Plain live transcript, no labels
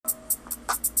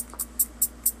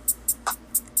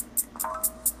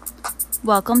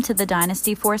Welcome to the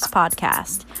Dynasty Force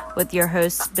podcast with your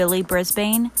hosts Billy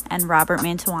Brisbane and Robert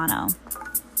Mantuano.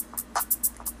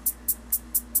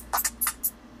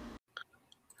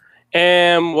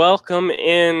 And welcome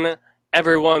in,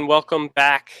 everyone. Welcome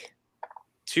back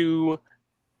to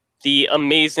the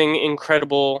amazing,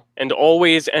 incredible, and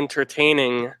always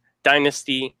entertaining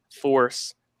Dynasty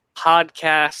Force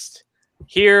podcast.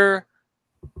 Here,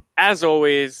 as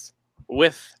always,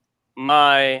 with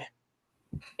my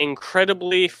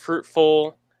incredibly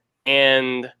fruitful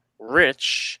and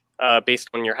rich, based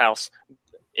on your house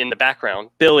in the background,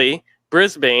 Billy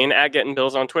Brisbane at Getting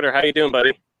Bills on Twitter. How you doing,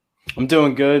 buddy? I'm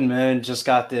doing good, man. Just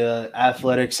got the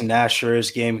Athletics and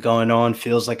Astros game going on.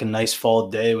 Feels like a nice fall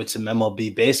day with some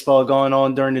MLB baseball going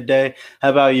on during the day.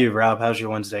 How about you, Rob? How's your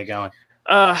Wednesday going?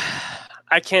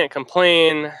 I can't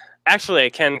complain. Actually, I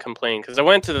can complain because I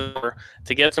went to the store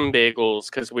to get some bagels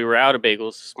because we were out of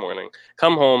bagels this morning.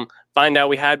 Come home, find out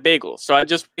we had bagels. So I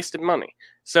just wasted money.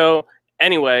 So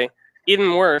anyway,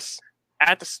 even worse,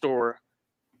 at the store,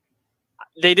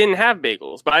 they didn't have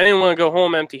bagels, but I didn't want to go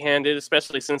home empty-handed,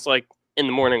 especially since, like, in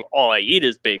the morning, all I eat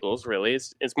is bagels, really.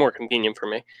 It's more convenient for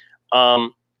me.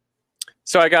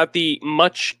 So I got the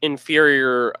much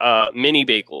inferior mini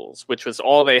bagels, which was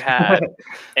all they had.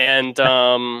 And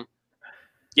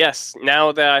yes,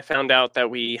 now that I found out that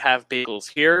we have bagels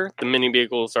here, the mini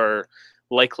bagels are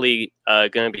likely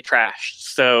going to be trashed.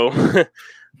 So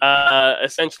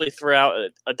essentially threw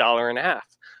out $1.50.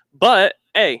 But,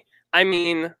 hey, I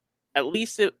mean, at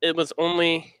least it was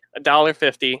only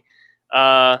 $1.50.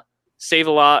 Save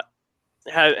a lot.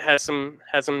 Has some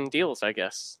deals, I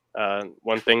guess.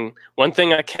 One thing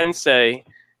I can say,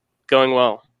 going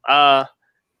well.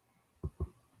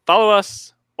 Follow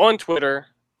us on Twitter,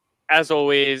 as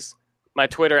always. My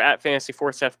Twitter at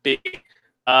FantasyForceFB.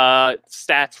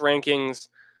 Stats, rankings.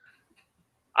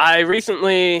 I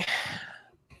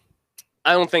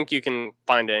don't think you can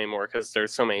find it anymore because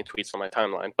there's so many tweets on my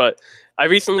timeline. But I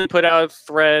recently put out a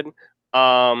thread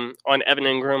on Evan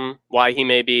Ingram, why he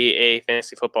may be a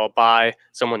fantasy football buy,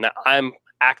 someone that I'm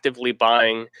actively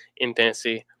buying in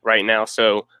fantasy right now.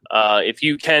 So if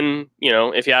you can,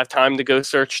 if you have time to go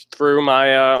search through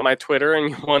my Twitter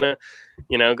and you want to,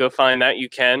 go find that, you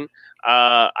can.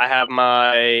 I have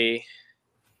my...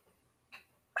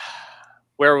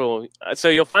 So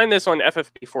you'll find this on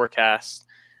FFB Forecast.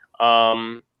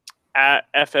 At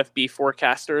FFB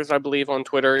Forecasters, I believe, on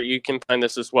Twitter. You can find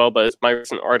this as well, but it's my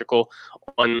recent article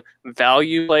on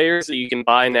value players that you can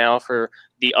buy now for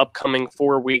the upcoming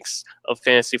 4 weeks of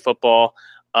fantasy football.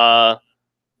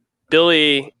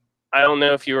 Billy, I don't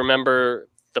know if you remember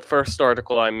the first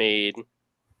article I made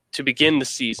to begin the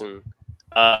season,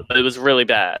 but it was really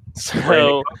bad.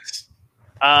 So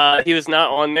he was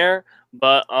not on there,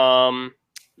 but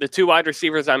the two wide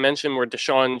receivers I mentioned were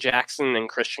Deshaun Jackson and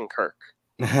Christian Kirk.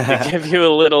 To give you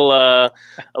a little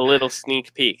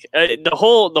sneak peek. The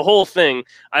whole thing,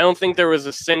 I don't think there was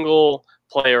a single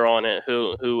player on it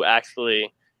who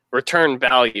actually returned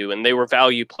value, and they were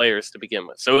value players to begin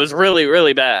with. So it was really,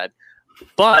 really bad.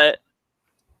 But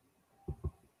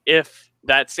if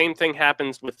that same thing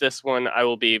happens with this one, I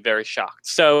will be very shocked.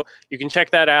 So you can check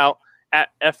that out at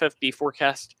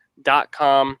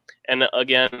ffbforecast.com. And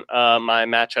again, my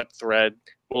matchup thread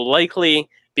will likely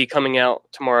be coming out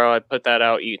tomorrow. I put that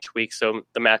out each week, so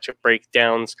the matchup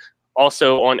breakdowns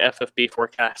also on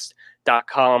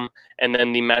ffbforecast.com. And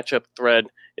then the matchup thread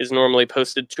is normally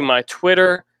posted to my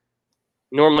Twitter.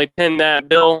 Normally pin that.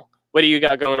 Bill, what do you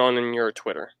got going on in your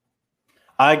Twitter?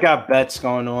 I got bets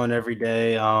going on every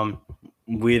day.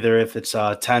 Whether if it's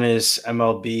tennis,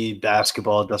 MLB,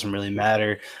 basketball, it doesn't really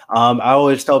matter. I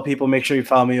always tell people, make sure you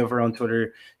follow me over on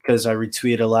Twitter because I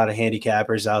retweet a lot of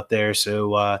handicappers out there.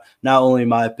 So not only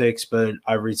my picks, but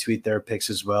I retweet their picks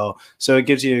as well. So it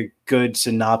gives you a good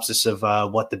synopsis of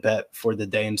what to bet for the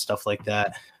day and stuff like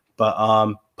that.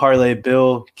 But parlay,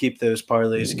 Bill, keep those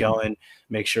parlays going.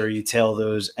 Make sure you tail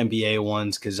those NBA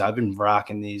ones because I've been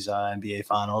rocking these NBA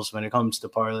finals when it comes to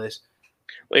parlays.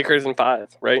 Lakers in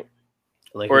 5, right?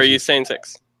 Lakers, or are you saying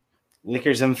 6?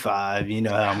 Lakers in 5. You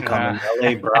know how I'm coming.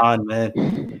 LA Bron,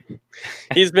 man.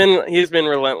 He's been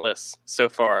relentless so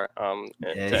far.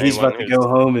 He's about to go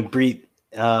home and beat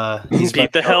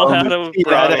the hell out of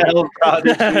Bron.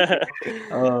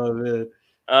 Oh man.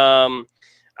 All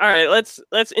right, let's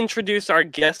introduce our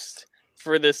guest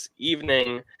for this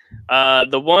evening.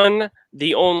 The one,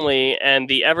 the only, and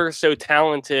the ever so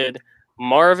talented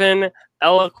Marvin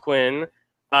Elequin.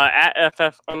 At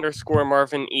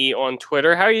FF_Marvin E on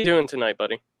Twitter. How are you doing tonight,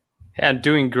 buddy? Yeah, I'm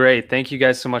doing great. Thank you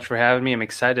guys so much for having me. I'm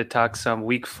excited to talk some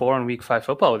Week 4 and Week 5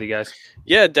 football with you guys.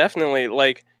 Yeah, definitely.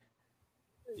 Like,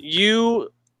 you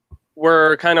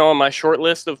were kind of on my short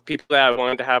list of people that I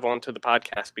wanted to have onto the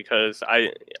podcast because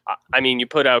I mean, you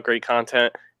put out great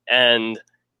content, and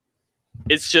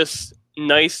it's just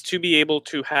nice to be able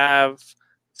to have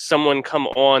someone come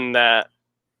on that,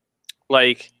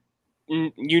 like,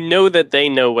 you know that they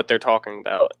know what they're talking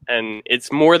about, and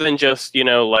it's more than just, you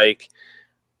know, like,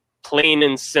 plain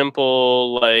and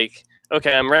simple, like,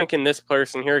 okay, I'm ranking this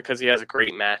person here because he has a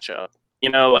great matchup. You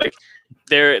know, like,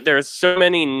 there's so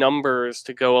many numbers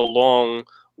to go along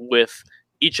with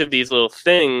each of these little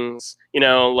things. You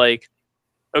know, like,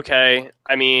 okay,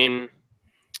 I mean,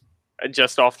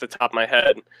 just off the top of my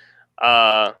head,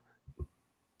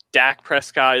 Dak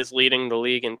Prescott is leading the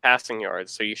league in passing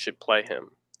yards, so you should play him.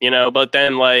 You know, but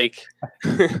then, like,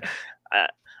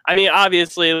 I mean,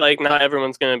 obviously, like, not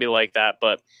everyone's going to be like that,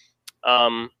 but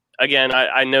again,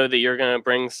 I know that you're going to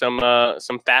bring some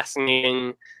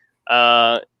fascinating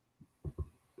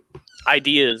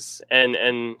ideas and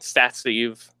stats that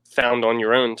you've found on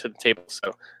your own to the table.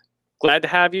 So glad to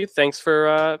have you. Thanks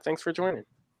for joining.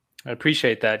 I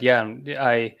appreciate that. Yeah,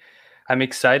 I'm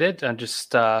excited. I'm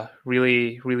just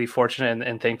really, really fortunate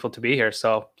and thankful to be here.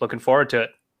 So looking forward to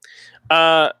it.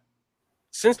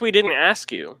 Since we didn't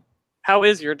ask you, how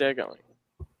is your day going?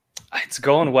 It's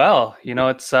going well. You know,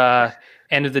 it's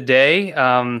end of the day.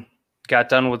 Got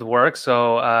done with work,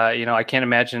 so you know, I can't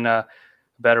imagine a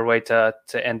better way to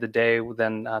end the day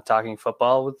than talking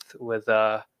football with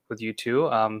you two.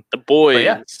 The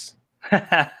boys.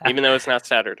 Yeah. Even though it's not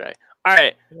Saturday. All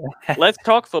right, let's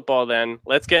talk football then.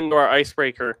 Let's get into our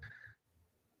icebreaker.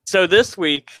 So this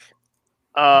week,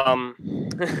 Kenyon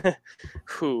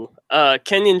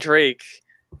Drake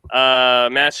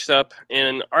matched up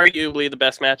in arguably the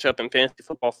best matchup in fantasy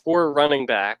football for running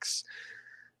backs.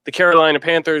 The Carolina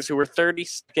Panthers, who were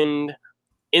 32nd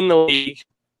in the league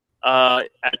at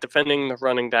defending the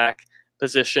running back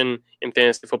position in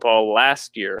fantasy football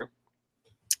last year.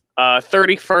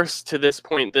 31st to this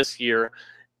point this year.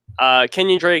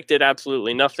 Kenyon Drake did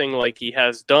absolutely nothing like he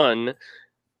has done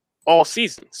all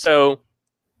season. So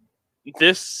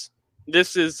this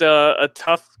is a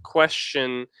tough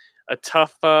question, a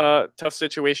tough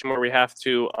situation where we have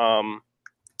to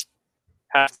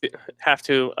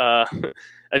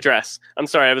address. I'm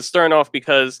sorry, I was starting off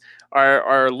because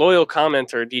our loyal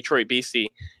commenter, Detroit BC.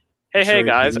 Hey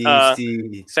guys.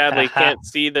 Sadly can't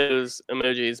see those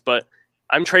emojis, but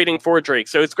I'm trading for Drake.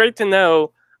 So it's great to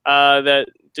know that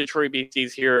Detroit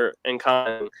BC's here and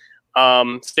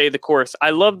stay the course.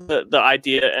 I love the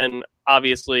idea, and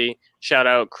obviously shout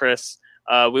out Chris.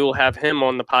 We will have him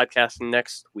on the podcast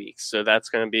next week, so that's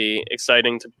going to be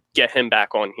exciting to get him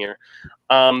back on here.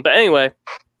 But anyway,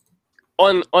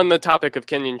 on the topic of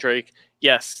Kenyon Drake,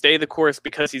 yes, stay the course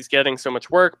because he's getting so much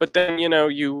work, but then, you know,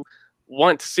 you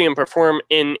want to see him perform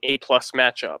in a plus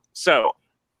matchup. So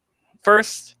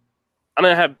first, I'm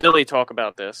going to have Billy talk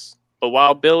about this, but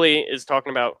while Billy is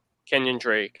talking about Kenyon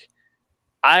Drake,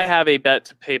 I have a bet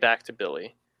to pay back to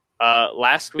Billy.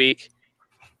 Last week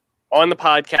on the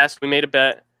podcast, we made a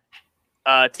bet,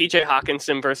 TJ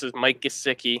Hawkinson versus Mike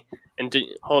Gesicki. And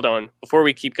hold on, before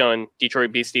we keep going,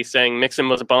 Detroit Beastie saying Mixon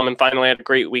was a bum and finally had a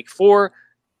great week 4.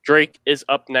 Drake is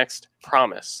up next,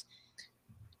 promise.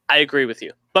 I agree with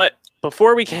you. But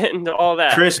before we get into all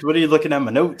that, Chris, what are you looking at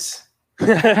my notes?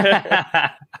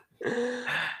 I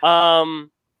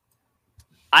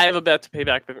have a bet to pay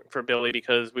back for Billy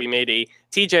because we made a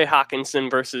TJ Hawkinson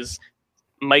versus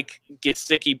Mike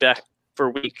Gesicki bet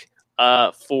for week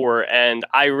 4, and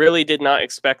I really did not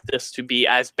expect this to be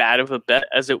as bad of a bet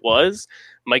as it was.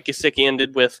 Mike Gesicki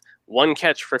ended with 1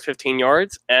 catch for 15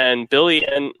 yards, and Billy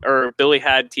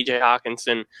had TJ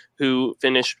Hawkinson, who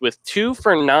finished with 2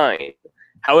 for 9.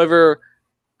 However,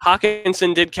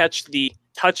 Hawkinson did catch the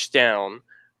touchdown,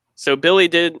 so Billy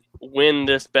did win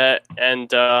this bet,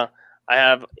 and I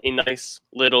have a nice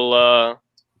little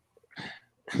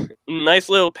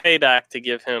payback to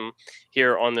give him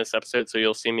here on this episode. So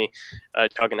you'll see me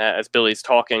talking that as Billy's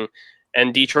talking,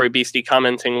 and Detroit Beastie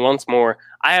commenting once more,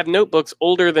 I have notebooks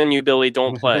older than you, Billy,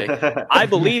 don't play. I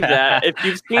believe that. If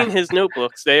you've seen his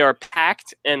notebooks, they are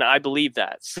packed, and I believe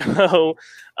that. So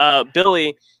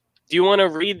Billy, do you want to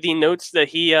read the notes that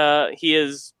he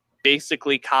has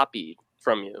basically copied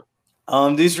from you?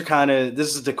 This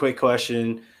is the quick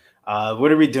question.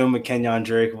 What are we doing with Kenyon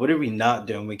Drake? What are we not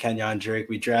doing with Kenyon Drake?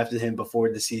 We drafted him before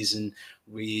the season.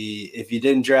 If you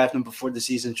didn't draft him before the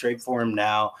season, trade for him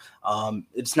now.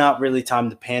 It's not really time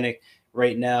to panic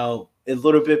right now. A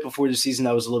little bit before the season,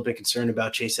 I was a little bit concerned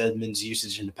about Chase Edmonds'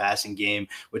 usage in the passing game,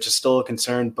 which is still a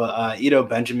concern. But,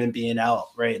 Benjamin being out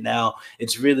right now,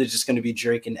 it's really just going to be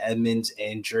Drake and Edmonds,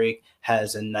 and Drake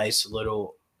has a nice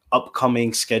little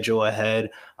upcoming schedule ahead.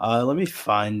 Let me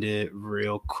find it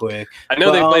real quick. I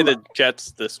know they play the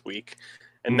Jets this week,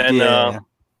 and then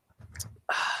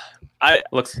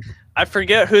I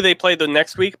forget who they play the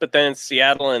next week, but then it's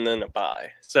Seattle and then a bye.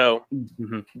 So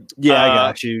yeah, I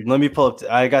got you. Let me pull up.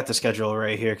 I got the schedule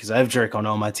right here because I have Drake on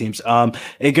all my teams.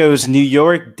 It goes New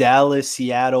York, Dallas,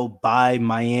 Seattle, bye,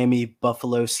 Miami,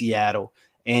 Buffalo, Seattle,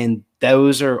 and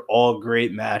those are all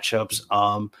great matchups.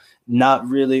 Not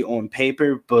really on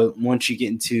paper, but once you get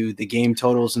into the game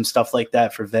totals and stuff like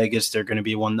that for Vegas, they're going to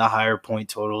be one of the higher point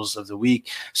totals of the week.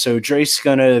 So Drake's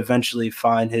going to eventually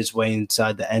find his way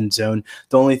inside the end zone.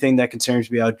 The only thing that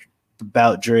concerns me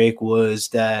about Drake was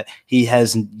that he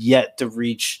hasn't yet to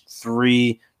reach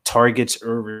 3 targets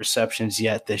or receptions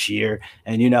yet this year.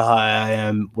 And you know how I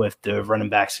am with the running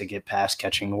backs that get pass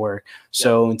catching work.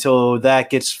 So until that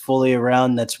gets fully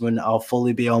around, that's when I'll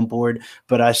fully be on board.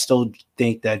 But I still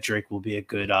think that Drake will be a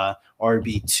good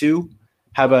RB2.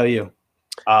 How about you,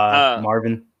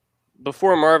 Marvin?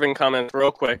 Before Marvin comments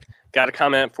real quick, got a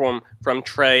comment from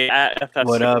Trey at FF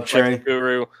What up, Trey?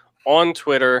 Guru on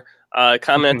Twitter,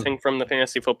 commenting from the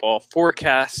Fantasy Football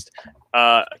Forecast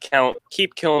account.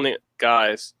 Keep killing it,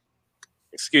 guys.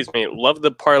 Excuse me. Love the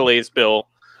parlays, Bill.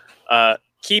 Buy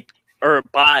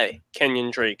Kenyon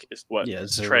Drake is what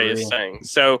Trey is saying.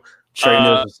 So Trey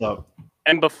knows what's up.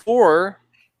 And before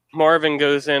Marvin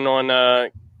goes in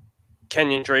on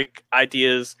Kenyon Drake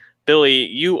ideas, Billy,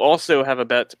 you also have a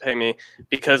bet to pay me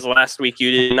because last week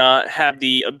you did not have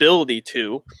the ability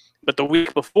to, but the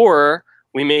week before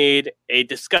we made a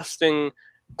disgusting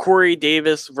Corey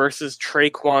Davis versus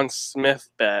Traquan Smith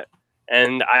bet,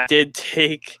 and I did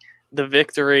take the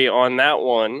victory on that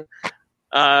one.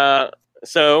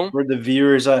 So for the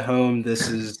viewers at home, this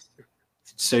is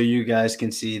so you guys can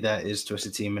see that is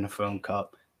Twisted Team in a foam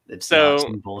cup. It's not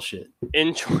some bullshit.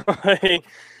 Enjoy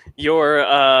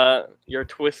your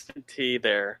Twisted Tea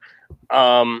there.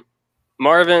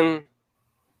 Marvin,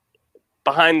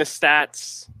 behind the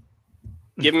stats,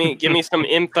 give me some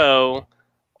info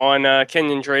on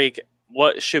Kenyon Drake.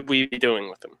 What should we be doing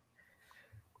with him?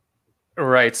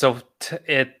 Right. So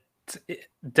it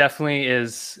definitely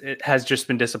is. It has just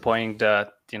been disappointing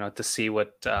to see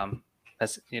what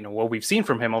what we've seen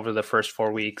from him over the first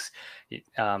 4 weeks.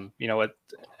 What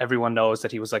everyone knows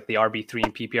that he was like the RB3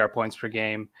 in PPR points per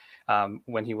game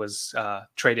when he was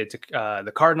traded to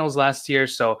the Cardinals last year.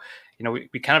 So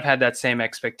we kind of had that same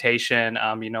expectation.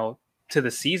 To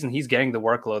the season, he's getting the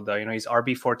workload though. He's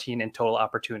RB14 in total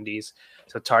opportunities,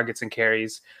 so targets and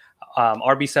carries.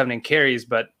 RB7 in carries,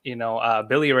 but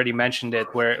Billy already mentioned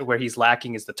it. Where he's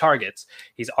lacking is the targets.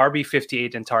 He's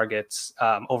RB58 in targets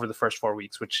over the first 4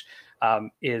 weeks, which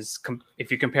is if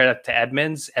you compare that to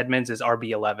Edmonds is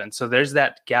RB11. So there's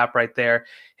that gap right there.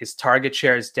 His target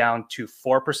share is down to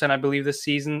 4%, I believe, this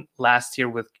season. Last year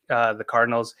with the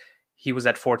Cardinals, he was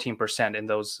at 14% in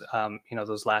those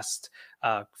those last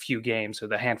few games, or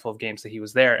the handful of games that he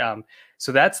was there.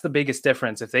 So that's the biggest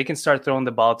difference. If they can start throwing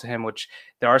the ball to him, which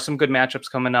there are some good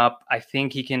matchups coming up, I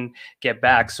think he can get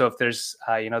back. So if there's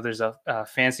there's a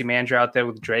fancy manager out there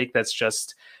with Drake that's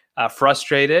just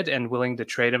frustrated and willing to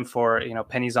trade him for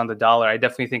pennies on the dollar, I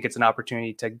definitely think it's an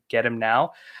opportunity to get him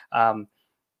now.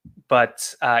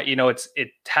 But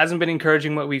it hasn't been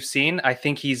encouraging what we've seen. I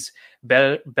think he's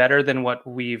better than what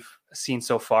we've seen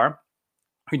so far.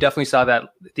 We definitely saw that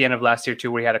at the end of last year too,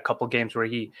 where he had a couple games where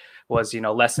he was,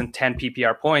 less than 10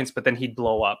 PPR points, but then he'd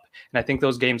blow up. And I think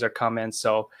those games are coming.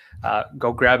 So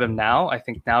go grab him now. I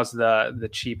think now's the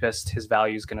cheapest his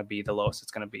value is going to be, the lowest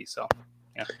it's going to be. So,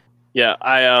 yeah. Yeah,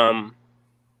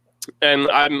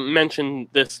 and I mentioned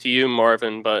this to you,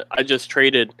 Marvin, but I just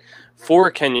traded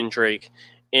for Kenyon Drake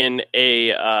in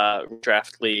a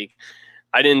draft league.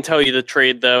 I didn't tell you the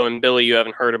trade though, and Billy, you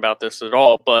haven't heard about this at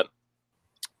all. But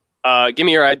give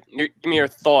me your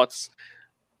thoughts.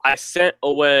 I sent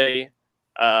away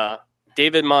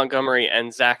David Montgomery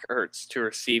and Zach Ertz to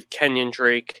receive Kenyon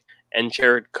Drake and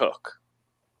Jared Cook.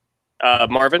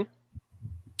 Marvin,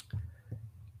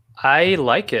 I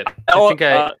like it.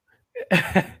 I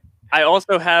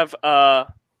also have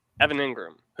Evan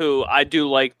Ingram, who I do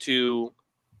like to.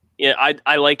 Yeah,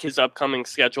 I like his upcoming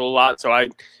schedule a lot, so I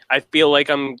feel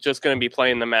like I'm just going to be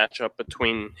playing the matchup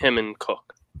between him and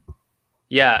Cook.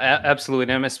 Yeah,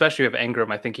 absolutely. And especially with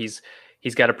Ingram, I think he's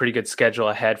got a pretty good schedule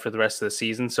ahead for the rest of the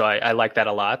season, so I like that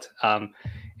a lot.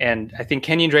 And I think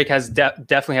Kenyon Drake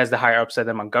definitely has the higher upside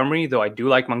than Montgomery, though I do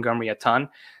like Montgomery a ton.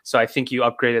 So I think you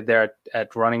upgraded there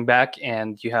at running back,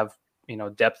 and you have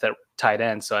depth at tight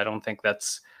end. So I don't think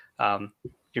that's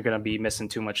you're going to be missing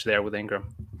too much there with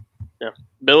Ingram. Yeah,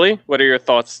 Billy, what are your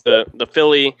thoughts? The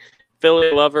Philly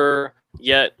lover,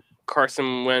 yet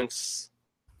Carson Wentz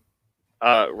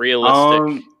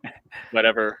realistic?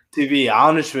 Whatever. To be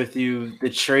honest with you, the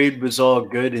trade was all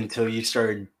good until you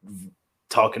started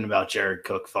talking about Jared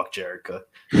Cook. Fuck Jared Cook.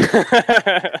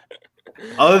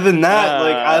 Other than that,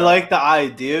 like, I like the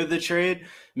idea of the trade.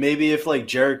 Maybe if like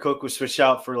Jared Cook was switched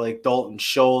out for like Dalton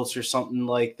Schultz or something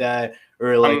like that,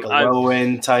 or like a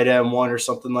low-end tight end one or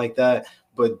something like that.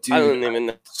 But dude, I don't even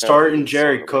know. Starting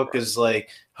Jared Cook is like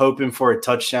hoping for a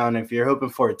touchdown. If you're hoping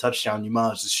for a touchdown, you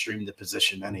might as well stream the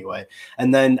position anyway.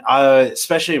 And then,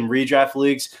 especially in redraft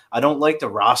leagues, I don't like to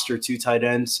roster 2 tight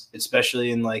ends,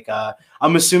 especially in like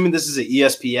I'm assuming this is an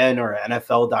ESPN or an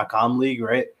NFL.com league,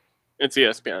 right? It's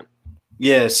ESPN.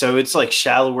 Yeah, so it's like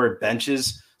shallower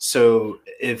benches. So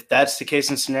if that's the case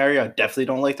in scenario, I definitely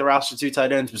don't like the roster 2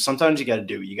 tight ends. But sometimes you got to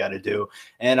do what you got to do.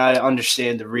 And I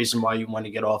understand the reason why you want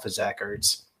to get off of Zach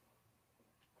Ertz.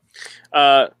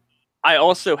 I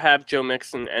also have Joe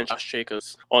Mixon and Josh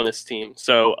Jacobs on this team.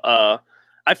 So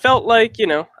I felt like,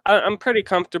 I'm pretty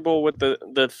comfortable with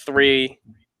the 3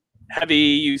 heavy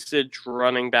usage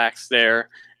running backs there.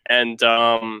 And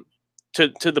to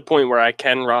the point where I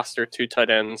can roster 2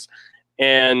 tight ends.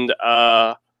 And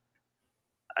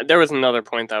there was another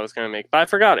point that I was going to make, but I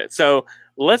forgot it. So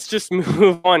let's just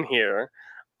move on here.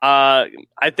 I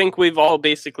think we've all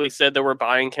basically said that we're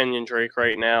buying Kenyon Drake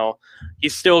right now.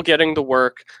 He's still getting the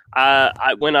work.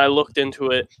 When I looked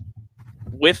into it,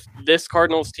 with this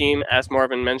Cardinals team, as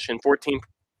Marvin mentioned, 14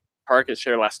 target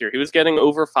share last year. He was getting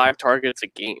over 5 targets a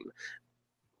game.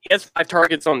 He has 5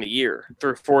 targets on the year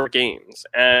through 4 games.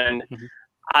 And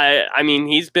I mean,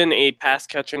 he's been a pass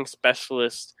catching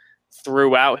specialist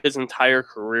throughout his entire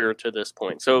career to this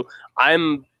point. So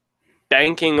I'm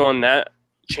banking on that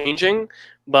changing,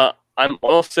 but I'm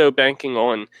also banking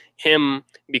on him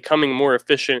becoming more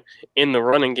efficient in the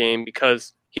running game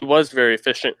because he was very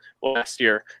efficient last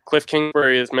year. Cliff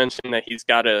Kingsbury has mentioned that he's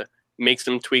got to make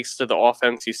some tweaks to the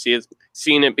offense. You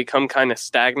seen it become kind of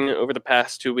stagnant over the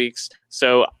past 2 weeks.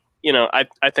 So, I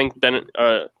think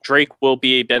Drake will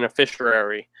be a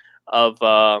beneficiary of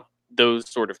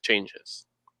those sort of changes.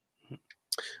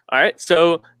 All right,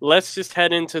 so let's just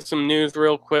head into some news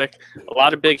real quick. A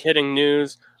lot of big hitting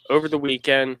news over the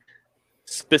weekend,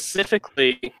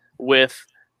 specifically with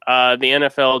the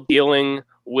NFL dealing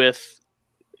with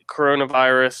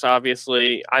coronavirus,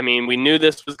 obviously. I mean, we knew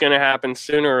this was going to happen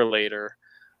sooner or later,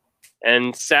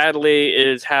 and sadly it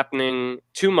is happening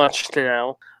too much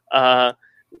now.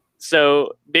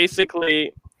 So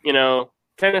basically,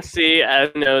 Tennessee, as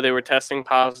you know, they were testing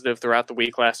positive throughout the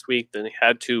week last week. Then they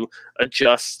had to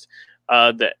adjust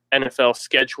the NFL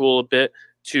schedule a bit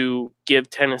to give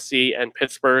Tennessee and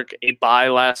Pittsburgh a bye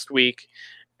last week.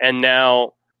 And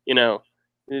now,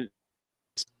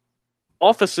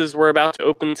 offices were about to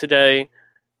open today,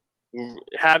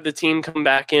 have the team come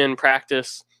back in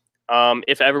practice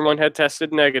if everyone had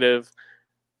tested negative.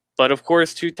 But, of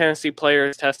course, 2 Tennessee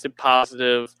players tested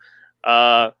positive.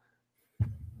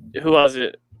 Who was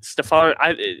it? Stephon.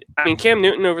 I mean, Cam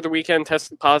Newton over the weekend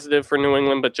tested positive for New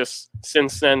England, but just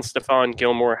since then, Stephon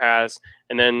Gilmore has.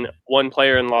 And then one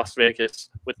player in Las Vegas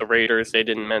with the Raiders they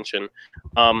didn't mention.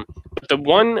 But the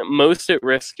one most at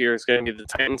risk here is going to be the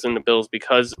Titans and the Bills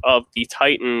because of the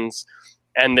Titans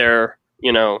and their,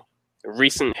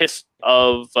 recent history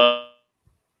of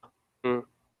and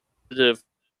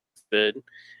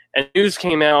news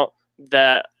came out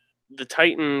that the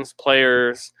Titans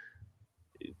players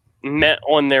met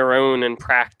on their own and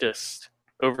practiced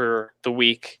over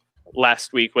the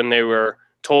last week when they were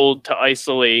told to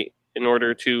isolate in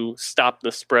order to stop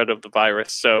the spread of the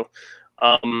virus. So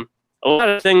a lot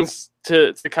of things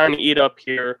to kind of eat up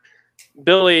here.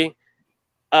 Billy,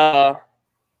 I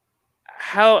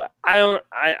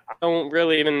don't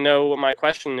really even know what my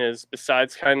question is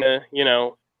besides kind of,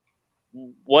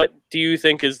 what do you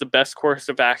think is the best course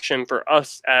of action for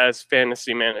us as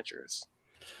fantasy managers?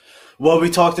 Well, we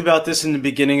talked about this in the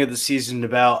beginning of the season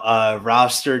about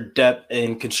roster depth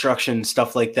and construction and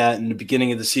stuff like that. In the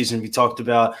beginning of the season, we talked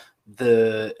about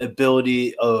the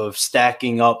ability of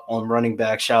stacking up on running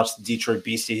back. Shouts to Detroit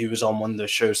Beastie. He was on one of the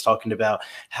shows talking about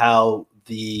how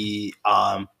the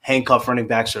handcuff running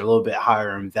backs are a little bit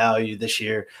higher in value this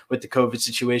year with the COVID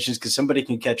situations because somebody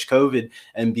can catch COVID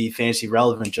and be fantasy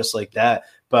relevant just like that.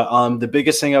 But the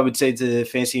biggest thing I would say to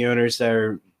fantasy owners that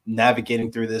are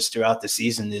navigating through this throughout the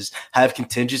season is have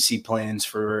contingency plans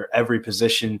for every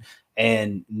position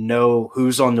and know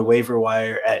who's on the waiver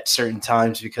wire at certain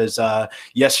times because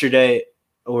yesterday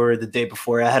or the day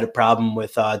before, I had a problem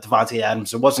with Devontae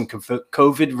Adams. It wasn't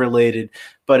COVID related,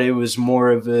 but it was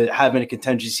more of having a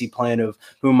contingency plan of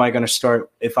who am I going to start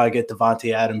if I get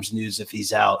Devontae Adams news if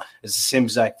he's out. It's the same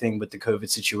exact thing with the COVID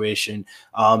situation.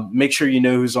 Make sure you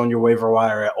know who's on your waiver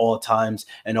wire at all times,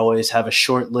 and always have a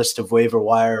short list of waiver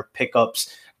wire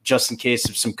pickups just in case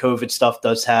if some COVID stuff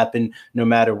does happen, no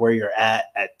matter where you're at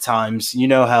times. You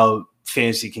know how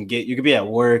fantasy can get. You could be at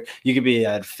work, you could be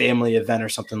at a family event or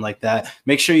something like that.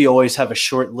 Make sure you always have a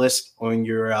short list on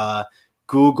your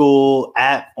Google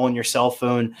app on your cell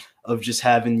phone of just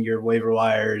having your waiver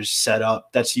wires set up.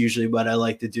 That's usually what I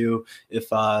like to do if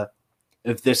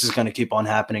this is going to keep on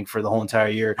happening for the whole entire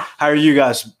year. How are you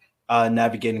guys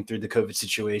navigating through the COVID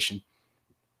situation?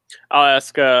 I'll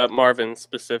ask Marvin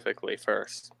specifically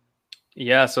first.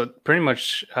 Yeah, so pretty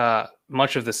much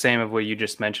much of the same of what you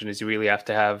just mentioned is you really have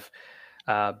to have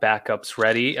backups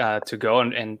ready to go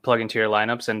and plug into your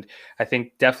lineups. And I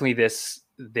think definitely this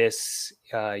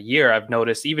year I've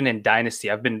noticed, even in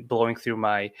Dynasty, I've been blowing through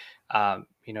my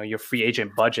your free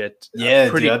agent budget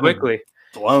pretty quickly.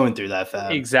 Blowing through that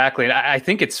fast. Exactly. And I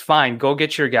think it's fine. Go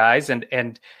get your guys.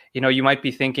 And you might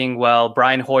be thinking, well,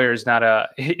 Brian Hoyer is not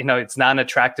it's not an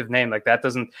attractive name. Like that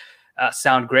doesn't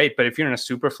sound great. But if you're in a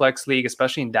super flex league,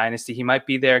 especially in Dynasty, he might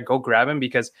be there. Go grab him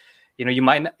because you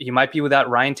might be without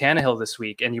Ryan Tannehill this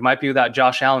week, and you might be without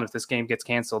Josh Allen if this game gets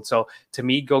canceled. So to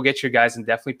me, go get your guys and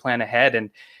definitely plan ahead.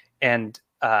 And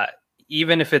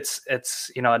even if it's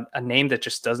a name that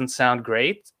just doesn't sound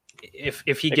great,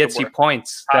 if he gets you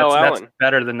points, that's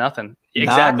better than nothing.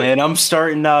 Exactly, man. I'm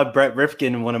starting Brett Ripken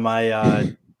in one of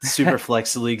my super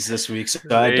flex leagues this week, so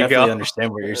I definitely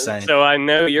understand what you're saying. So I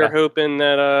know you're hoping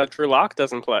that Drew Lock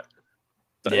doesn't play.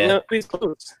 But, yeah, please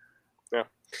close. Yeah.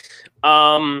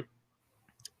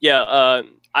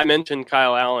 I mentioned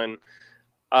Kyle Allen.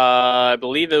 I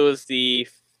believe it was the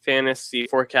Fantasy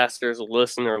Forecasters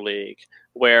Listener League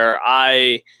where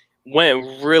I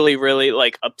went really,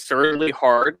 really absurdly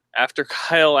hard after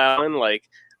Kyle Allen,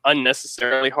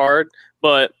 unnecessarily hard.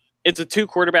 But it's a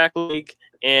 2-quarterback league,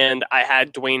 and I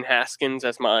had Dwayne Haskins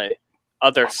as my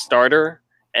other starter,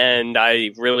 and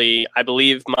I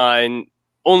believe my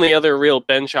only other real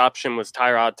bench option was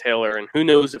Tyrod Taylor, and who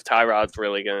knows if Tyrod's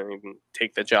really going to even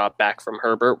take the job back from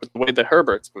Herbert with the way that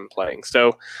Herbert's been playing.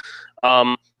 So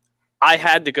I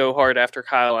had to go hard after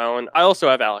Kyle Allen. I also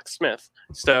have Alex Smith,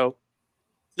 so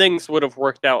things would have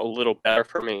worked out a little better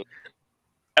for me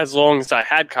as long as I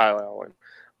had Kyle Allen.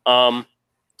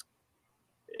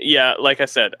 Yeah, like I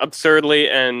said, absurdly,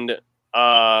 and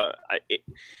out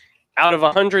of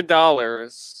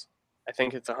 $100, I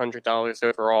think it's $100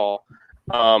 overall.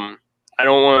 I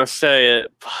don't want to say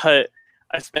it, but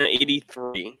I spent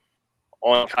 $83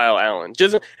 on Kyle Allen.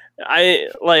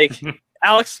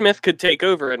 Alex Smith could take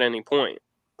over at any point,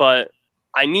 but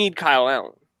I need Kyle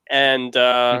Allen, and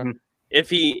if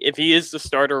he is the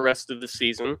starter rest of the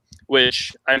season,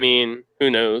 which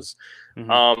who knows,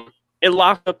 it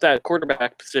locked up that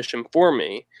quarterback position for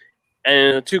me, and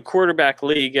in a 2-quarterback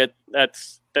league,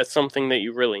 that's something that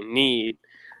you really need,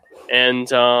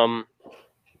 and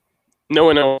no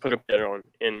one else put a bid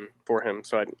in for him,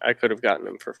 so I could have gotten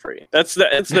him for free. That's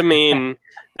the main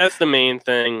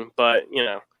thing. But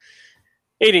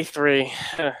 83,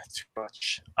 too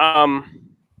much.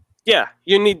 Yeah,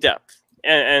 you need depth,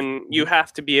 and you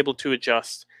have to be able to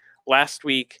adjust. Last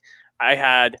week, I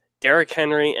had Derrick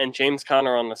Henry and James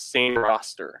Conner on the same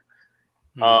roster.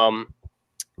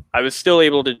 I was still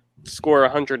able to score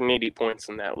 180 points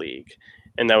in that league,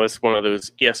 and that was one of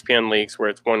those ESPN leagues where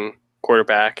it's one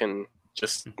quarterback and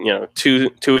just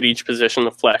two at each position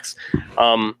to flex.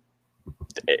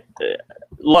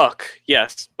 Luck,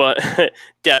 yes, but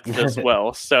depth as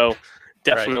well. So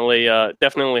definitely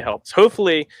helps.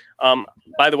 Hopefully,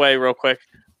 by the way, real quick,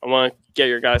 I want to get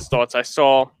your guys' thoughts. I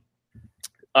saw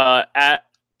at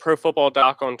Pro Football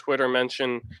Doc on Twitter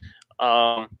mention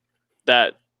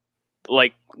that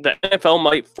the NFL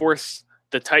might force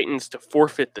the Titans to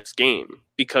forfeit this game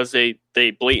because they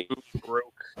blatantly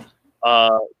broke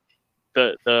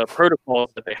the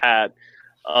protocols that they had.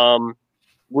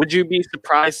 Would you be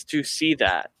surprised to see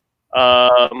that,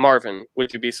 Marvin?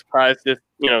 Would you be surprised if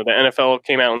the NFL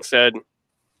came out and said,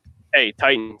 "Hey,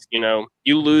 Titans,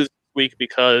 you lose this week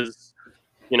because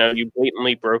you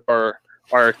blatantly broke our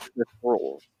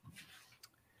rules"?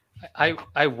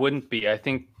 I wouldn't be. I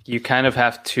think you kind of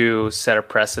have to set a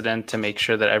precedent to make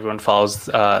sure that everyone follows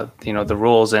the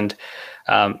rules, and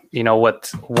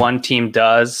what one team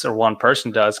does or one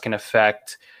person does can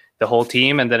affect the whole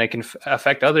team, and then it can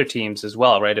affect other teams as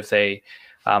well, right? If they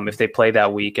play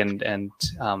that week and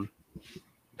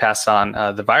pass on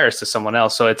the virus to someone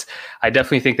else. So I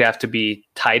definitely think they have to be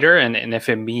tighter. And if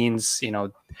it means,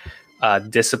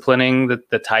 disciplining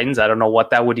the Titans, I don't know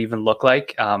what that would even look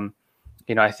like.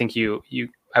 I think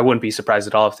I wouldn't be surprised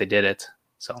at all if they did it.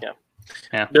 So,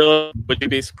 yeah. Bill, would you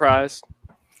be surprised?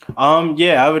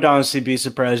 Yeah, I would honestly be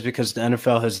surprised because the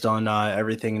NFL has done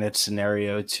everything in its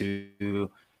scenario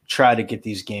to try to get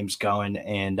these games going.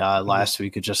 And last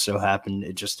week, it just so happened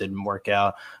it just didn't work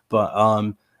out. But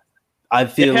I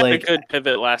feel they had like a good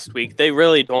pivot last week. They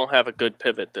really don't have a good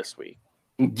pivot this week.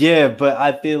 Yeah, but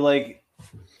I feel like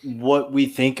what we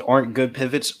think aren't good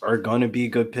pivots are going to be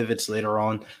good pivots later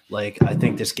on. Like, I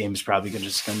think this game is probably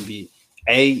just going to be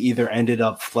either ended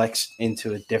up flexed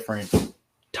into a different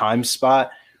time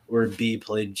spot, or B,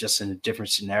 played just in a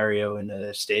different scenario in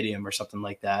a stadium or something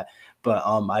like that. But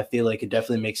I feel like it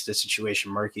definitely makes the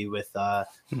situation murky with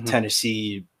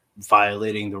Tennessee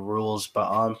violating the rules.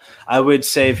 But I would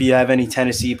say if you have any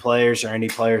Tennessee players or any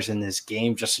players in this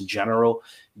game, just in general,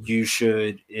 you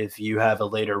should, if you have a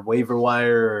later waiver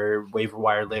wire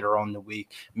later on in the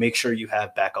week, make sure you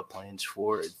have backup plans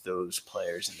for those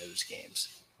players in those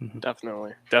games.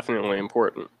 Definitely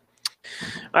important.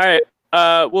 All right.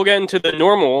 We'll get into the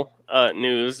normal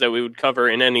news that we would cover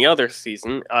in any other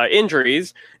season.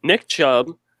 Injuries. Nick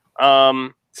Chubb,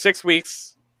 6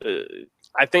 weeks.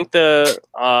 I think the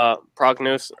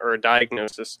prognosis or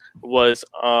diagnosis was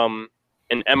an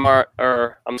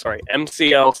MCL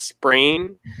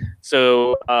sprain.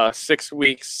 So 6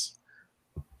 weeks.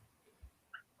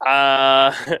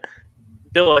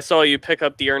 Bill, I saw you pick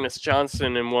up D'Ernest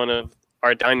Johnson in one of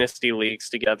our dynasty leagues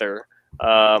together.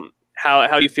 How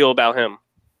do you feel about him?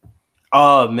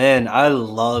 Oh man, I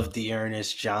love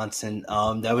D'Ernest Johnson.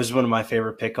 That was one of my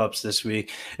favorite pickups this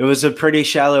week. It was a pretty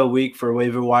shallow week for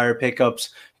waiver wire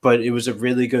pickups, but it was a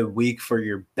really good week for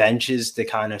your benches to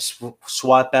kind of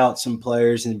swap out some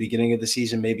players in the beginning of the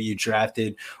season. Maybe you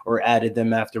drafted or added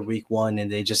them after week 1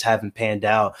 and they just haven't panned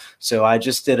out. So I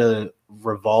just did a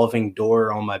revolving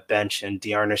door on my bench, and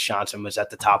D'Ernest Johnson was at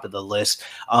the top of the list.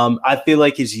 I feel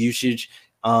like his usage,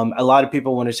 a lot of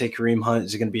people want to say Kareem Hunt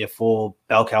is going to be a full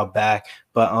bell cow back,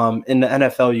 but in the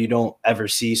NFL, you don't ever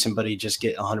see somebody just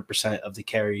get 100% of the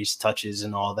carries, touches,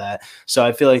 and all that. So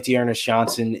I feel like D'Ernest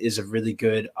Johnson is a really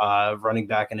good running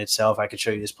back in itself. I could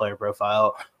show you his player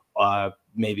profile,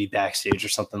 maybe backstage or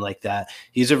something like that.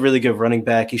 He's a really good running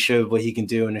back. He showed what he can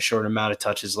do in a short amount of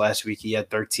touches last week. He had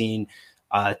 13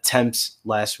 attempts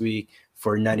last week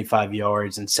for 95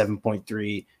 yards and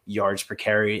 7.3 yards per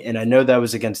carry. And I know that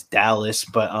was against Dallas,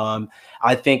 but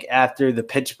I think after the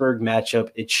Pittsburgh matchup,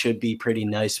 it should be pretty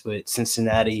nice with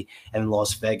Cincinnati and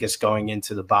Las Vegas going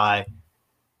into the bye.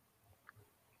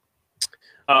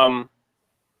 Kareem,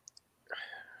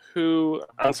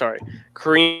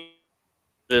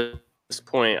 at this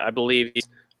point, I believe he's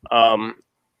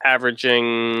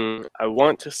averaging, I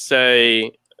want to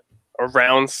say,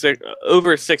 around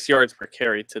over 6 yards per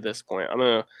carry to this point. I'm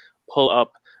going to pull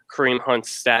up Kareem Hunt's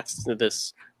stats to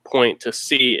this point to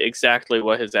see exactly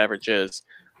what his average is.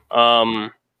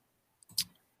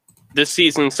 This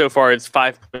season so far, it's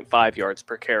 5.5 yards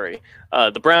per carry.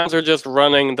 The Browns are just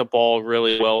running the ball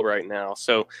really well right now.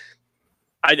 So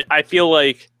I feel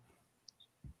like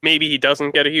maybe he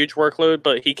doesn't get a huge workload,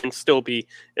 but he can still be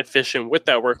efficient with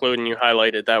that workload, and you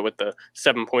highlighted that with the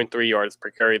 7.3 yards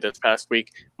per carry this past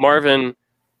week. Marvin,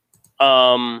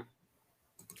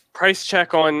 price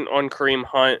check on Kareem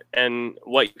Hunt and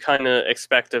what you kind of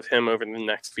expect of him over the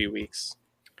next few weeks.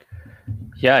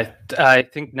 Yeah, I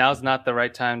think now's not the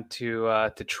right time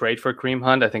to trade for Kareem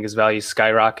Hunt. I think his value is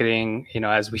skyrocketing,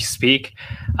 as we speak.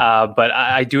 But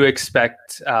I do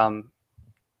expect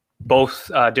both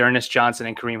D'Ernest Johnson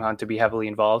and Kareem Hunt to be heavily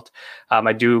involved.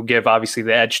 I do give obviously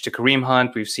the edge to Kareem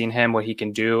Hunt. We've seen him, what he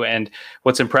can do. And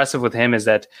what's impressive with him is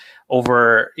that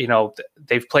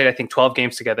they've played, I think, 12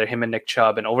 games together, him and Nick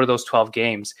Chubb. And over those 12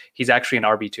 games, he's actually an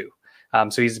RB2.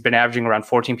 So he's been averaging around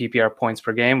 14 PPR points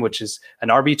per game, which is an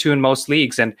RB2 in most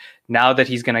leagues. And now that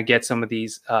he's going to get some of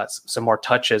these, some more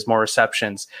touches, more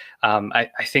receptions, I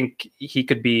think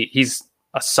he's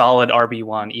a solid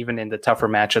RB1, even in the tougher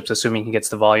matchups, assuming he gets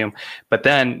the volume. But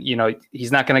then, he's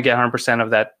not going to get 100% of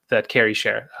that carry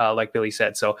share, like Billy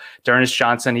said. So D'Ernest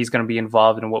Johnson, he's going to be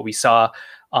involved in what we saw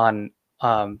on,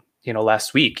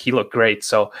 last week. He looked great.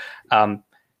 So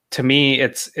to me,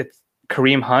 it's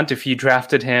Kareem Hunt. If you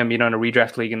drafted him, in a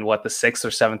redraft league in the 6th or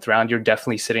 7th round, you're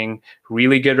definitely sitting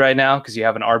really good right now because you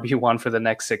have an RB1 for the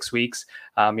next 6 weeks.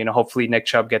 Hopefully Nick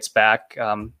Chubb gets back.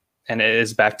 And it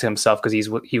is back to himself because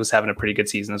he was having a pretty good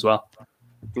season as well.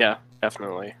 Yeah,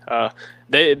 definitely.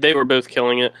 They were both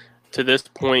killing it to this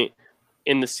point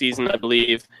in the season. I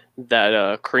believe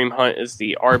that Kareem Hunt is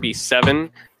the RB7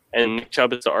 and Nick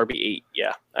Chubb is the RB8.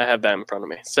 Yeah, I have that in front of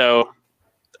me. So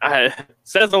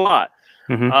says a lot.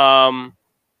 Mm-hmm.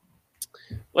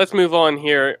 Let's move on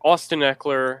here. Austin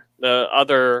Eckler, the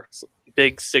other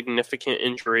big significant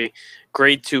injury,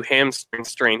 grade 2 hamstring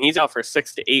strain. He's out for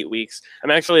 6 to 8 weeks.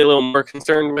 I'm actually a little more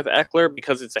concerned with Eckler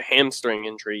because it's a hamstring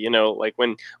injury. You know, like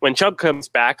when Chubb comes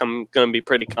back, I'm going to be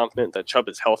pretty confident that Chubb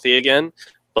is healthy again.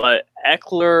 But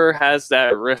Eckler has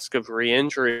that risk of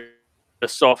re-injury, the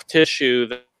soft tissue,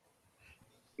 the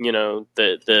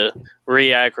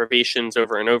re-aggravations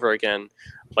over and over again.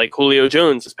 Like Julio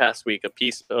Jones this past week, a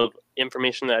piece of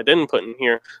information that I didn't put in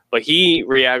here, but he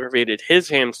re-aggravated his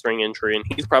hamstring injury, and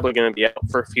he's probably going to be out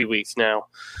for a few weeks now.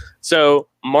 So,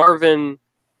 Marvin,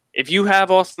 if you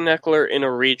have Austin Eckler in a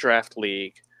redraft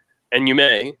league, and you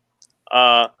may,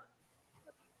 are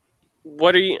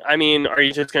you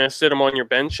just going to sit him on your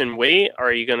bench and wait?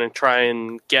 Are you going to try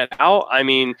and get out? I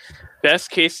mean,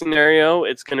 best case scenario,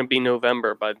 it's going to be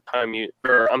November by the time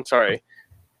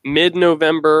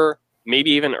mid-November,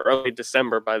 maybe even early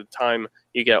December by the time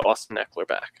you get Austin Eckler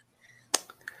back.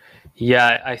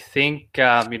 Yeah, I think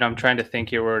I'm trying to think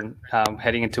here. We're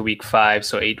heading into week 5,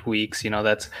 so 8 weeks.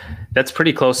 That's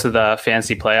pretty close to the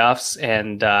fantasy playoffs,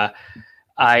 and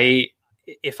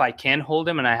if I can hold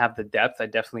him and I have the depth, I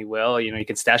definitely will. You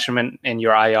can stash him in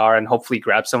your IR and hopefully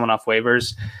grab someone off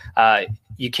waivers.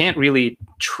 You can't really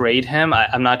trade him.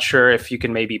 I'm not sure if you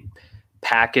can maybe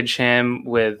package him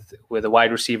with a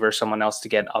wide receiver or someone else to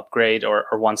get an upgrade or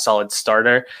one solid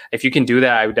starter. If you can do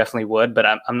that, I definitely would, but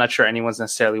I'm not sure anyone's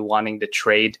necessarily wanting to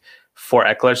trade for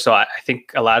Eckler. So I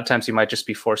think a lot of times you might just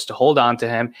be forced to hold on to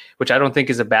him, which I don't think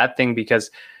is a bad thing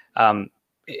because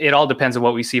it all depends on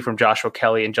what we see from Joshua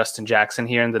Kelly and Justin Jackson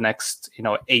here in the next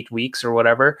 8 weeks or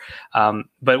whatever.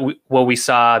 But what we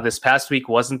saw this past week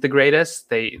wasn't the greatest.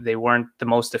 They weren't the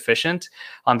most efficient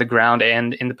on the ground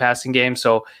and in the passing game.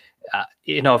 So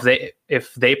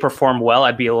if they perform well,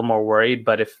 I'd be a little more worried.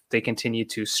 But if they continue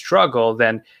to struggle,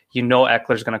 then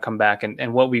Eckler's going to come back,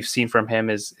 and what we've seen from him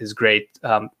is great.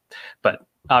 But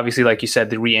obviously, like you said,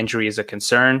 the re-injury is a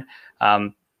concern,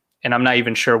 and I'm not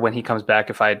even sure when he comes back.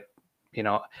 If I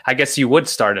guess you would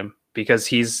start him because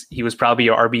he was probably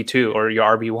your RB2 or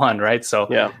your RB1, right? So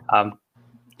yeah,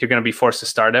 you're going to be forced to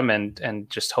start him and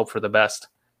just hope for the best.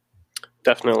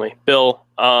 Definitely, Bill.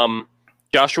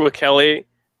 Joshua Kelly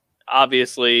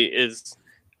obviously is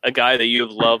a guy that you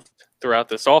have loved throughout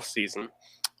this offseason.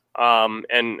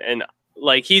 And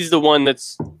like he's the one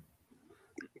that's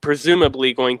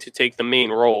presumably going to take the main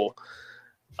role.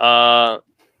 How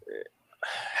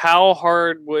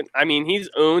hard he's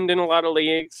owned in a lot of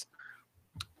leagues,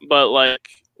 but like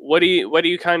what do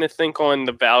you kind of think on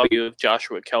the value of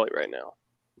Joshua Kelly right now?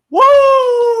 Woo!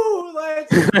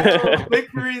 Let's go.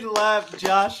 Victory lap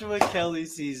Joshua Kelly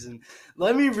season.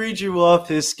 Let me read you off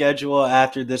his schedule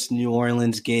after this New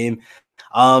Orleans game.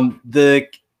 The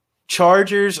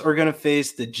Chargers are going to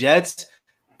face the Jets,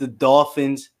 the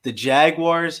Dolphins, the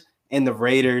Jaguars, and the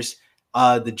Raiders.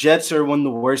 The Jets are one of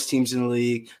the worst teams in the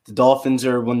league. The Dolphins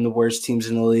are one of the worst teams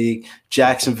in the league.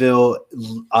 Jacksonville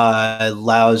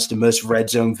allows the most red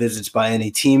zone visits by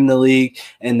any team in the league.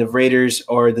 And the Raiders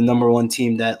are the number 1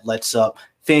 team that lets up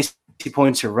fantasy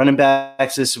points for running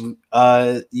backs this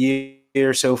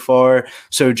year so far.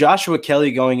 So Joshua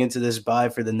Kelly going into this bye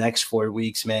for the next 4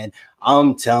 weeks, man,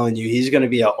 I'm telling you, he's going to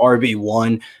be a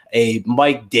RB1, a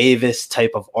Mike Davis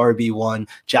type of RB1.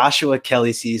 Joshua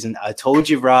Kelly season. I told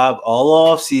you, Rob, all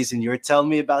off season, you were telling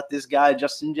me about this guy,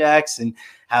 Justin Jackson,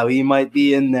 how he might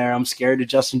be in there. I'm scared of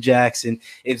Justin Jackson.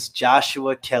 It's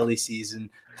Joshua Kelly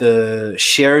season. The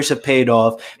shares have paid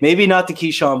off. Maybe not the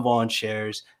Keyshawn Vaughn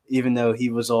shares, even though he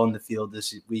was on the field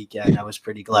this weekend. I was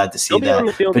pretty glad to see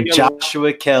that. But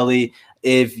Joshua Kelly,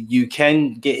 if you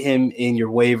can get him in your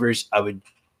waivers, I would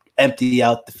empty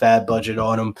out the fab budget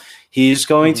on him. He's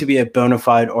going to be a bona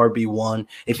fide RB1.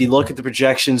 If you look at the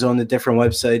projections on the different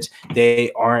websites,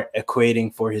 they aren't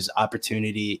equating for his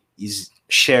opportunity. He's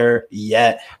share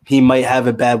yet. He might have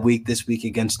a bad week this week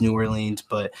against New Orleans,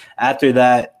 but after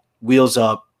that, wheels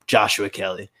up, Joshua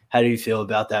Kelly. How do you feel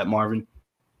about that, Marvin?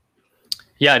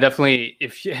 Yeah, definitely.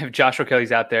 If Joshua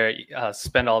Kelly's out there,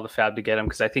 spend all the fab to get him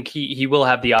because I think he will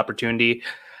have the opportunity.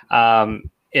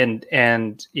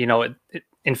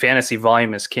 In fantasy,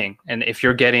 volume is king. And if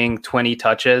you're getting 20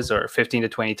 touches or 15 to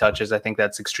 20 touches, I think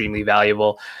that's extremely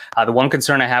valuable. The one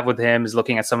concern I have with him is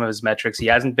looking at some of his metrics. He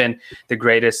hasn't been the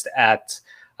greatest at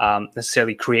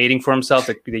necessarily creating for himself.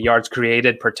 The yards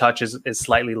created per touch is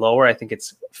slightly lower. I think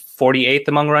it's 48th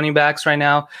among running backs right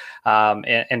now.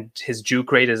 And his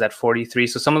juke rate is at 43.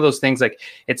 So some of those things, like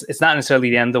it's not necessarily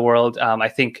the end of the world. I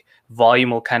think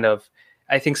volume will kind of,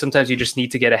 I think sometimes you just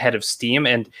need to get ahead of steam,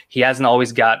 and he hasn't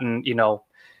always gotten,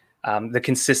 the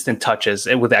consistent touches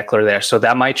with Eckler there. So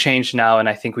that might change now, and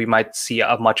I think we might see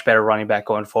a much better running back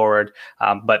going forward.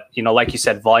 But, like you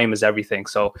said, volume is everything.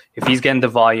 So if he's getting the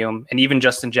volume, and even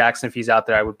Justin Jackson, if he's out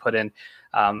there, I would put in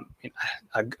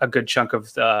a good chunk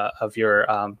of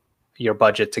your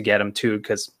budget to get him too,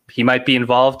 because he might be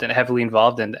involved and heavily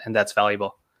involved, and that's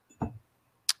valuable.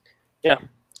 Yeah,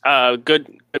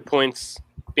 good points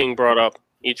being brought up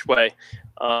each way.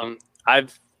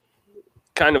 I've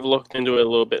kind of looked into it a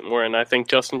little bit more, and I think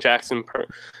Justin Jackson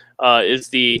is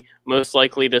the most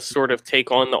likely to sort of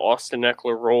take on the Austin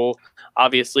Eckler role.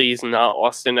 Obviously, he's not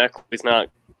Austin Eckler. He's not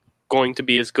going to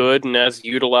be as good and as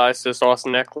utilized as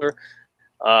Austin Eckler.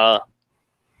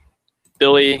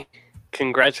 Billy,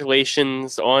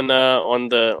 congratulations on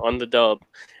the dub.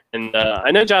 And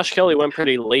I know Josh Kelly went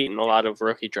pretty late in a lot of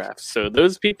rookie drafts, so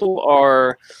those people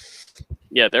are,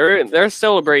 they're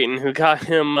celebrating who got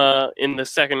him in the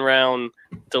second round,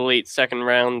 the late second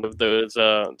round of those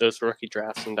rookie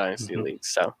drafts in Dynasty leagues.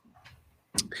 So,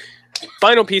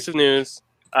 final piece of news: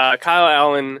 Kyle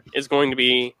Allen is going to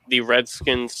be the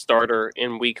Redskins starter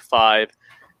in Week 5,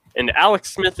 and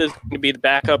Alex Smith is going to be the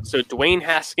backup. So Dwayne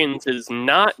Haskins is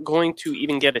not going to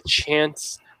even get a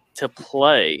chance to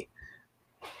play.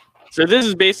 So this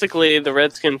is basically the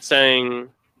Redskins saying,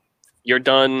 "You're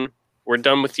done. We're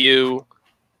done with you.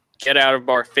 Get out of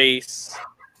our face.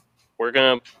 We're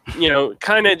going to,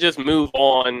 kind of just move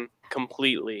on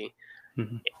completely."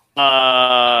 Mm-hmm.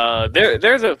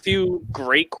 There's a few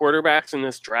great quarterbacks in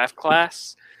this draft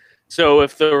class. So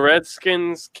if the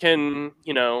Redskins can,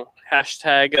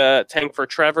 hashtag tank for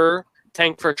Trevor,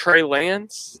 tank for Trey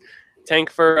Lance, tank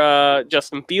for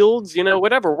Justin Fields,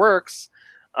 whatever works.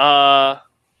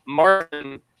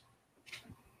 Martin,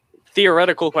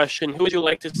 theoretical question: who would you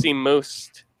like to see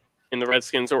most in the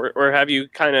Redskins, or have you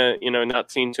kind of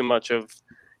not seen too much of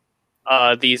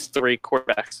these three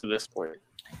quarterbacks to this point?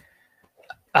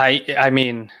 I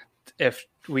mean, if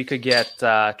we could get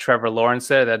Trevor Lawrence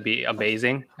there, that'd be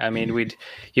amazing. I mean,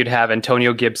 you'd have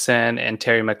Antonio Gibson and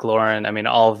Terry McLaurin. I mean,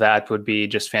 all of that would be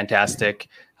just fantastic.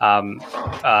 And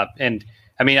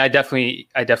I mean, I definitely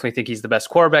think he's the best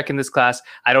quarterback in this class.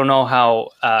 I don't know how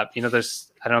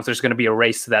I don't know if there's going to be a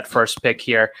race to that first pick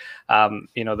here. I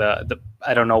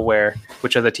don't know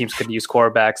which other teams could use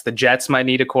quarterbacks. The Jets might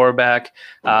need a quarterback.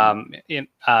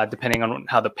 Depending on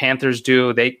how the Panthers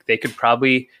do, they could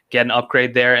probably get an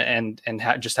upgrade there and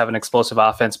just have an explosive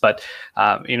offense. But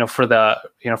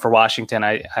for Washington,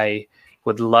 I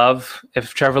would love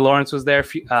if Trevor Lawrence was there.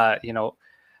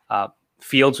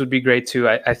 Fields would be great too.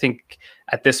 I think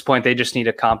at this point they just need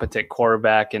a competent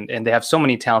quarterback, and they have so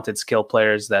many talented skill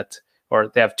players or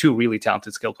they have two really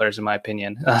talented skill players in my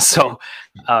opinion. So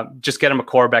just get them a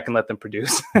quarterback and let them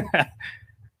produce.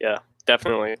 Yeah,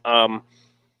 definitely.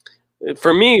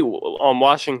 For me, on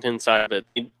Washington's side of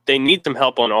it, they need some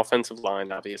help on offensive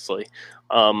line, obviously.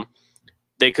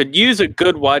 They could use a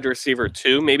good wide receiver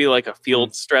too, maybe like a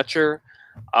field stretcher.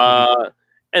 And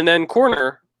then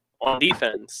corner on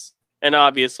defense, and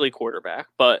obviously quarterback.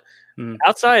 But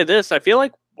outside of this, I feel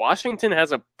like Washington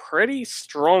has a pretty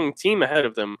strong team ahead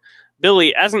of them.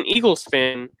 Billy, as an Eagles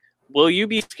fan, will you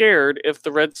be scared if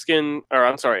the Redskins, or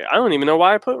I'm sorry, I don't even know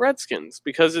why I put Redskins,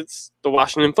 because it's the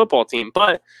Washington football team.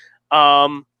 But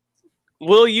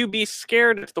will you be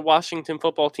scared if the Washington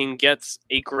football team gets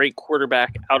a great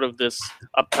quarterback out of this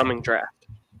upcoming draft?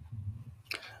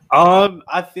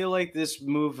 I feel like this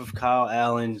move of Kyle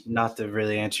Allen, not to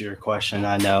really answer your question,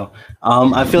 I know.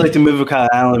 I feel like the move of Kyle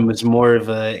Allen was more of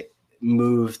a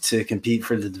move to compete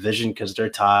for the division because they're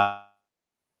tied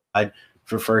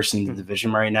for first in the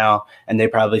division right now. And they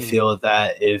probably feel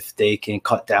that if they can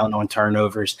cut down on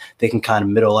turnovers, they can kind of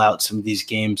middle out some of these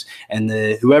games. And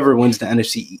whoever wins the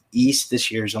NFC East this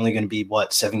year is only going to be,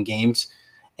 7 games?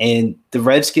 And the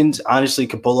Redskins honestly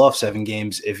could pull off 7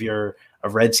 games if you're a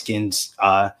Redskins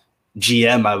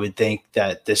GM. I would think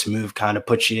that this move kind of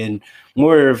puts you in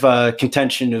more of a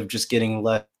contention of just getting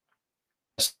less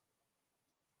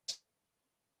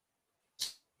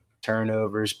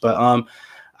turnovers. But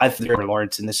I think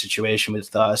Lawrence in this situation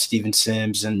with Steven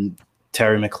Sims and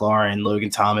Terry McLaurin, Logan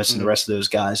Thomas, and the rest of those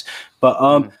guys.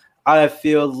 But I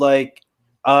feel like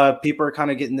people are kind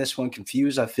of getting this one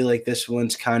confused. I feel like this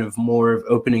one's kind of more of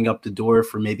opening up the door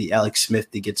for maybe Alex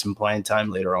Smith to get some playing time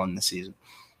later on in the season.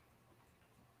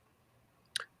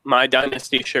 My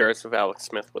dynasty shares of Alex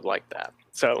Smith would like that.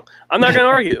 So I'm not going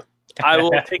to argue. I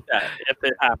will take that if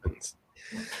it happens.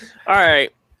 All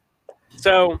right.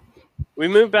 So we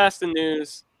moved past the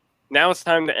news. Now it's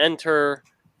time to enter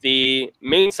the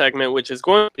main segment, which is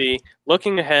going to be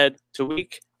looking ahead to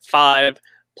Week 5,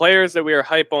 players that we are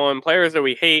hype on, players that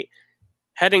we hate,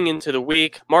 heading into the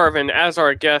week. Marvin, as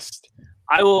our guest,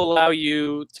 I will allow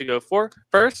you to go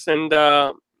first, and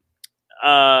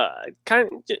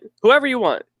whoever you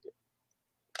want.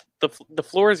 The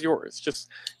floor is yours.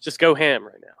 Just go ham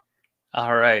right now.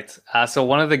 All right. So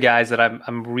one of the guys that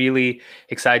I'm really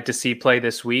excited to see play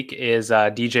this week is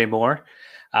DJ Moore,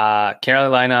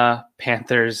 Carolina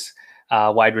Panthers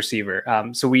wide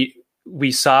receiver. So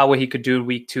we saw what he could do in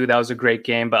week 2. That was a great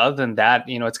game. But other than that,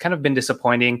 it's kind of been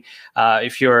disappointing.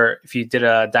 If you did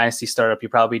a dynasty startup, you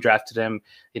probably drafted him,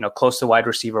 close to wide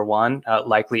receiver 1,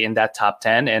 likely in that top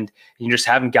 10, and you just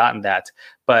haven't gotten that.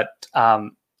 But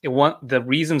the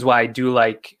reasons why I do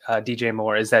like DJ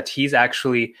Moore is that he's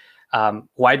actually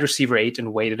wide receiver 8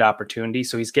 in weighted opportunity.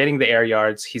 So he's getting the air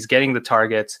yards, he's getting the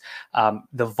targets.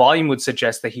 The volume would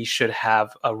suggest that he should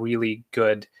have a really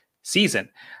good season.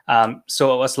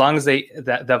 So as long as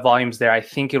that volume's there, I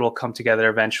think it will come together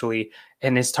eventually.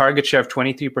 And his target share of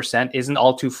 23% isn't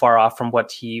all too far off from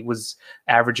what he was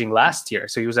averaging last year.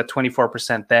 So he was at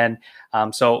 24% then.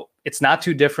 So it's not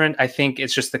too different. I think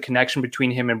it's just the connection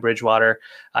between him and Bridgewater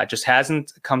just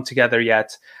hasn't come together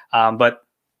yet. But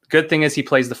good thing is he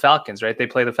plays the Falcons, right? They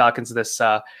play the Falcons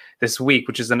this week,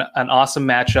 which is an awesome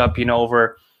matchup.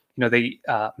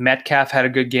 Metcalf had a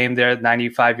good game there,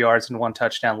 95 yards and 1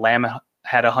 touchdown. Lamb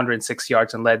had 106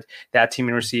 yards and led that team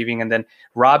in receiving. And then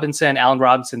Allen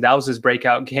Robinson, that was his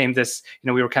breakout game.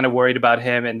 We were kind of worried about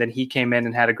him, and then he came in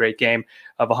and had a great game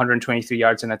of 123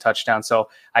 yards and a touchdown. So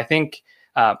I think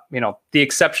the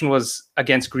exception was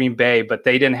against Green Bay, but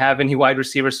they didn't have any wide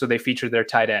receivers, so they featured their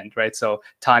tight end, right? So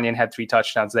Tanyan had 3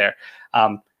 touchdowns there.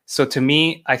 So to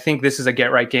me, I think this is a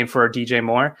get-right game for DJ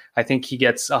Moore. I think he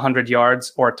gets 100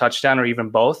 yards or a touchdown or even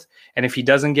both. And if he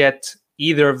doesn't get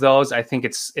either of those, I think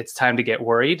it's time to get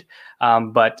worried.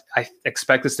 But I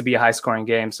expect this to be a high-scoring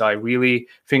game. So I really,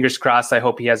 fingers crossed, I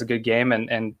hope he has a good game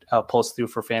and pulls through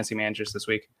for fantasy managers this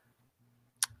week.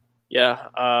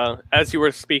 Yeah, as you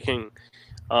were speaking,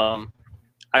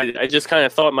 I just kind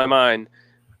of thought in my mind,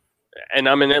 and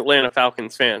I'm an Atlanta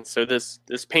Falcons fan, so this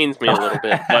pains me a little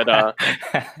bit. But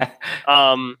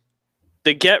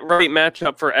the get right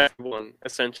matchup for everyone,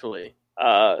 essentially.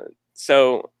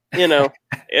 So it'll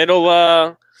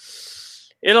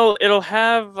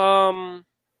have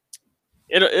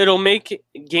it'll make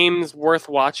games worth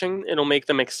watching. It'll make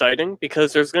them exciting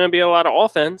because there's going to be a lot of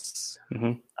offense.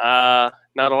 Mm-hmm.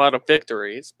 Not a lot of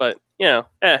victories, but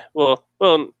we'll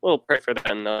pray for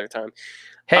that another time.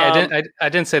 Hey, I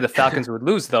didn't say the Falcons would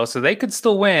lose though, so they could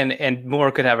still win, and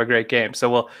Moore could have a great game. So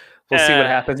we'll see what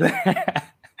happens.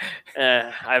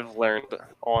 I've learned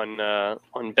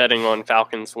on betting on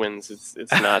Falcons wins.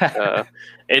 It's not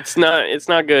it's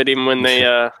not good even when they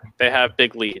have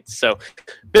big leads. So,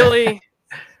 Billy,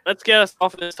 let's get us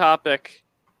off of this topic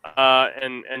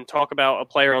and talk about a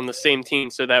player on the same team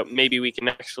so that maybe we can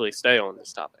actually stay on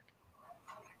this topic.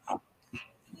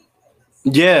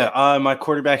 Yeah, my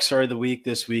quarterback start of the week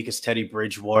this week is Teddy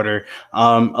Bridgewater.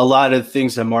 A lot of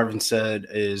things that Marvin said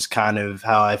is kind of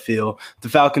how I feel. The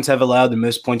Falcons have allowed the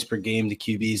most points per game to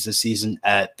QBs this season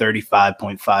at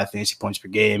 35.5 fantasy points per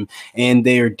game, and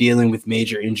they are dealing with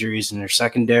major injuries in their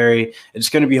secondary. It's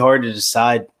going to be hard to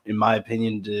decide, in my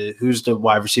opinion, who's the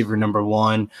wide receiver number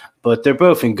 1, but they're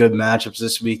both in good matchups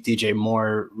this week, DJ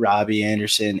Moore, Robbie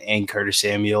Anderson, and Curtis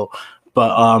Samuel.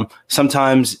 But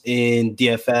sometimes in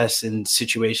DFS and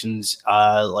situations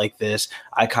like this,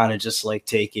 I kind of just like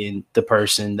taking the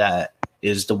person that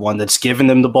is the one that's giving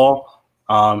them the ball.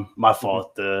 My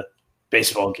fault. The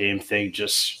baseball game thing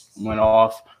just went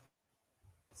off.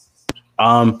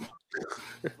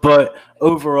 But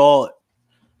overall,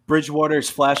 Bridgewater's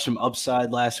flashed some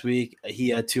upside last week. He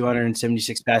had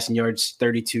 276 passing yards,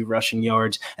 32 rushing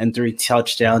yards, and 3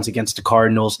 touchdowns against the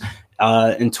Cardinals.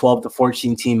 In 12 to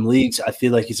 14 team leagues, I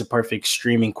feel like he's a perfect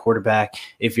streaming quarterback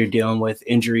if you're dealing with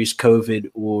injuries,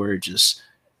 COVID, or just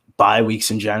bye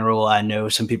weeks in general. I know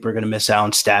some people are going to miss out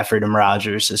on Stafford and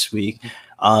Rodgers this week.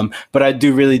 But I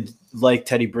do really like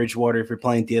Teddy Bridgewater. If you're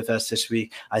playing DFS this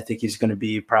week, I think he's going to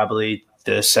be probably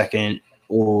the second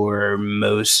or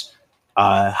most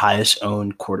highest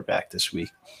owned quarterback this week.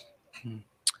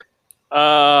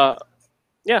 I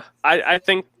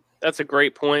think that's a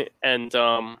great point. And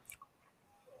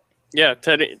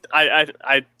Teddy,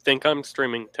 I think I'm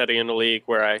streaming Teddy in the league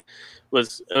where I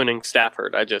was owning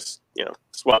Stafford. I just,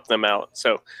 swapped them out.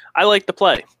 So I like the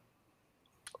play.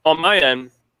 On my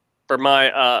end, for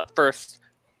my first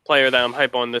player that I'm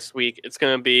hype on this week, it's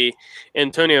going to be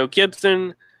Antonio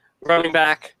Gibson, running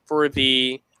back for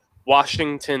the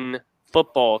Washington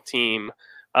football team.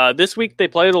 This week they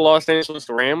play the Los Angeles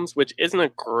Rams, which isn't a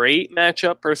great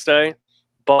matchup per se,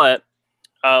 but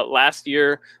last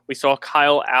year we saw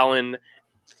Kyle Allen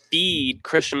feed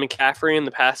Christian McCaffrey in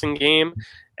the passing game,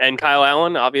 and Kyle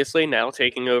Allen obviously now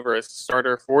taking over as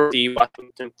starter for the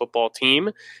Washington football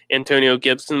team. Antonio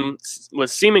Gibson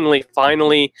was seemingly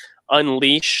finally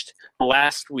unleashed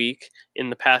last week in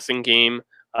the passing game.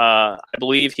 I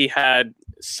believe he had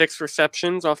 6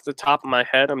 receptions off the top of my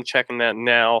head. I'm checking that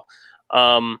now.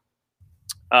 I'm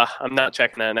not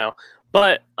checking that now,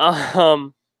 but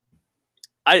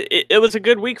it was a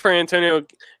good week for Antonio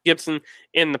Gibson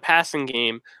in the passing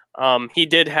game. He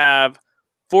did have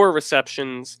 4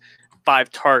 receptions, 5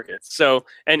 targets. So,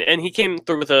 and he came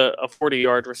through with a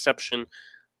 40-yard reception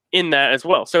in that as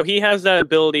well. So he has that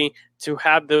ability to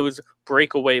have those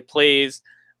breakaway plays.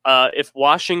 If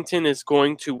Washington is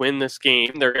going to win this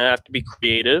game, they're going to have to be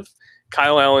creative.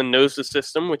 Kyle Allen knows the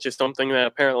system, which is something that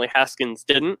apparently Haskins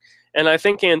didn't. And I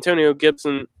think Antonio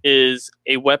Gibson is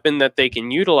a weapon that they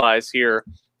can utilize here.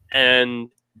 And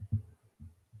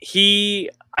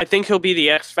I think he'll be the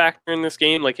X factor in this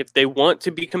game. Like, if they want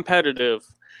to be competitive,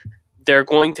 they're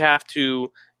going to have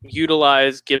to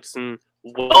utilize Gibson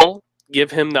well, give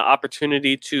him the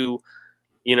opportunity to,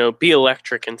 be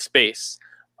electric in space.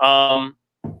 Let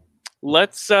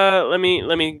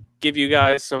me give you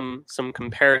guys some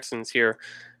comparisons here.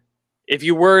 If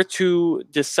you were to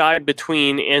decide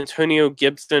between Antonio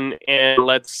Gibson and,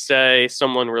 let's say,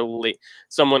 someone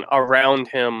around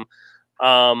him,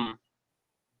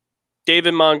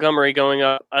 David Montgomery going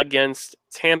up against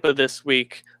Tampa this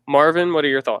week. Marvin, what are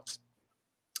your thoughts?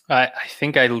 I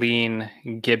think I lean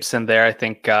Gibson there. I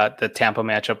think the Tampa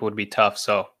matchup would be tough,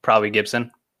 so probably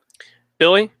Gibson.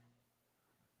 Billy?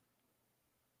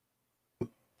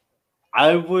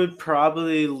 I would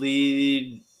probably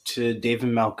lead to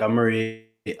David Montgomery.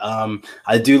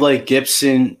 I do like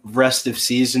Gibson rest of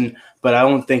season, but I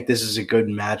don't think this is a good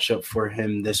matchup for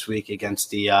him this week against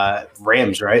the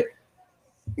Rams, right?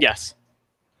 Yes.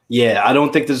 Yeah, I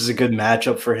don't think this is a good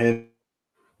matchup for him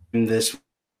this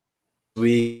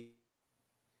week.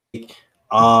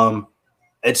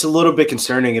 It's a little bit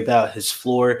concerning about his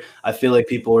floor. I feel like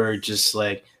people are just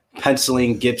like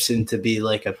penciling Gibson to be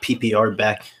like a PPR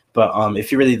back. But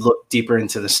if you really look deeper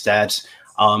into the stats,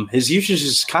 his usage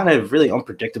is kind of really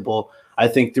unpredictable, I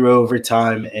think, through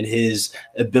overtime, and his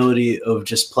ability of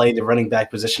just playing the running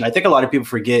back position. I think a lot of people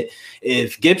forget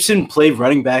if Gibson played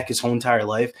running back his whole entire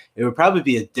life, it would probably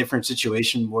be a different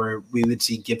situation where we would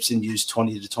see Gibson used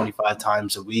 20 to 25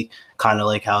 times a week, kind of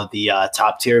like how the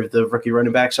top tier of the rookie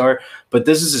running backs are. But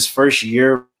this is his first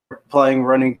year playing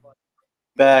running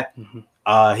back.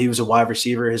 Mm-hmm. He was a wide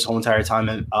receiver his whole entire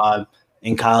time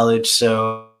in college.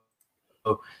 So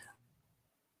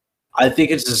I think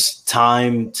it's just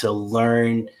time to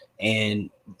learn and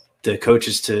the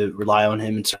coaches to rely on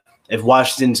him. And so if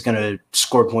Washington's going to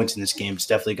score points in this game, it's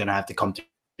definitely going to have to come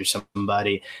through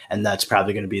somebody, and that's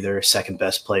probably going to be their second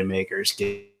best playmaker is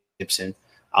Gibson.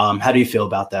 How do you feel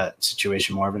about that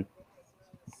situation, Marvin?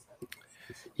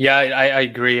 Yeah, I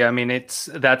agree. I mean, that's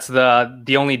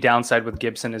the only downside with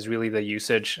Gibson is really the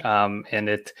usage, and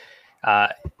it.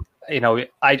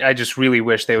 I just really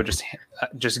wish they would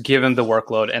just give him the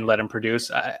workload and let him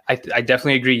produce. I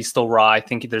definitely agree. He's still raw. I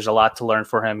think there's a lot to learn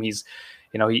for him. He's,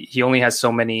 he only has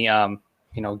so many,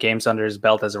 games under his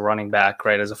belt as a running back,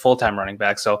 right? As a full-time running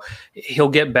back. So he'll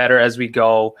get better as we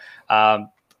go.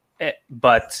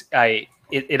 But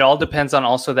it all depends on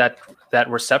also that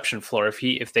reception floor.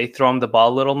 If they throw him the ball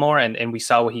a little more and we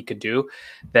saw what he could do,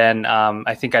 then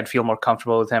I think I'd feel more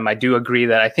comfortable with him. I do agree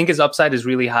that I think his upside is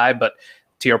really high, but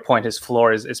to your point, his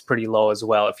floor is pretty low as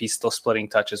well. If he's still splitting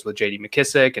touches with J.D.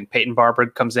 McKissick and Peyton Barber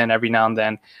comes in every now and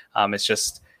then, it's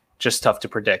just tough to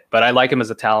predict. But I like him as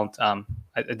a talent. I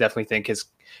definitely think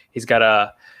he's got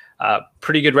a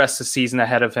pretty good rest of the season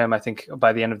ahead of him. I think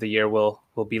by the end of the year, we'll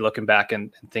be looking back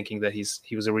and thinking that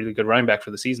he was a really good running back for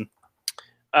the season.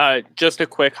 Just a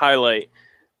quick highlight.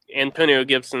 Antonio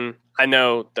Gibson, I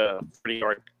know the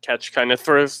 40-yard catch kind of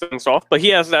throws things off, but he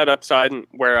has that upside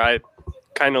where I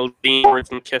kind of lean towards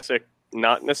McKissick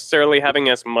not necessarily having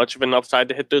as much of an upside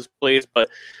to hit those plays, but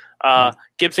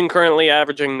Gibson currently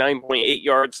averaging 9.8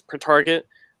 yards per target,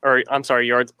 or I'm sorry,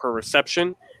 yards per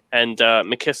reception, and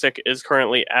McKissick is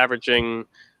currently averaging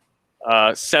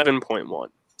 7.1.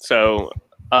 So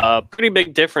pretty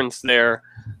big difference there.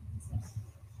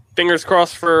 Fingers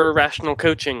crossed for rational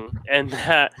coaching, and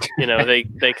that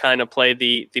they kind of play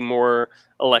the more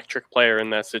electric player in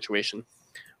that situation.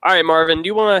 All right, Marvin, do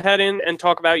you want to head in and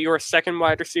talk about your second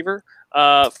wide receiver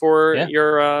for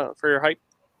your hype?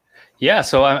 Yeah,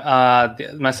 so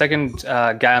my second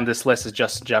guy on this list is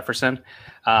Justin Jefferson.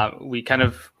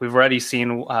 we've already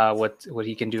seen what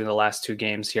he can do in the last 2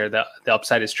 games here. The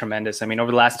upside is tremendous. I mean,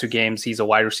 over the last 2 games, he's a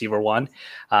wide receiver 1,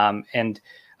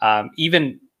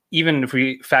 even if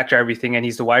we factor everything in,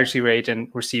 he's the wide receiver 8 in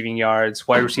receiving yards,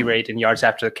 wide receiver 8 in yards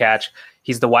after the catch.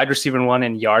 He's the wide receiver 1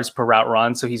 in yards per route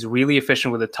run. So he's really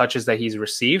efficient with the touches that he's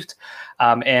received.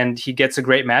 And he gets a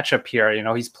great matchup here. You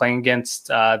know, he's playing against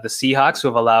the Seahawks, who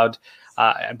have allowed,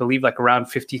 I believe, like around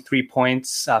 53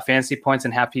 points, fantasy points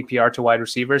and half PPR to wide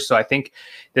receivers. So I think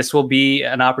this will be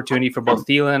an opportunity for both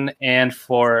Thielen and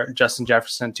for Justin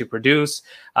Jefferson to produce.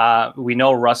 We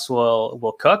know Russ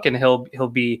will cook, and he'll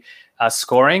be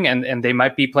scoring, and they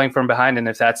might be playing from behind. And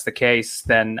if that's the case,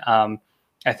 then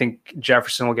I think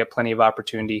Jefferson will get plenty of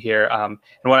opportunity here. And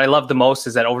what I love the most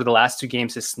is that over the last 2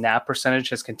 games, his snap percentage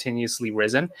has continuously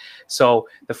risen. So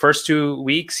the first 2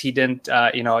 weeks, he didn't,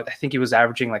 I think he was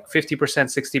averaging like 50%,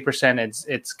 60%.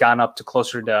 It's gone up to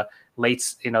closer to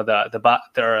late,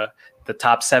 the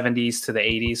top 70s to the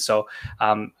 80s. So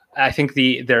I think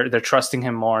they're trusting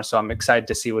him more. So I'm excited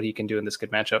to see what he can do in this good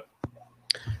matchup.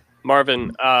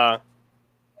 Marvin,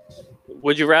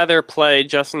 would you rather play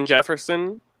Justin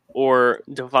Jefferson or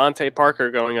Devontae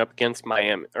Parker going up against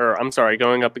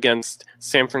going up against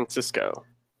San Francisco?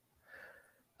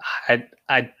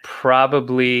 I'd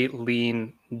probably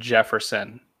lean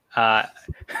Jefferson.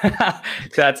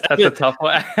 That's a tough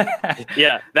one.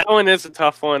 Yeah, that one is a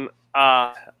tough one.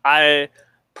 I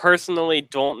personally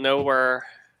don't know where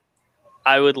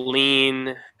I would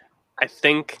lean. I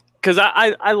think because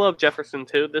I love Jefferson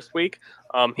too this week.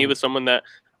 He was someone that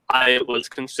I was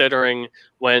considering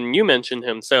when you mentioned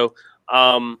him. So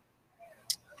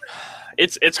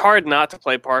it's hard not to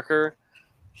play Parker.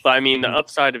 But I mean, the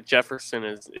upside of Jefferson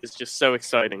is just so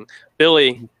exciting.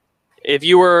 Billy, if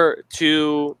you were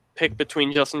to pick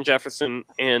between Justin Jefferson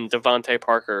and Devontae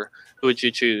Parker, who would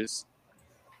you choose?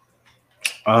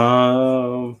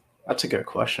 That's a good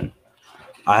question.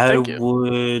 I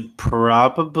would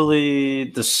probably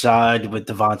decide with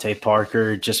Devontae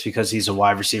Parker just because he's a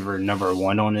wide receiver number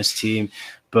 1 on his team.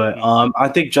 But I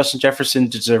think Justin Jefferson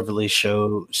deservedly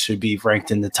should be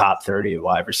ranked in the top 30 of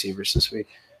wide receivers this week.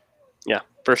 Yeah,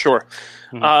 for sure.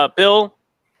 Bill,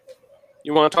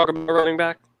 you want to talk about running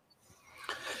back?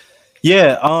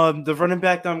 Yeah, the running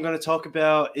back that I'm going to talk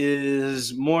about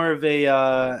is more of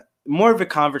a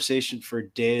conversation for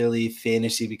daily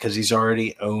fantasy because he's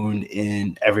already owned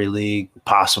in every league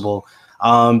possible.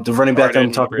 The running back that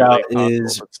I'm talking about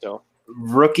is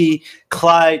rookie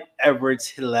Clyde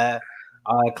Edwards-Helaire.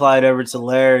 Clyde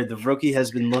Edwards-Helaire, the rookie, has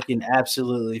been looking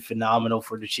absolutely phenomenal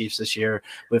for the Chiefs this year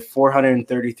with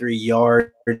 433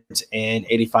 yards and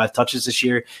 85 touches this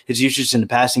year. His usage in the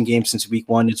passing game since week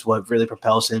 1 is what really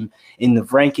propels him in the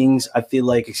rankings. I feel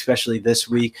like, especially this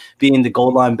week, being the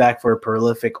goal line back for a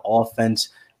prolific offense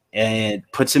and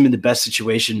puts him in the best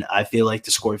situation, I feel like,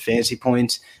 to score fantasy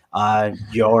points.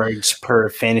 Yards per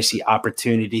fantasy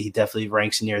opportunity, he definitely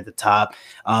ranks near the top.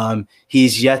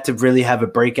 He's yet to really have a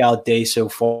breakout day so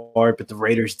far, but the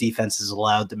Raiders defense has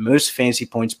allowed the most fantasy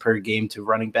points per game to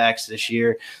running backs this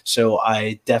year. So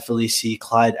I definitely see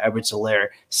Clyde Edwards-Helaire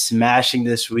smashing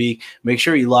this week. Make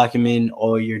sure you lock him in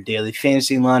all your daily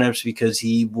fantasy lineups because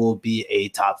he will be a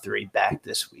top 3 back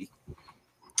this week.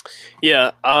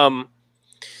 Yeah.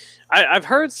 I've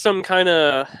heard some kind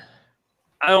of,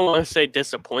 I don't want to say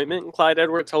disappointment in Clyde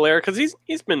Edwards-Helaire because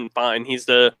he's been fine. He's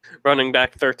the running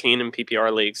back 13 in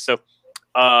PPR leagues. So,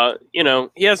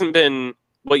 he hasn't been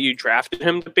what you drafted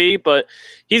him to be, but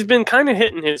he's been kind of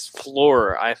hitting his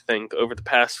floor, I think, over the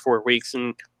past 4 weeks.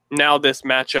 And now this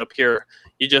matchup here,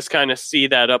 you just kind of see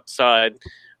that upside.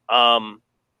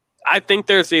 I think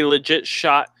there's a legit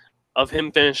shot of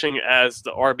him finishing as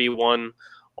the RB1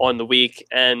 on the week,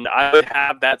 and I would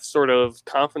have that sort of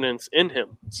confidence in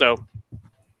him. So,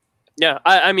 yeah,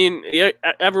 I mean,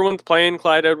 everyone's playing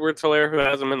Clyde Edwards-Helaire who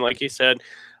has him, and like you said,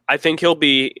 I think he'll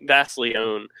be vastly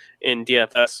owned in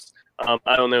DFS.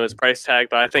 I don't know his price tag,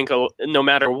 but I think no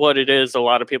matter what it is, a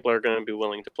lot of people are going to be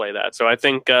willing to play that. So I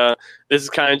think this is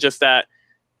kind of just that,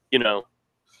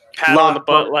 pat on the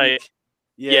butt, like.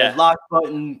 Yeah, lock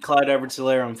button, Clyde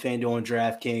Edwards-Helaire on FanDuel and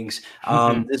DraftKings.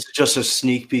 This is just a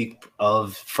sneak peek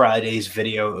of Friday's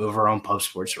video over on Pub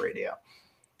Sports Radio.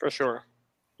 For sure.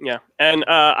 Yeah, and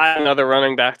I have another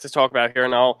running back to talk about here,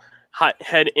 and I'll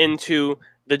head into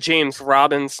the James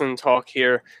Robinson talk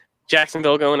here.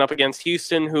 Jacksonville going up against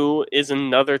Houston, who is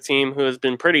another team who has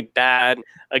been pretty bad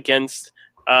against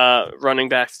running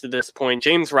backs to this point.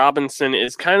 James Robinson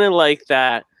is kind of like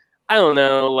that, I don't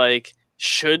know, like,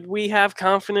 should we have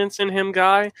confidence in him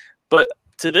guy? But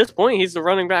to this point, he's the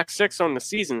running back 6 on the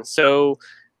season. So,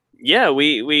 yeah,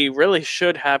 we really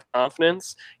should have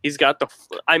confidence. He's got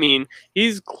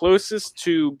he's closest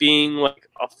to being like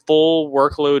a full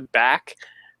workload back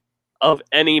of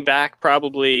any back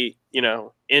probably,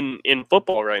 in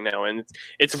football right now. And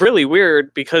it's really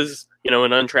weird because, an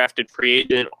undrafted free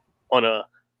agent on a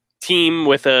team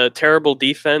with a terrible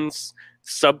defense,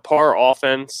 subpar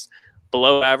offense,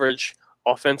 below average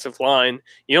offensive line,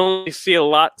 you only see a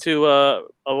lot to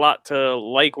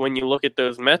like when you look at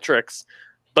those metrics.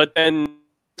 But then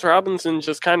Robinson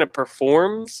just kind of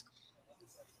performs.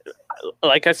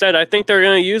 Like I said, I think they're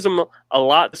going to use him a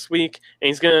lot this week, and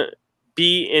he's going to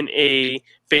be in a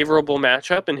favorable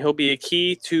matchup, and he'll be a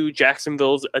key to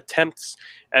Jacksonville's attempts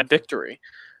at victory.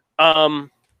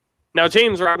 Now,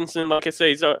 James Robinson, like I say,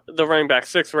 he's the running back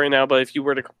 6 right now, but if you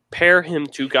were to compare him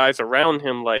to guys around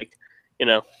him like,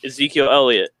 Ezekiel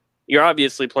Elliott, you're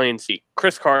obviously playing Zeke.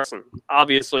 Chris Carson,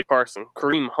 obviously Carson.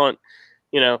 Kareem Hunt,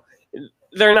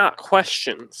 they're not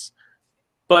questions.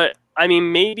 But,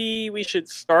 maybe we should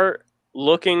start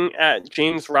looking at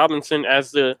James Robinson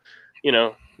as the,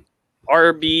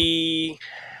 RB,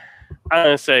 I'm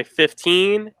going to say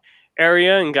 15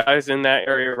 area, and guys in that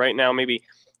area right now, maybe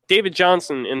David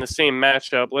Johnson in the same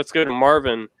matchup. Let's go to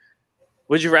Marvin.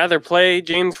 Would you rather play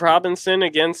James Robinson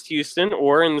against Houston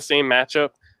or in the same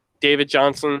matchup, David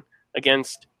Johnson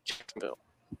against Jacksonville?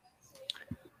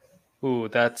 Ooh,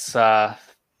 that's a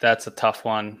tough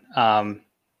one. I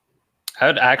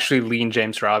would actually lean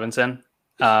James Robinson.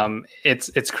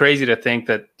 It's crazy to think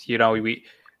that,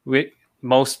 we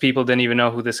most people didn't even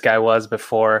know who this guy was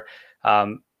before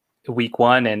week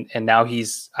 1. And now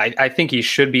I think he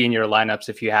should be in your lineups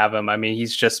if you have him.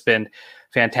 He's just been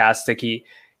fantastic.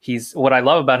 He's what I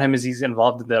love about him is he's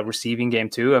involved in the receiving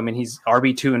game too. He's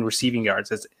RB2 in receiving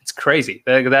yards. It's crazy.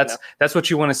 That's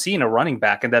what you want to see in a running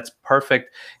back. And that's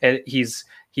perfect. He's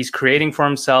creating for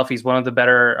himself. He's one of the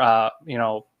better,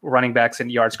 running backs in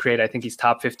yards created. I think he's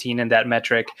top 15 in that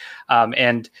metric.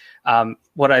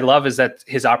 What I love is that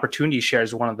his opportunity share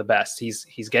is one of the best.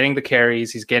 He's getting the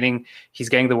carries. He's getting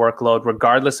the workload,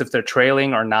 regardless if they're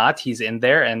trailing or not. He's in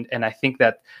there, and I think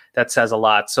that says a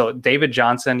lot. So David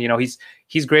Johnson,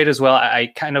 he's great as well.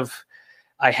 I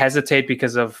hesitate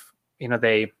because of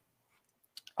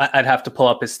I'd have to pull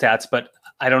up his stats, but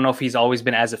I don't know if he's always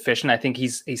been as efficient. I think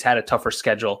he's had a tougher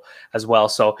schedule as well.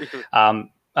 So,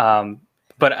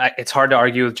 but it's hard to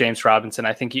argue with James Robinson.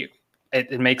 I think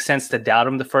it makes sense to doubt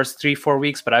him the first 3-4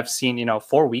 weeks, but I've seen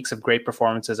 4 weeks of great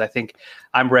performances. I think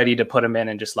I'm ready to put him in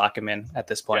and just lock him in at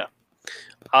this point.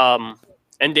 Yeah.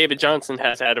 And David Johnson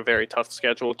has had a very tough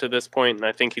schedule to this point, and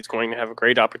I think he's going to have a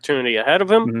great opportunity ahead of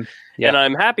him. Mm-hmm. Yeah. And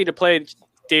I'm happy to play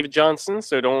David Johnson,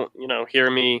 so don't hear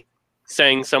me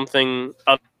saying something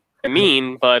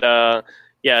mean, but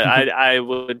I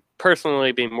would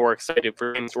personally be more excited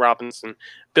for James Robinson.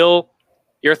 Bill,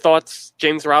 your thoughts,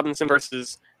 James Robinson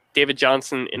versus David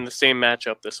Johnson in the same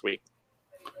matchup this week?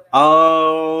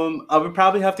 I would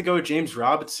probably have to go with James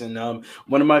Robinson.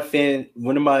 One of my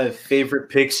favorite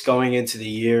picks going into the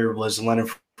year was Leonard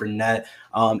Fournette,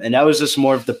 and that was just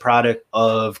more of the product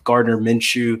of Gardner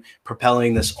Minshew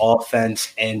propelling this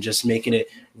offense and just making it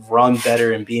run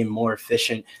better and being more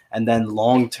efficient. And then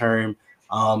long term,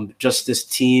 just this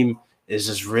team is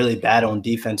just really bad on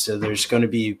defense, so there's going to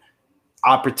be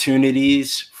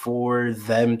opportunities for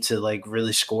them to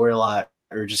really score a lot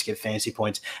or just get fancy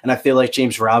points. And I feel like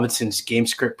James Robinson's game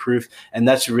script proof, and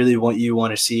that's really what you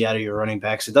want to see out of your running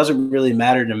backs. It doesn't really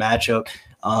matter the matchup.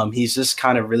 He's just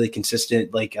kind of really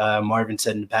consistent, like Marvin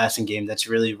said, in the passing game. That's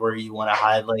really where you want to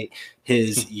highlight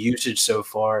his usage so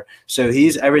far. So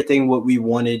he's everything what we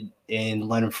wanted in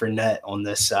Leonard Fournette on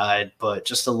this side, but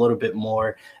just a little bit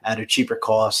more at a cheaper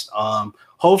cost.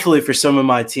 Hopefully for some of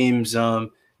my teams,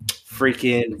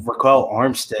 freaking Raquel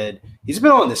Armstead, he's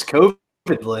been on this COVID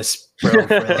list, bro,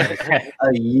 for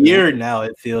a year now,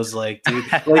 it feels like, dude.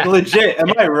 Legit,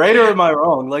 am I right or am I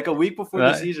wrong? A week before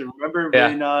the season, remember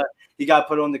when he got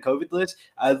put on the COVID list?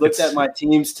 I looked at my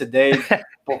teams today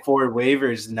before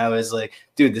waivers, and I was like,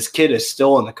 dude, this kid is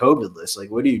still on the COVID list.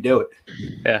 What are you doing?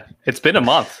 Yeah, it's been a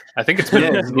month. I think it's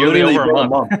been nearly over a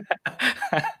month.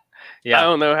 Yeah, I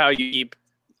don't know how you keep.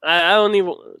 I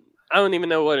don't even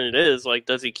know what it is.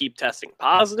 Does he keep testing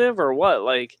positive or what?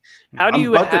 How do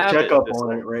you I'm about to check up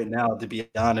on it right now, to be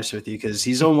honest with you, because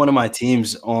he's on one of my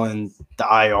teams on the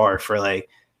IR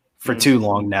for too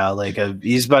long now.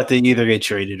 He's about to either get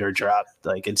traded or dropped.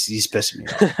 He's pissing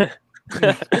me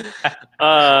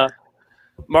off.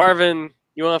 Marvin,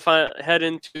 you want to head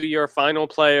into your final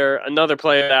player, another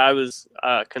player that I was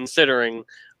considering,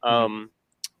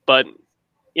 but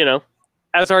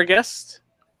as our guest,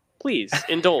 please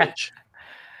indulge.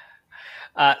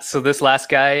 So this last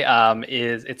guy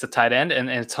it's a tight end, and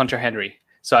it's Hunter Henry.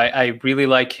 So I really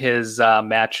like his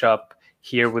matchup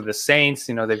here with the Saints.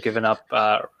 They've given up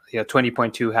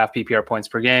 20.2 half PPR points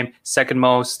per game, second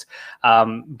most.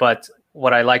 But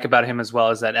what I like about him as well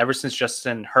is that ever since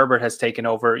Justin Herbert has taken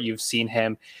over, you've seen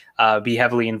him be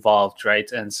heavily involved, right?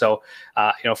 And so,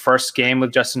 first game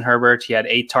with Justin Herbert, he had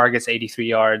 8 targets, 83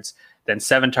 yards, then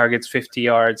 7 targets, 50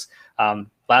 yards.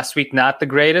 Last week, not the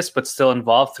greatest, but still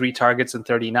involved, 3 targets and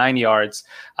 39 yards.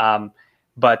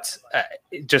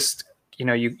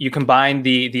 You combine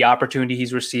the opportunity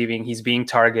he's receiving, he's being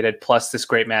targeted, plus this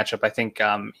great matchup. I think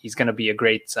he's going to be a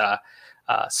great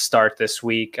start this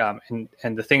week.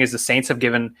 And the thing is, the Saints have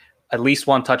given at least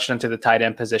 1 touchdown to the tight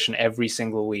end position every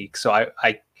single week. So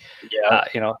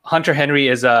Hunter Henry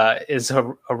is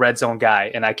a red zone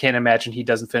guy, and I can't imagine he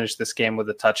doesn't finish this game with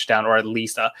a touchdown or at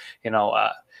least a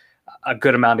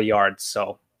good amount of yards.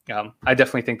 So I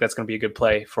definitely think that's going to be a good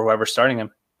play for whoever's starting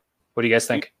him. What do you guys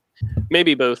think?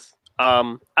 Maybe both.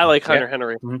 I like Hunter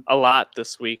Henry a lot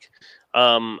this week.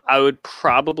 I would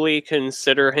probably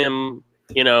consider him,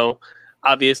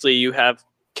 obviously you have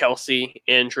Kelsey,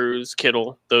 Andrews,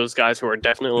 Kittle, those guys who are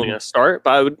definitely going to start,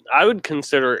 but I would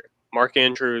consider Mark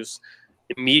Andrews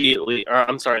immediately, or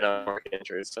I'm sorry, not Mark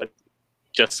Andrews, I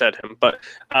just said him, but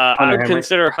I would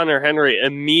consider Hunter Henry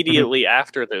immediately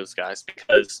after those guys,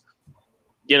 because,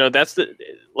 that's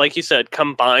like you said,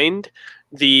 combined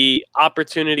the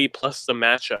opportunity plus the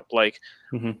matchup. Like,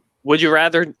 would you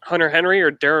rather Hunter Henry or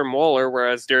Darren Waller?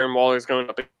 Whereas Darren Waller is going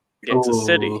up against the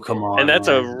City, come on, and that's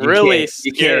man. a really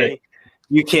scary.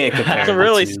 You can't compare. That's a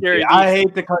really scary. I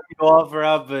hate to cut you off,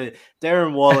 Rob, but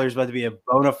Darren Waller is about to be a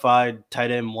bona fide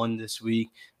tight end 1 this week,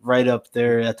 right up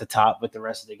there at the top with the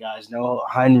rest of the guys. No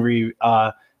Henry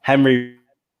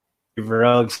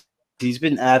Ruggs. He's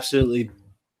been absolutely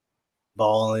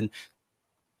balling.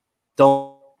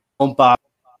 Don't buy.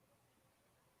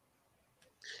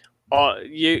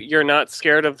 You're not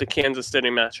scared of the Kansas City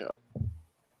matchup?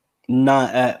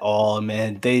 Not at all,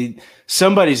 man.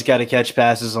 Somebody's got to catch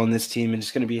passes on this team, and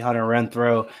it's going to be Hunter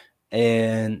Renfrow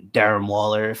and Darren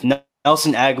Waller. If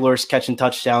Nelson Aguilar's catching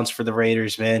touchdowns for the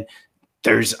Raiders, man,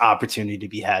 there's opportunity to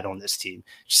be had on this team.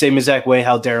 Same exact way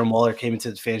how Darren Waller came into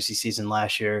the fantasy season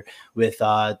last year with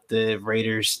the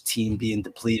Raiders team being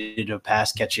depleted of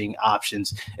pass catching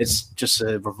options. It's just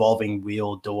a revolving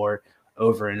wheel door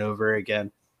over and over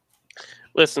again.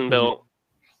 Listen, Bill,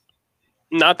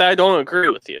 not that I don't agree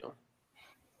with you,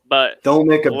 but don't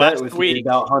make a bet with me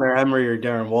about Hunter Henry or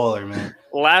Darren Waller, man.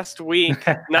 Last week,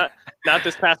 not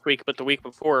this past week, but the week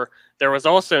before, there was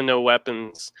also no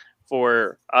weapons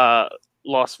for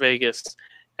Las Vegas,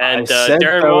 and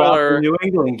Darren Waller. New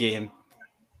England game.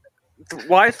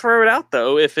 Why throw it out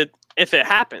though if it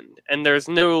happened and there's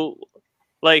no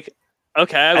okay,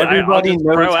 I'll just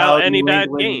throw out any bad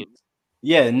games.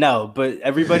 Yeah, no, but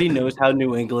everybody knows how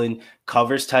New England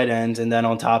covers tight ends, and then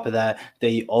on top of that,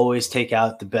 they always take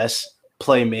out the best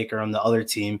playmaker on the other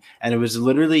team, and it was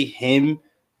literally him,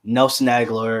 Nelson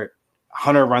Aguilar,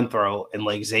 Hunter Renfrow,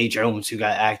 and Zay Jones who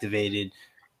got activated,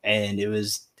 and it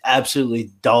was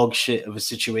absolutely dog shit of a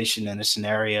situation and a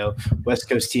scenario. West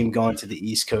Coast team going to the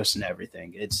East Coast and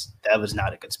everything. That was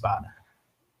not a good spot.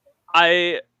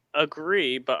 I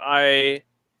agree, but I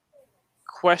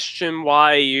question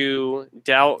why you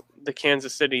doubt the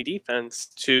Kansas City defense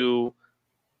to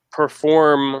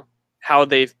perform how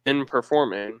they've been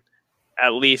performing,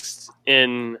 at least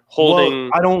in holding.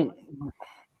 Well,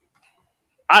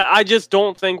 I just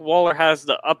don't think Waller has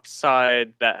the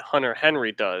upside that Hunter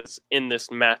Henry does in this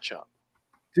matchup.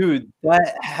 Dude,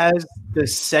 that has the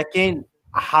second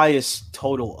highest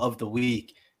total of the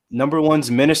week. Number 1's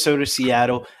Minnesota,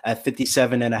 Seattle at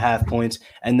 57.5 points.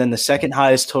 And then the second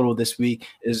highest total this week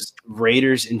is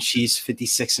Raiders and Chiefs,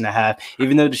 56.5.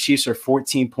 Even though the Chiefs are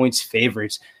 14 points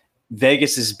favorites,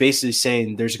 Vegas is basically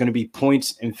saying there's going to be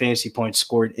points and fantasy points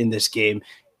scored in this game.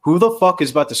 Who the fuck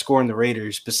is about to score in the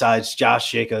Raiders besides Josh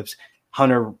Jacobs,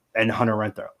 Hunter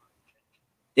Renfrow?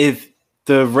 If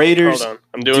the Raiders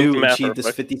do achieve this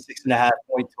 56.5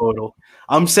 point total,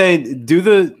 I'm saying do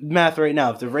the math right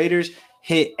now. If the Raiders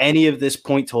hit any of this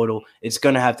point total, it's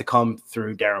going to have to come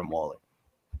through Darren Waller.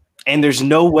 And there's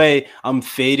no way I'm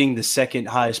fading the second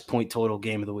highest point total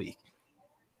game of the week.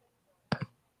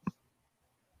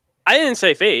 I didn't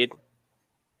say fade.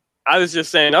 I was just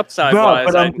saying upside wise.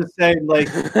 But I'm just saying,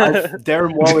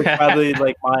 Darren Waller is probably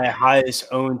my highest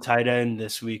owned tight end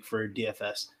this week for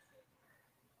DFS.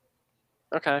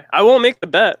 Okay. I won't make the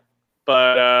bet,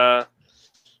 but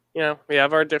we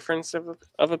have our difference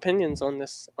of opinions on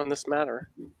this matter.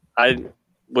 I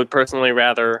would personally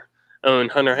rather own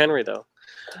Hunter Henry, though.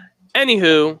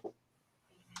 Anywho,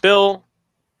 Bill,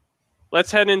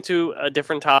 let's head into a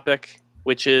different topic,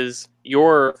 which is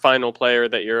your final player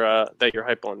that you're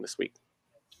hype on this week.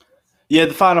 Yeah,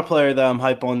 the final player that I'm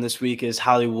hype on this week is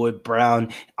Hollywood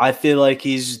Brown. I feel like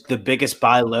he's the biggest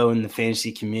buy low in the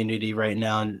fantasy community right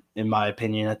now, in my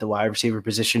opinion, at the wide receiver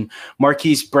position.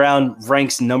 Marquise Brown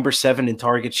ranks number 7 in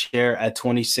target share at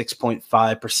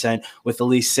 26.5%, with at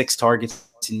least 6 targets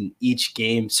in each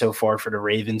game so far for the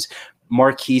Ravens.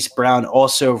 Marquise Brown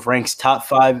also ranks top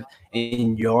 5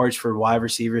 in yards for wide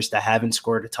receivers that haven't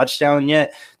scored a touchdown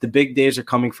yet. The big days are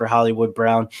coming for Hollywood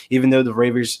Brown. Even though the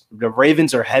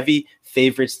Ravens are heavy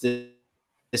favorites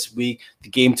this week, the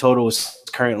game total is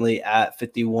currently at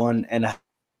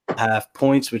 51.5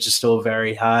 points, which is still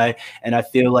very high. And I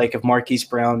feel like if Marquise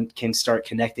Brown can start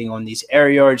connecting on these air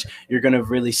yards, you're going to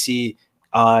really see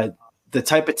the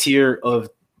type of tier of,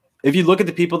 if you look at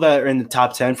the people that are in the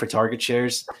top 10 for target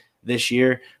shares this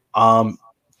year,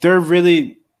 they're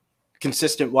really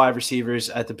consistent wide receivers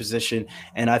at the position.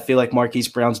 And I feel like Marquise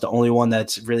Brown's the only one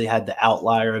that's really had the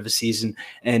outlier of a season.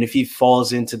 And if he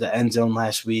falls into the end zone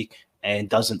last week and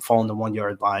doesn't fall in the 1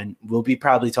 yard line, we'll be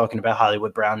probably talking about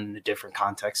Hollywood Brown in a different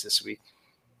context this week.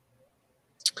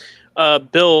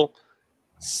 Bill,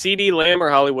 CeeDee Lamb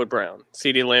or Hollywood Brown?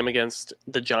 CeeDee Lamb against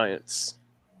the Giants.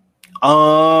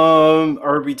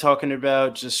 Are we talking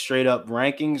about just straight up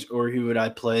rankings, or who would I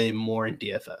play more in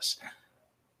DFS?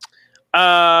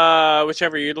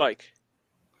 Whichever you'd like.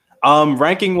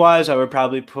 Ranking wise, I would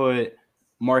probably put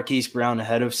Marquise Brown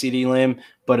ahead of CeeDee Lamb.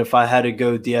 But if I had to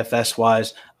go DFS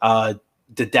wise,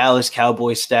 the Dallas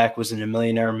Cowboys stack was in a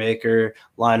millionaire maker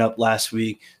lineup last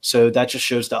week. So that just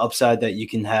shows the upside that you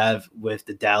can have with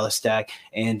the Dallas stack,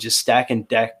 and just stacking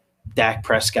Dak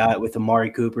Prescott with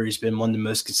Amari Cooper. He's been one of the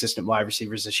most consistent wide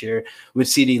receivers this year with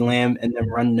CeeDee Lamb, and then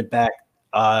running it back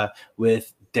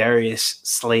with Darius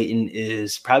Slayton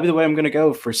is probably the way I'm going to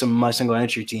go for some of my single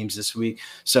entry teams this week.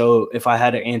 So if I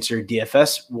had to answer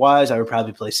DFS wise, I would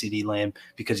probably play CeeDee Lamb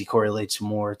because he correlates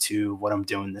more to what I'm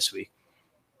doing this week.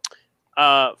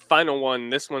 Final one.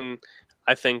 This one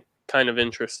I think kind of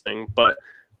interesting, but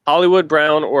Hollywood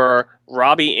Brown or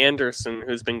Robbie Anderson,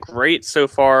 who's been great so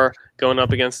far going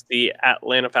up against the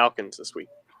Atlanta Falcons this week?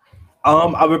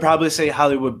 I would probably say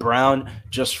Hollywood Brown,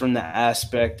 just from the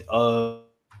aspect of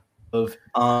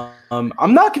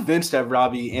I'm not convinced that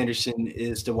Robbie Anderson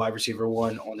is the wide receiver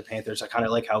 1 on the Panthers. I kind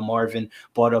of like how Marvin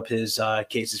brought up his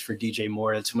cases for DJ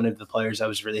Moore. That's one of the players I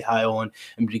was really high on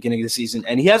in the beginning of the season,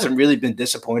 and he hasn't really been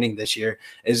disappointing this year.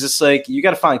 It's just like you got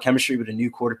to find chemistry with a new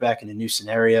quarterback in a new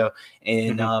scenario,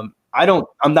 and I'm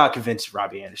not convinced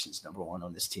Robbie Anderson's number 1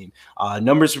 on this team.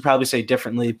 Numbers would probably say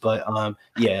differently, but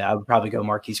yeah, I would probably go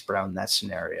Marquise Brown in that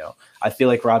scenario. I feel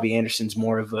like Robbie Anderson's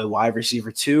more of a wide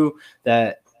receiver 2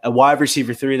 a wide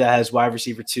receiver 3 that has wide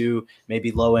receiver 2,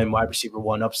 maybe low end wide receiver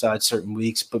 1 upside certain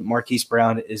weeks, but Marquise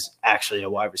Brown is actually a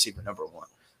wide receiver number 1.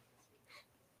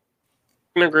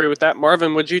 I can agree with that.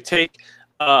 Marvin, would you take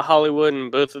Hollywood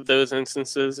in both of those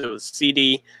instances? It was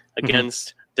CD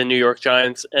against the New York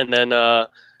Giants, and then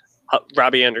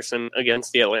Robbie Anderson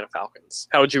against the Atlanta Falcons.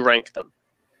 How would you rank them?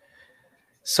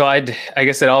 So I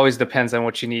guess it always depends on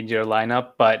what you need in your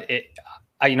lineup, but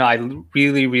I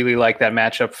really, really like that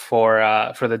matchup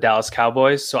for the Dallas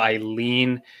Cowboys. So I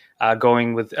lean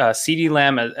going with CeeDee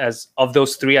Lamb as of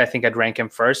those 3. I think I'd rank him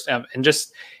first. And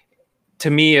just to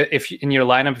me, if in your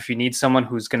lineup, if you need someone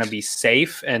who's going to be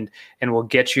safe and will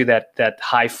get you that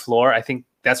high floor, I think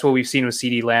that's what we've seen with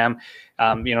CeeDee Lamb.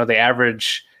 They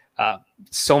average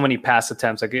so many pass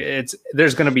attempts. Like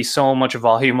there's going to be so much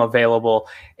volume available,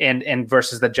 and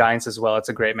versus the Giants as well. It's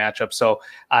a great matchup. So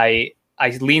I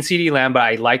lean CeeDee Lamb, but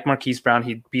I like Marquise Brown.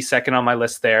 He'd be second on my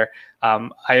list there. I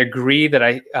agree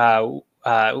that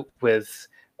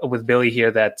with Billy here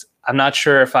that I'm not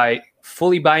sure if I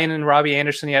fully buy in Robbie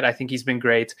Anderson yet. I think he's been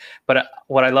great. But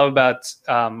what I love about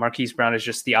Marquise Brown is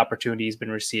just the opportunity he's been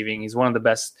receiving. He's one of the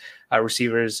best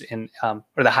receivers or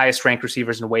the highest ranked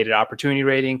receivers in weighted opportunity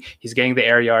rating. He's getting the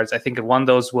air yards. I think one of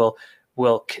those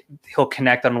he'll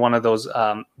connect on one of those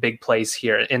big plays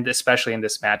here, and especially in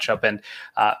this matchup. And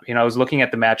I was looking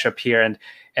at the matchup here,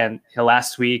 and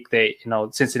last week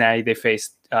Cincinnati, they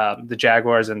faced the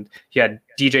Jaguars, and he had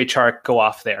DJ Chark go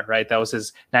off there, right? That was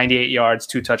his 98 yards,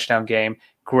 2 touchdown game.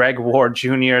 Greg Ward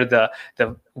Jr. the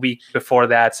week before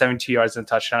that, 72 yards and a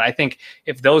touchdown. I think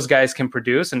if those guys can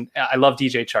produce, and I love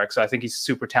DJ Chark, so I think he's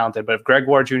super talented, but if Greg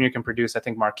Ward Jr. can produce, I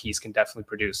think Marquise can definitely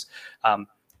produce.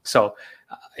 So,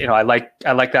 I like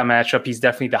that matchup. He's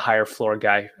definitely the higher floor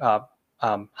guy,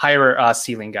 higher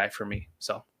ceiling guy for me.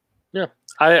 So, yeah,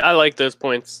 I like those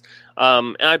points.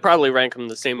 And I'd probably rank them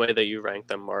the same way that you rank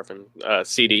them, Marvin.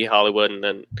 CD, Hollywood, and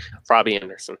then Robbie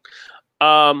Anderson.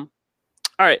 All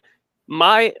right.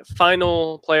 My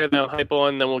final player that I'm hype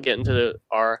on, then we'll get into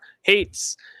our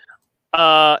hates.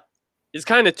 It's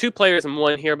kind of two players in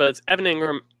one here, but it's Evan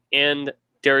Ingram and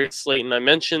Darius Slayton. I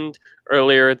mentioned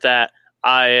earlier that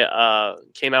I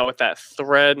came out with that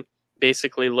thread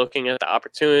basically looking at the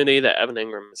opportunity that Evan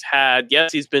Ingram has had.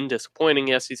 Yes, he's been disappointing.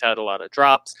 Yes, he's had a lot of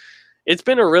drops. It's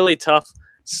been a really tough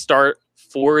start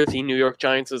for the New York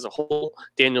Giants as a whole.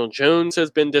 Daniel Jones has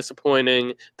been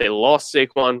disappointing. They lost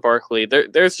Saquon Barkley.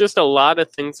 There's just a lot of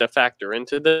things that factor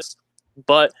into this.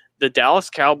 But the Dallas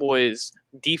Cowboys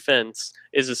defense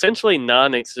is essentially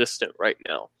non-existent right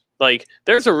now. Like,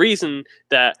 there's a reason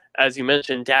that, as you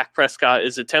mentioned, Dak Prescott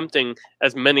is attempting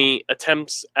as many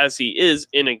attempts as he is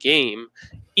in a game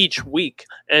each week.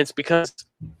 And it's because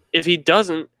if he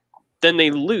doesn't, then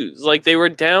they lose. Like, they were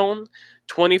down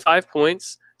 25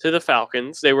 points to the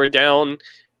Falcons. They were down,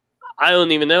 I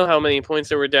don't even know how many points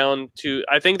they were down to.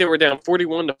 I think they were down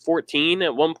 41-14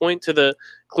 at one point to the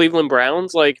Cleveland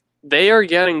Browns. Like, they are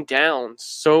getting down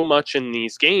so much in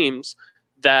these games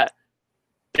that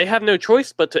they have no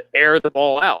choice but to air the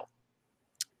ball out.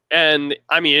 And,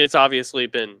 I mean, it's obviously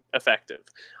been effective.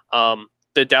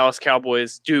 The Dallas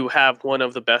Cowboys do have one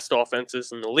of the best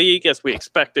offenses in the league, as we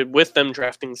expected, with them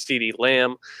drafting CeeDee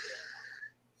Lamb.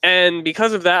 And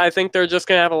because of that, I think they're just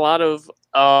going to have a lot of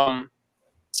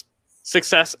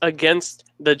success against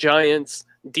the Giants'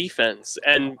 defense.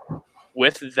 And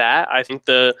with that, I think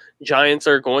the Giants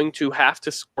are going to have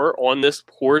to score on this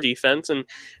poor defense. And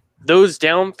those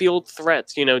downfield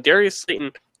threats, Darius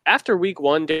Slayton, after week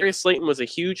one, Darius Slayton was a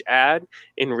huge ad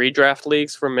in redraft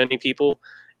leagues for many people.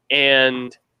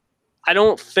 And I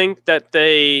don't think that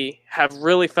they have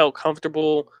really felt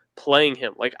comfortable playing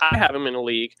him. Like, I have him in a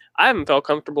league. I haven't felt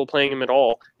comfortable playing him at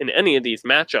all in any of these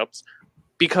matchups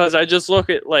because I just look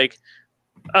at, like,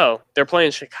 oh, they're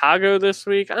playing Chicago this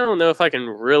week. I don't know if I can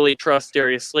really trust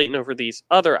Darius Slayton over these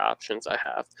other options I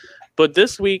have. But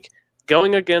this week,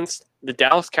 going against the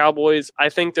Dallas Cowboys, I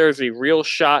think there's a real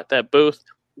shot that both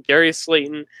Darius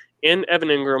Slayton and Evan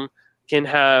Ingram can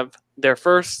have their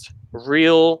first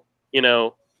real,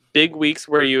 big weeks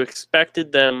where you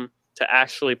expected them to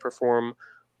actually perform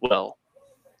well.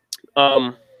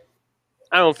 I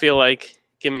don't feel like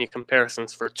giving you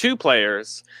comparisons for two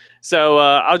players. So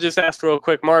I'll just ask real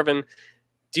quick, Marvin,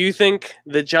 do you think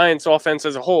the Giants' offense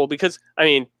as a whole, because, I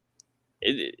mean,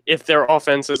 if their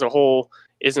offense as a whole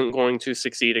isn't going to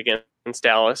succeed against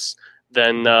Dallas,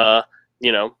 then,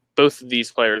 both of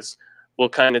these players will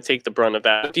kind of take the brunt of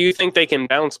that. Do you think they can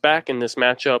bounce back in this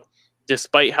matchup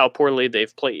despite how poorly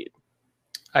they've played?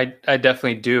 I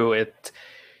definitely do.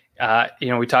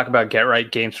 We talk about get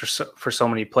right games for so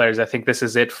many players. I think this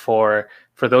is it for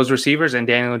those receivers and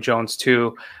Daniel Jones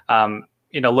too.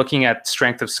 Looking at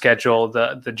strength of schedule,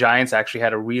 the Giants actually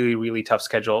had a really, really tough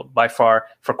schedule. By far,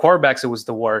 for quarterbacks, it was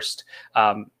the worst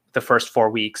the first 4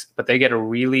 weeks, but they get a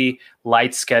really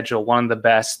light schedule, one of the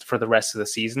best for the rest of the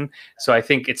season. So I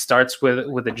think it starts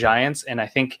with the Giants, and I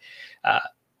think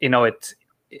it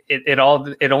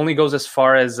only goes as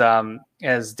far as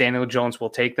Daniel Jones will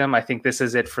take them. I think this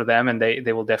is it for them, and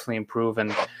they will definitely improve.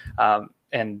 And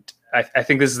I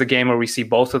think this is the game where we see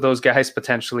both of those guys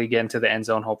potentially get into the end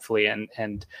zone, hopefully,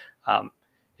 and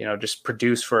just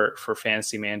produce for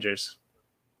fantasy managers.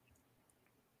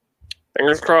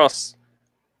 Fingers crossed.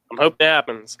 I'm hoping it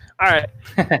happens. All right,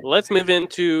 let's move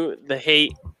into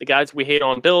the guys we hate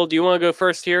on. Bill, do you want to go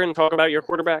first here and talk about your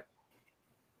quarterback?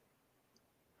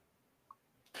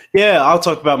 Yeah, I'll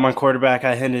talk about my quarterback.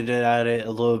 I hinted at it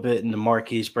a little bit in the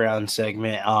Marquise Brown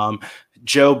segment.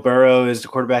 Joe Burrow is the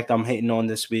quarterback that I'm hating on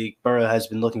this week. Burrow has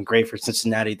been looking great for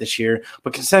Cincinnati this year,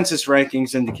 but consensus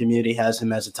rankings in the community has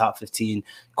him as a top 15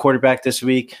 quarterback this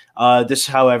week. This,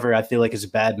 however, I feel like is a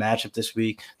bad matchup this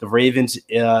week. The Ravens,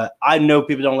 I know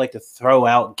people don't like to throw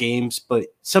out games, but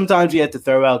sometimes you have to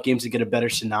throw out games to get a better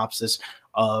synopsis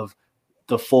of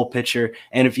the full picture.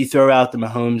 And if you throw out the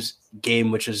Mahomes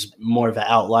game, which is more of an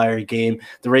outlier game,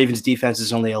 the Ravens defense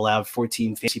has only allowed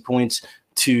 14 fantasy points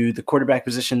to the quarterback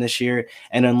position this year.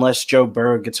 And unless Joe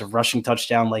Burrow gets a rushing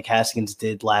touchdown like Haskins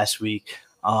did last week,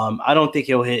 I don't think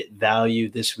he'll hit value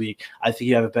this week. I think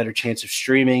you have a better chance of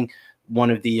streaming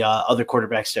one of the other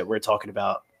quarterbacks that we're talking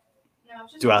about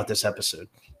throughout this episode.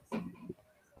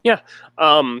 Yeah.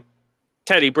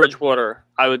 Teddy Bridgewater,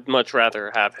 I would much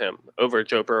rather have him over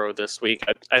Joe Burrow this week.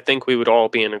 I think we would all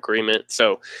be in agreement.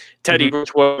 So Teddy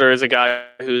Bridgewater is a guy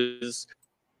who's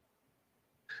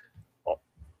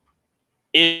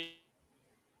in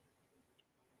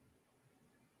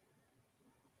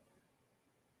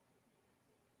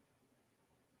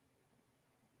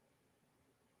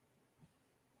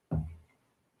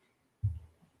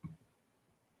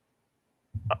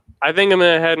I think I'm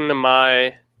going to head into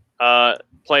my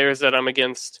players that I'm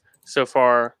against so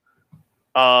far,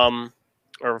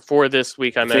 or for this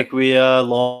week. I think we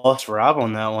lost Rob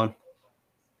on that one.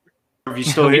 Are you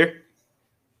still here?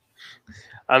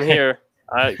 I'm here.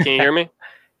 Can you hear me?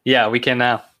 Yeah, we can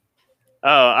now. Oh,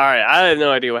 all right. I had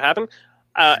no idea what happened.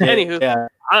 Anywho, Yeah.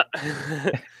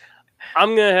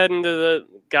 I'm going to head into the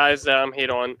guys that I'm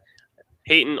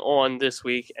hating on this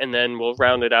week, and then we'll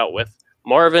round it out with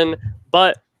Marvin.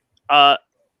 But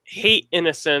hate in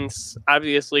a sense,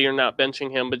 obviously you're not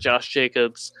benching him, but Josh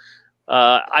Jacobs.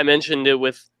 I mentioned it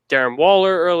with Darren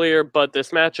Waller earlier, but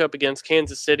this matchup against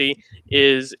Kansas City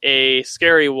is a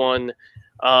scary one.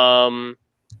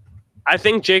 I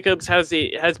think Jacobs has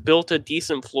built a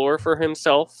decent floor for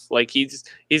himself. Like he's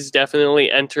definitely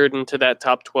entered into that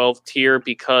top 12 tier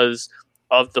because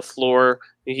of the floor.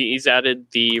 He's added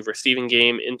the receiving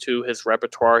game into his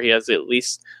repertoire. He has at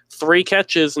least 3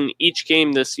 catches in each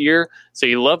game this year, so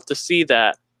you love to see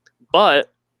that.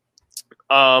 But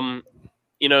the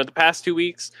past 2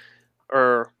 weeks,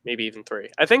 or maybe even 3.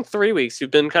 I think 3 weeks,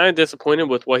 you've been kind of disappointed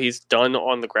with what he's done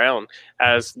on the ground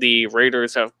as the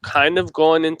Raiders have kind of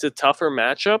gone into tougher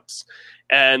matchups.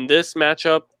 And this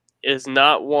matchup is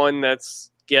not one that's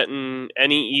getting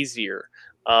any easier.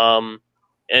 And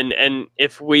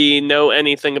if we know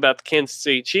anything about the Kansas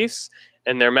City Chiefs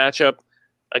and their matchup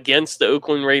against the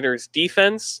Oakland Raiders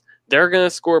defense, they're going to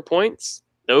score points.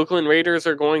 The Oakland Raiders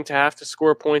are going to have to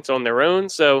score points on their own.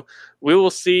 So we will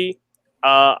see.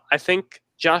 I think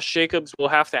Josh Jacobs will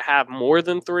have to have more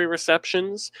than 3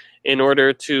 receptions in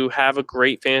order to have a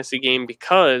great fantasy game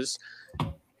because,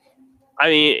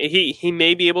 he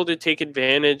may be able to take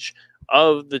advantage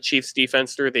of the Chiefs'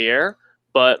 defense through the air,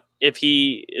 but if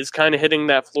he is kind of hitting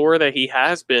that floor that he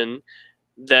has been,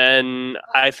 then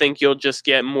I think you'll just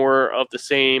get more of the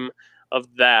same of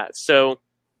that. So,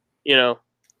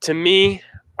 to me,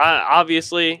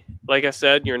 obviously, like I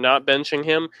said, you're not benching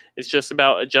him. It's just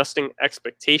about adjusting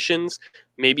expectations.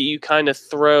 Maybe you kind of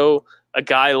throw a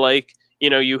guy like,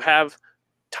 you have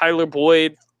Tyler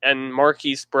Boyd and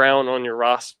Marquise Brown on your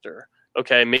roster.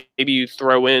 Okay, maybe you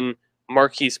throw in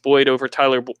Marquise Brown over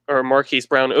Tyler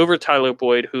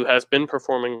Boyd, who has been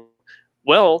performing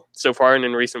well so far and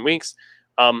in recent weeks,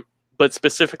 but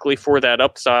specifically for that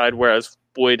upside, whereas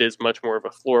Boyd is much more of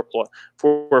a floor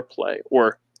play,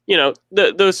 or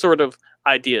those sort of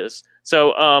ideas.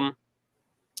 So,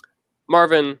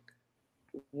 Marvin,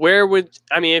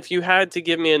 if you had to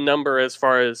give me a number as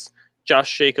far as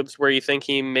Josh Jacobs, where you think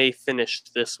he may finish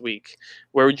this week,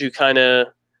 where would you kind of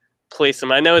place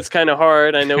him? I know it's kind of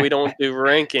hard. I know we don't do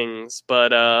rankings,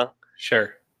 but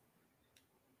sure.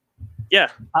 Yeah.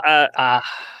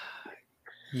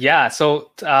 Yeah.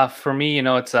 So for me,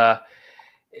 it's going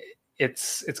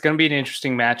to be an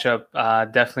interesting matchup.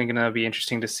 Definitely going to be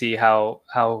interesting to see how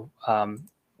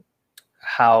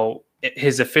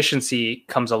his efficiency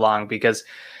comes along, because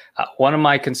one of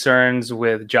my concerns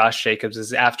with Josh Jacobs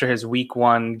is after his week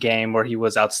 1 game where he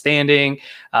was outstanding.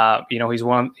 I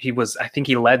think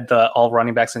he led all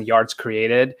running backs in yards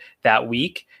created that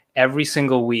week. Every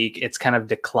single week, it's kind of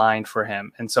declined for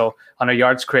him. And so on a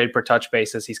yards created per touch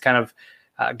basis, he's kind of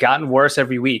gotten worse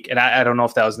every week. And I don't know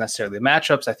if that was necessarily the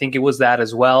matchups. I think it was that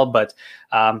as well, but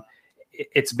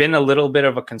it's been a little bit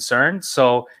of a concern.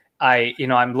 So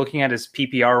I'm looking at his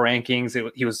PPR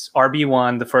rankings. He was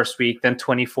RB1 the first week, then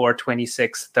 24,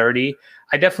 26, 30.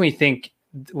 I definitely think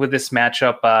with this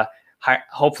matchup,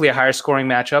 hopefully a higher scoring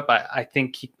matchup, I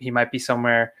think he might be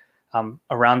somewhere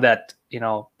around that,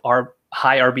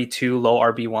 high RB2, low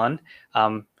RB1.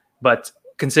 But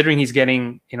considering he's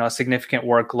getting, a significant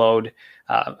workload,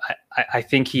 I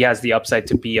think he has the upside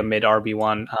to be a mid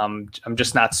RB1. I'm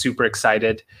just not super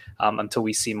excited until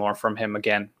we see more from him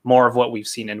again, more of what we've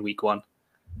seen in week 1.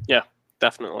 Yeah,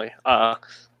 definitely.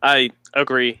 I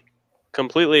agree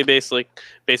completely.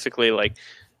 Basically, like,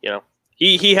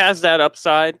 he has that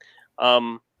upside,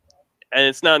 and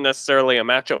it's not necessarily a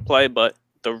matchup play, but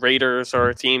the Raiders are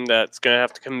a team that's going to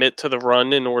have to commit to the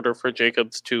run in order for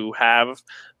Jacobs to have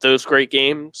those great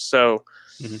games. So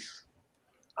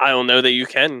I don't know that you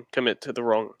can commit to the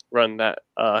run that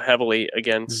heavily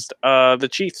against the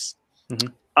Chiefs.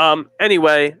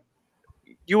 Anyway,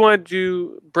 you wanted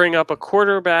to bring up a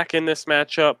quarterback in this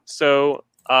matchup, so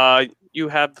you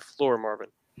have the floor, Marvin.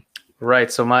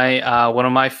 Right. So my one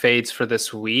of my fades for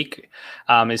this week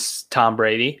is Tom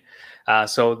Brady.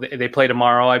 So they play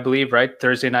tomorrow, I believe, right?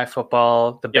 Thursday Night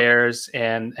Football, the Bears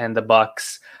and the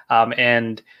Bucks.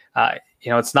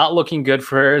 It's not looking good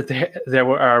for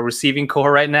their receiving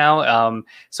core right now.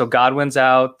 So Godwin's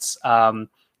out.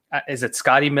 Is it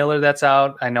Scotty Miller that's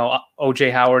out? I know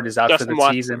OJ Howard is out Justin for the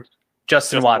Watson. season.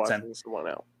 Justin Watson. Watson's the one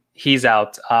out. He's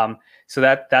out. So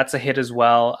that's a hit as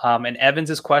well. And Evans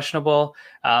is questionable.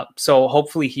 So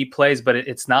hopefully he plays, but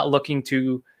it's not looking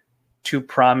too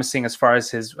promising as far as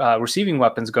his receiving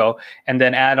weapons go. And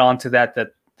then add on to that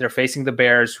they're facing the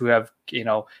Bears, who have,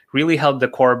 really held the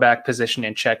quarterback position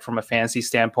in check from a fantasy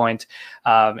standpoint.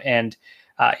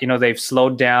 They've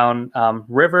slowed down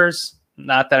Rivers.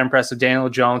 Not that impressive. Daniel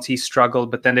Jones, he struggled,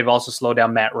 but then they've also slowed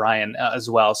down Matt Ryan as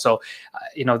well. So,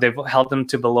 they've held them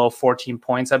to below 14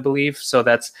 points, I believe. So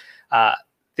that's,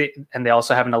 and they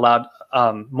also haven't allowed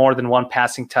more than one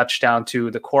passing touchdown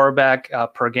to the quarterback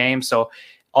per game. So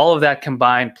all of that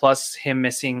combined, plus him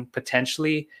missing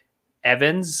potentially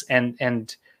Evans and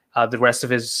the rest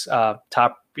of his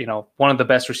top, one of the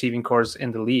best receiving cores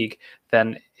in the league,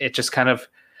 then it just kind of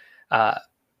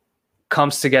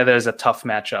comes together as a tough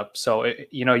matchup. So,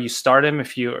 you start him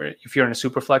if you're in a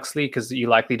super flex league, because you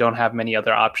likely don't have many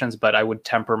other options, but I would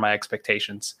temper my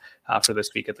expectations for this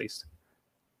week at least.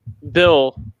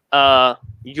 Bill,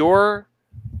 your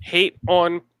hate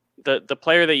on the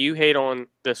player that you hate on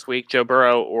this week, Joe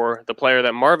Burrow, or the player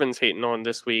that Marvin's hating on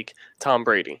this week, Tom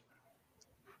Brady?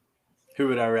 Who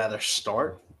would I rather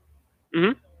start?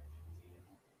 Mm-hmm.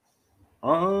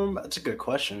 That's a good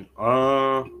question.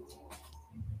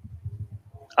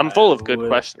 I'm full of good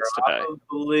questions today.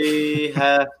 Probably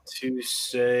have to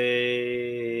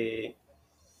say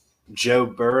Joe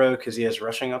Burrow because he has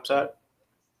rushing upside.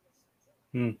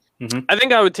 Mm-hmm. I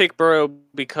think I would take Burrow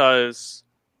because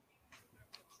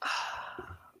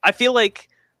I feel like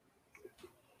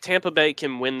Tampa Bay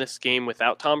can win this game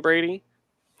without Tom Brady,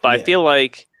 but I feel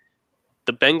like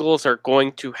the Bengals are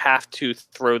going to have to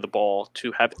throw the ball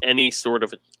to have any sort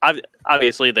of.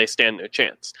 Obviously, they stand no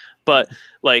chance, but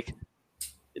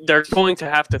they're going to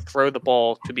have to throw the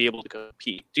ball to be able to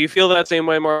compete. Do you feel that same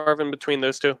way, Marvin, between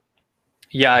those two?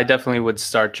 Yeah, I definitely would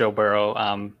start Joe Burrow.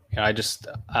 I just,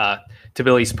 to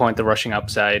Billy's point, the rushing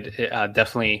upside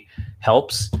definitely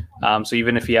helps. So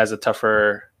even if he has a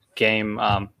tougher game,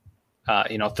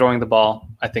 throwing the ball,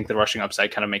 I think the rushing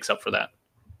upside kind of makes up for that.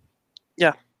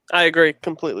 Yeah, I agree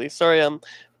completely. Sorry, I'm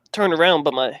turned around,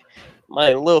 but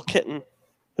my little kitten,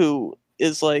 who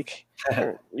is like,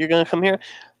 you're gonna come here.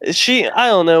 I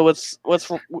don't know what's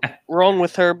wrong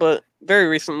with her, but very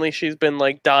recently she's been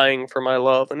dying for my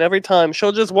love, and every time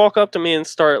she'll just walk up to me and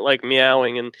start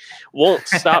meowing and won't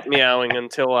stop meowing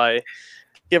until I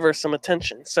give her some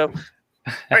attention. So,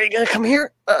 are you gonna come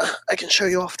here? I can show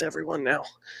you off to everyone now.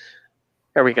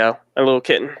 There we go, a little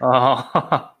kitten.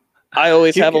 Oh. I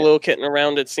always have a little kitten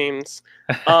around, it seems.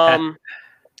 So,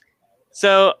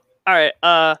 all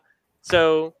right.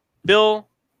 So, Bill,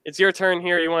 it's your turn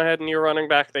here. You want to head and your running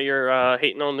back that you're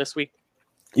hating on this week?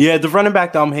 Yeah, the running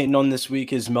back that I'm hating on this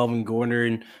week is Melvin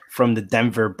Gordon from the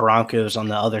Denver Broncos on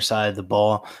the other side of the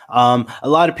ball. A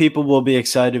lot of people will be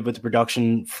excited with the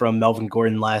production from Melvin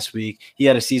Gordon last week. He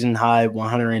had a season high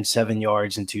 107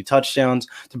 yards and 2 touchdowns.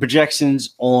 The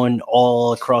projections on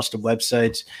all across the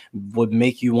websites would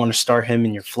make you want to start him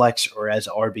in your flex or as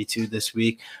RB2 this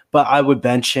week. But I would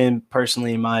bench him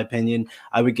personally, in my opinion.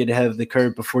 I would get ahead of the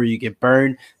curve before you get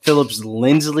burned. Phillips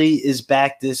Lindsay is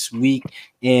back this week,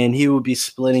 and he will be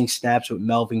splitting snaps with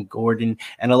Melvin Gordon.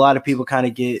 And a lot of people kind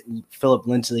of get Philip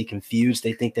Lindsay confused.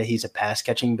 They think that he's a pass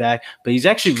catching back, but he's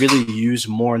actually really used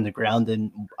more on the ground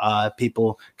than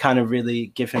people kind of really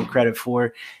give him credit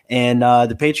for. And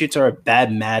the Patriots are a bad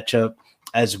matchup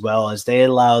as well, as they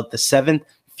allowed the 7th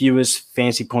fewest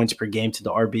fantasy points per game to the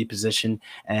RB position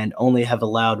and only have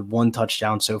allowed 1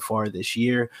 touchdown so far this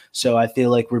year. So I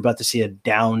feel like we're about to see a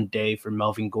down day for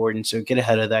Melvin Gordon. So get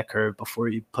ahead of that curve before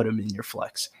you put him in your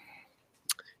flex.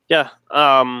 Yeah.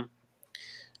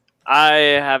 I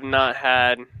have not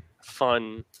had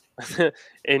fun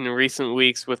in recent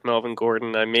weeks with Melvin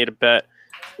Gordon. I made a bet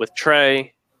with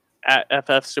Trey at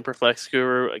FF Superflex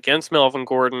Guru against Melvin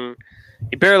Gordon.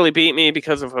 He barely beat me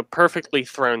because of a perfectly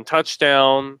thrown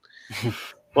touchdown.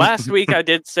 Last week I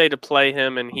did say to play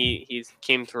him, and he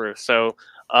came through. So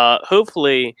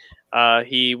hopefully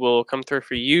he will come through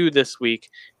for you this week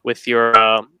with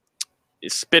your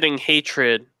spitting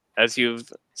hatred, as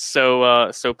you've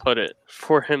so put it,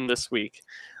 for him this week.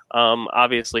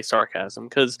 Obviously sarcasm,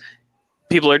 because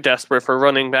people are desperate for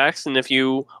running backs, and if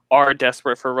you are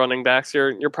desperate for running backs,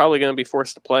 you're probably going to be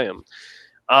forced to play them.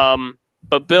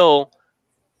 But Bill,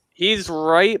 he's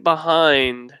right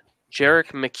behind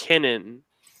Jerick McKinnon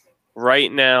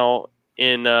right now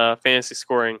in fantasy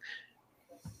scoring.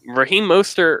 Raheem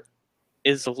Mostert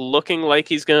is looking like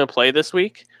he's going to play this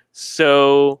week.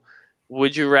 So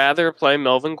would you rather play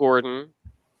Melvin Gordon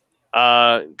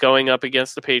going up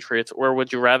against the Patriots, or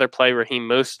would you rather play Raheem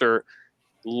Mostert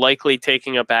likely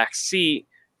taking a back seat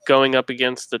going up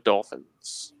against the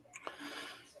Dolphins?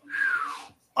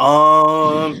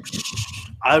 I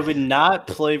would not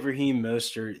play Raheem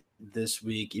Mostert this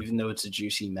week, even though it's a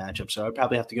juicy matchup. So I'd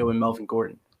probably have to go with Melvin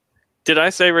Gordon. Did I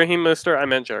say Raheem Mostert? I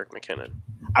meant Jerick McKinnon.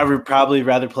 I would probably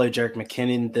rather play Jerick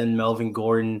McKinnon than Melvin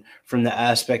Gordon from the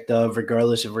aspect of,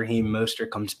 regardless if Raheem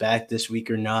Mostert comes back this week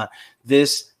or not,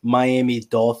 this Miami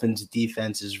Dolphins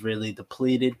defense is really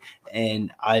depleted.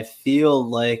 And I feel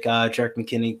like Jerick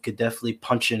McKinnon could definitely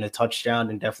punch in a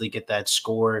touchdown and definitely get that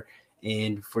score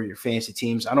in for your fantasy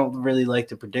teams. I don't really like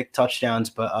to predict touchdowns,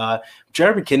 but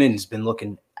Jerick McKinnon has been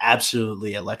looking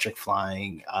absolutely electric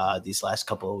flying these last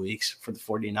couple of weeks for the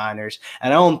 49ers.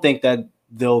 And I don't think that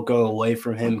they'll go away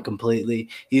from him completely.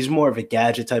 He's more of a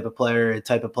gadget type of player, a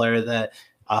type of player that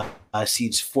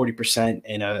seats 40%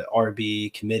 in a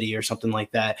RB committee or something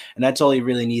like that. And that's all he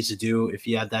really needs to do. If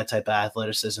you have that type of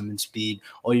athleticism and speed,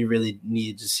 all you really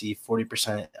need to see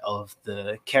 40% of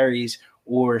the carries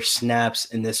or snaps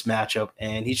in this matchup,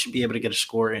 and he should be able to get a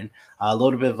score in. A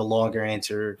little bit of a longer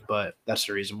answer, but that's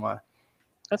the reason why.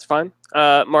 That's fine.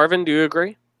 Marvin, do you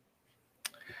agree?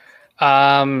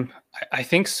 I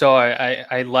think so.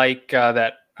 I like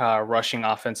that rushing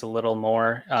offense a little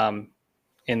more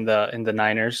in the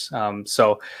Niners.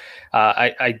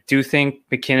 I do think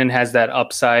McKinnon has that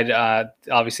upside.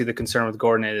 Obviously, the concern with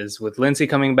Gordon is with Lindsey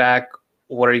coming back.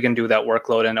 What are you going to do with that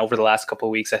workload? And over the last couple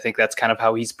of weeks, I think that's kind of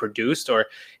how he's produced. Or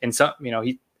in some,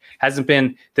 he hasn't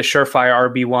been the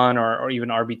surefire RB1 or even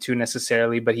RB2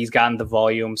 necessarily, but he's gotten the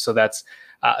volume. So that's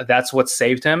what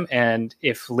saved him. And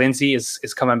if Lindsey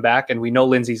is coming back, and we know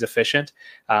Lindsey's efficient,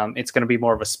 it's going to be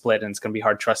more of a split, and it's going to be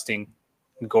hard trusting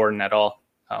Gordon at all.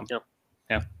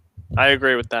 Yeah, I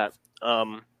agree with that.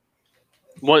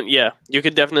 You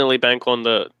could definitely bank on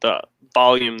the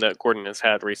volume that Gordon has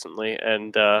had recently,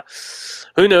 and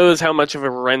who knows how much of a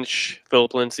wrench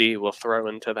Philip Lindsay will throw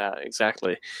into that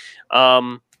exactly.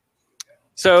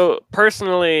 So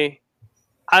personally,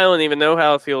 I don't even know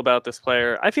how I feel about this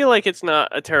player. I feel like it's not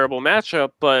a terrible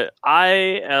matchup, but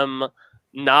I am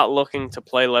not looking to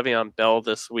play Le'Veon Bell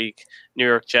this week. New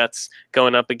York Jets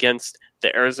going up against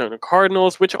the Arizona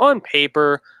Cardinals, which on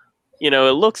paper, it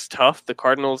looks tough. The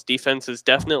Cardinals defense has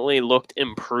definitely looked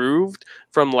improved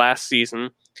from last season.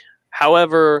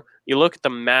 However, you look at the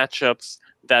matchups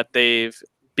that they've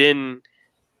been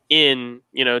in,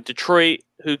 Detroit,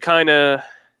 who kind of,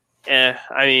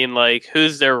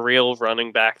 who's their real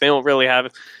running back? They don't really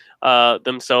have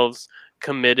themselves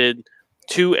committed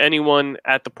to anyone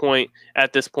at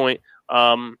this point.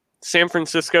 San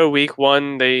Francisco week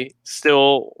 1, they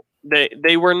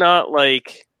were not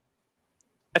like,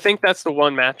 I think that's the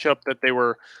one matchup that they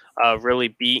were really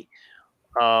beat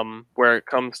where it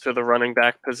comes to the running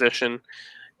back position.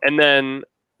 And then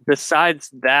besides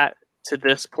that, to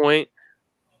this point,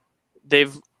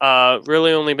 they've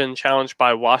really only been challenged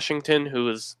by Washington, who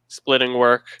is splitting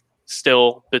work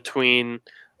still between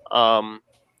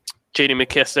J.D.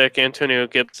 McKissick, Antonio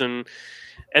Gibson,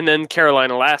 and then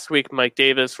Carolina last week, Mike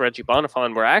Davis, Reggie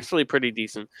Bonifant were actually pretty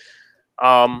decent.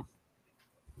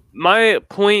 My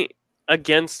point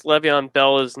against Le'Veon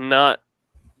Bell is not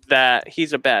that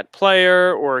he's a bad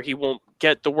player or he won't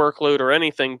get the workload or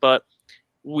anything, but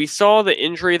we saw the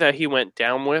injury that he went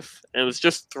down with, and it was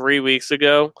just 3 weeks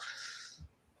ago.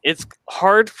 It's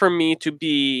hard for me to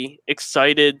be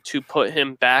excited to put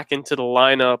him back into the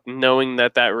lineup knowing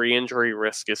that re-injury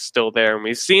risk is still there. And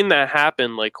we've seen that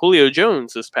happen, like Julio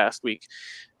Jones this past week.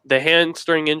 The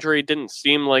hamstring injury didn't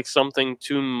seem like something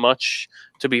too much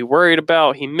to be worried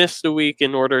about. He missed a week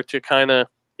in order to kind of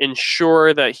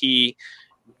ensure that he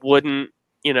wouldn't,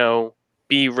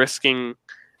 be risking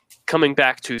coming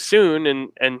back too soon,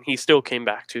 and he still came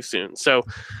back too soon. So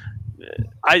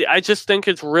I just think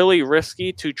it's really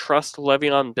risky to trust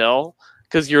Le'Veon Bell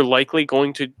because you're likely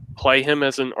going to play him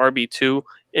as an RB2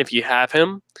 if you have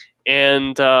him.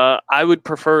 And I would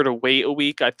prefer to wait a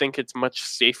week. I think it's much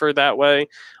safer that way.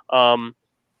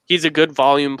 He's a good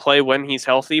volume play when he's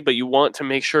healthy, but you want to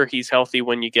make sure he's healthy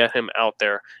when you get him out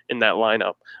there in that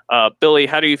lineup. Billy,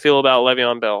 how do you feel about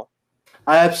Le'Veon Bell?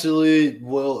 I absolutely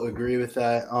will agree with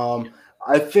that.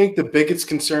 I think the biggest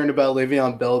concern about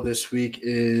Le'Veon Bell this week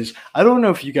is, I don't know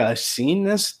if you guys seen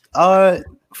this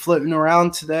floating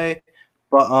around today,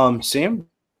 but Sam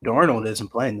Darnold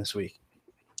isn't playing this week.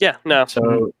 Yeah, no.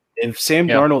 So if Sam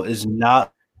Darnold is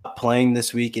not playing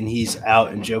this week and he's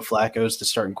out and Joe Flacco is the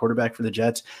starting quarterback for the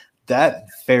Jets, that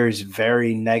fares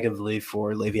very negatively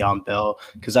for Le'Veon Bell,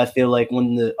 because I feel like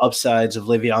one of the upsides of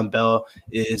Le'Veon Bell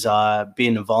is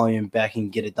being a volume back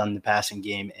and get it done in the passing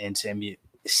game. And Sammy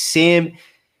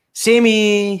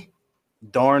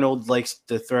Darnold likes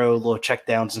to throw little check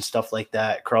downs and stuff like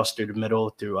that across through the middle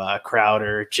through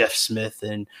Crowder, Jeff Smith,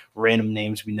 and random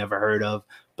names we never heard of.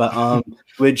 But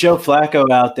with Joe Flacco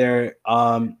out there,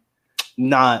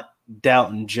 not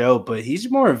doubting Joe, but he's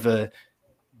more of a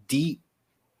deep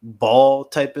ball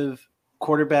type of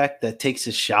quarterback that takes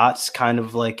his shots, kind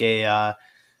of like a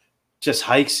just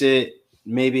hikes it.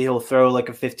 Maybe he'll throw like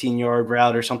a 15-yard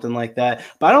route or something like that.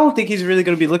 But I don't think he's really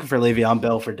going to be looking for Le'Veon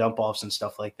Bell for dump offs and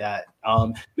stuff like that.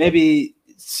 Maybe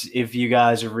if you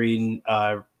guys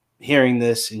are hearing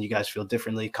this and you guys feel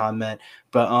differently, comment.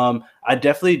 But I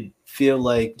definitely feel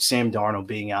like Sam Darnold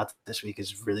being out this week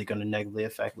is really going to negatively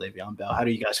affect Le'Veon Bell. How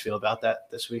do you guys feel about that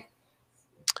this week?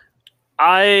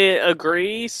 I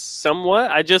agree somewhat.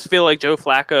 I just feel like Joe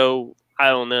Flacco, I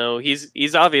don't know.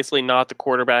 He's obviously not the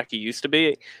quarterback he used to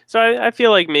be. So I feel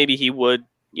like maybe he would,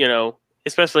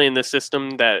 especially in the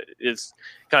system that is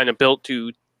kind of built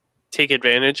to take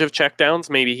advantage of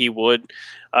checkdowns, maybe he would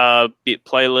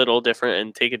play a little different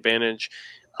and take advantage.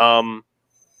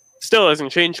 Still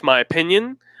hasn't changed my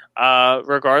opinion,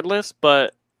 regardless.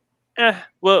 But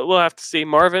we'll have to see.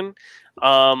 Marvin,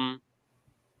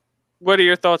 what are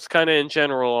your thoughts, kind of in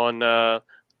general, on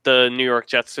the New York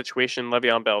Jets situation,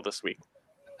 Le'Veon Bell this week?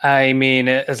 I mean,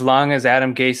 as long as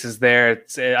Adam Gase is there,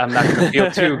 I'm not going to feel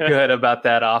too good about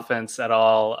that offense at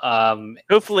all.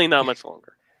 Hopefully not much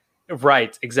longer.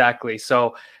 Right, exactly.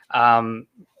 So,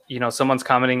 someone's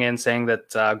commenting in saying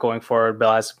that going forward,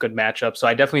 Bell has some good matchups. So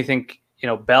I definitely think,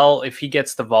 Bell, if he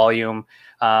gets the volume,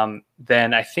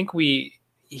 then I think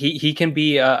he can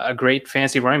be a great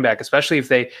fantasy running back, especially if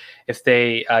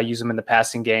they use him in the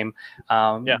passing game.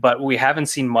 But we haven't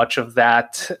seen much of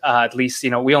that. At least,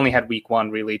 we only had week 1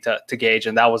 really to gauge,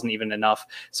 and that wasn't even enough.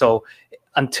 So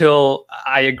until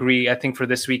I agree, I think for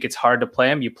this week, it's hard to play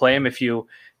him. You play him if you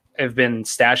have been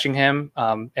stashing him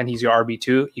and he's your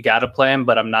RB2, you got to play him,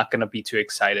 but I'm not going to be too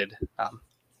excited.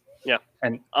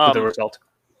 And with the result.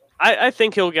 I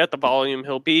think he'll get the volume.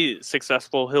 He'll be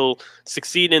successful. He'll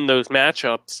succeed in those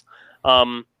matchups.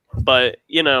 But,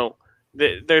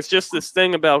 there's just this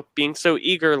thing about being so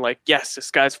eager, like, yes, this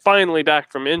guy's finally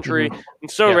back from injury. I'm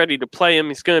so ready to play him.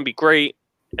 He's going to be great.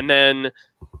 And then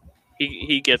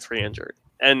he gets re-injured.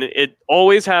 And it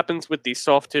always happens with these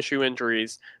soft tissue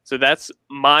injuries. So that's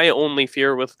my only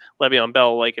fear with Le'Veon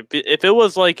Bell. Like if it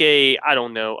was like a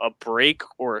break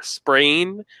or a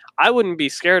sprain, I wouldn't be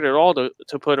scared at all to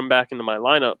put him back into my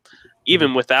lineup,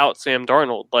 even without Sam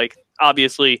Darnold. Like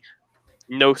obviously,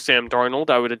 no Sam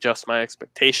Darnold, I would adjust my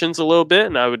expectations a little bit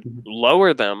and I would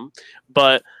lower them.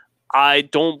 But I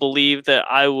don't believe that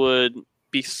I would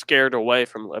be scared away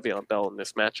from Le'Veon Bell in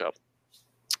this matchup.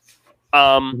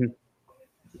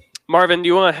 Marvin, do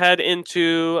you want to head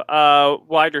into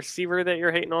wide receiver that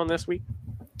you're hating on this week?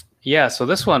 Yeah, so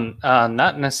this one,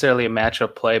 not necessarily a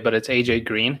matchup play, but it's AJ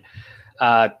Green.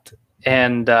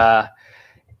 And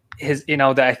his,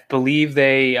 I believe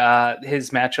his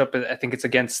matchup, I think it's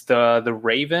against the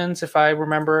Ravens, if I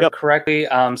remember correctly.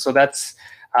 So that's,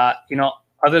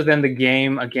 other than the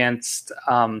game against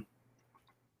Pat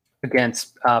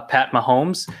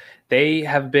Mahomes, they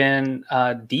have been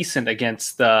decent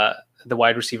against the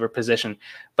wide receiver position.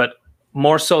 But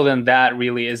more so than that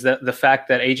really is the fact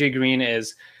that AJ Green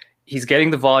he's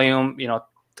getting the volume,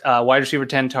 wide receiver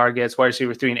 10 targets, wide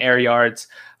receiver 3 in air yards.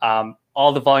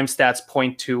 All the volume stats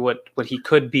point to what he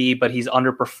could be, but he's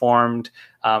underperformed.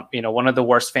 One of the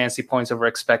worst fantasy points over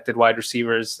expected wide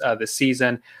receivers this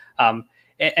season.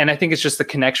 And I think it's just the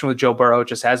connection with Joe Burrow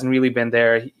just hasn't really been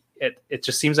there. It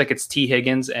just seems like it's T.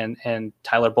 Higgins and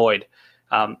Tyler Boyd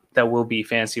that will be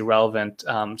fantasy relevant.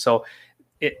 So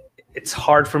it's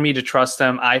hard for me to trust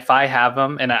him. If I have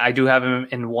him, and I do have him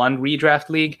in one redraft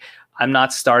league, I'm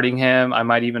not starting him. I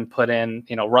might even put in,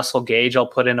 Russell Gage. I'll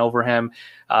put in over him.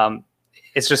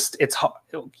 It's hard.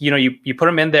 You put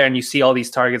him in there and you see all these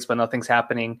targets, but nothing's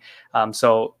happening.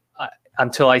 So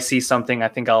until I see something, I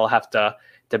think I'll have to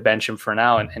bench him for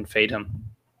now and fade him.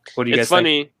 What do you guys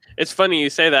think? It's funny you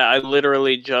say that. I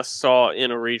literally just saw in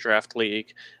a redraft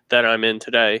league that I'm in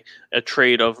today a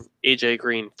trade of AJ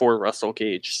Green for Russell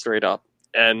Gage straight up.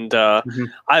 And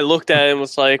I looked at it and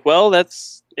was like, well,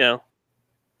 that's,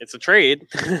 it's a trade.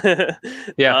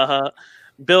 Yeah.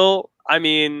 Bill, I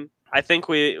mean, I think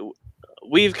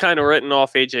we've kind of written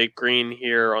off AJ Green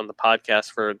here on the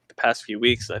podcast for the past few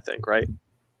weeks, I think, right?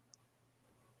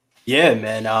 Yeah,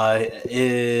 man.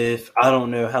 If I don't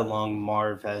know how long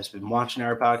Marv has been watching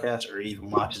our podcast or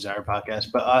even watches our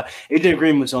podcast, but AJ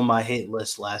Green was on my hate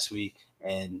list last week,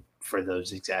 and for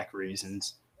those exact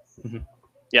reasons.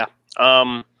 Yeah.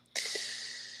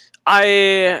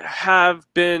 I have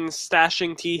been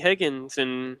stashing T. Higgins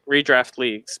in redraft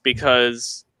leagues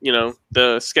because,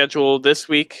 the schedule this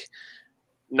week,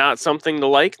 not something to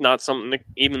like, not something to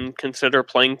even consider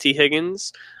playing T.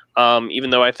 Higgins, even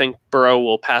though I think Burrow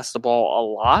will pass the ball a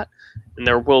lot and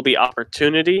there will be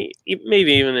opportunity,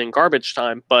 maybe even in garbage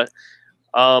time, but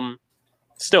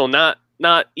still not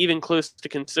even close to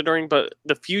considering. But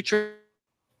the future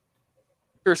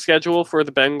schedule for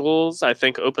the Bengals, I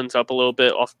think, opens up a little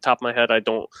bit. Off the top of my head, I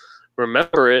don't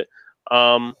remember it,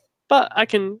 but I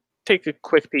can take a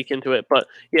quick peek into it. But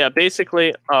yeah,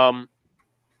 basically,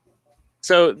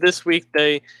 so this week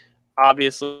they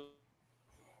obviously,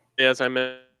 as I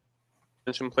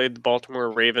mentioned, played the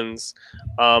Baltimore Ravens.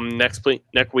 Next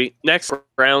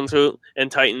Browns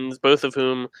and Titans, both of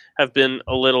whom have been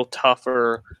a little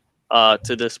tougher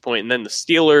to this point, and then the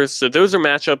Steelers. So those are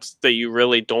matchups that you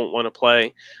really don't want to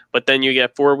play. But then you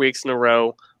get 4 weeks in a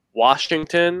row,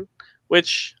 Washington,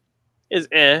 which is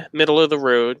middle of the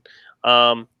road.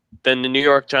 Then the New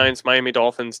York Giants, Miami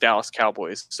Dolphins, Dallas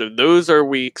Cowboys. So those are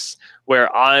weeks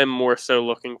where I'm more so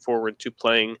looking forward to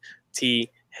playing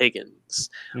T. Higgins.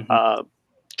 Mm-hmm.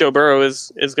 Joe Burrow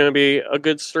is going to be a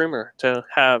good streamer to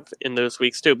have in those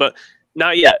weeks too, but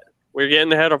not yet. We're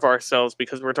getting ahead of ourselves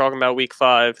because we're talking about week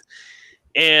 5.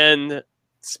 And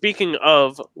speaking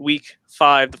of week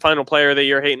 5, the final player that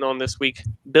you're hating on this week,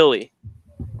 Billy.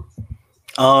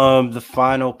 The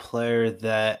final player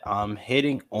that I'm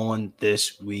hitting on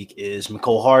this week is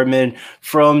Mecole Hardman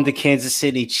from the Kansas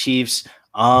City Chiefs.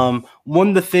 One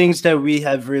of the things that we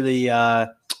have really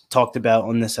talked about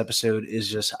on this episode is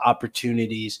just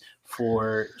opportunities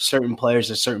for certain players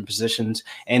at certain positions.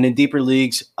 And in deeper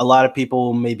leagues, a lot of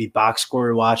people may be box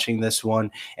score watching this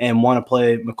one and want to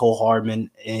play Mecole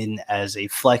Hardman in as a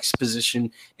flex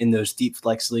position in those deep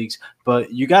flex leagues.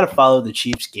 But you got to follow the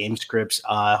Chiefs game scripts.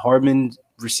 Hardman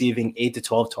receiving 8 to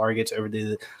 12 targets over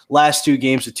the last 2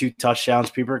 games with 2 touchdowns.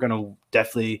 People are going to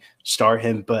definitely start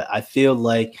him. But I feel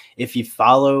like if you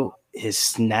follow his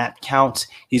snap counts,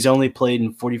 he's only played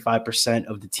in 45%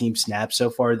 of the team snaps so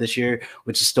far this year,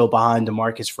 which is still behind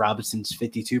DeMarcus Robinson's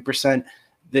 52%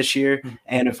 this year.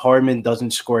 And if Hardman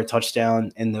doesn't score a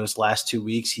touchdown in those last 2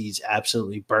 weeks, he's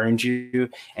absolutely burned you.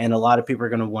 And a lot of people are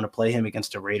going to want to play him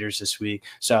against the Raiders this week.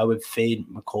 So I would fade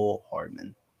Mecole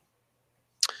Hardman.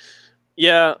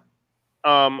 Yeah,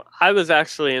 I was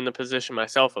actually in the position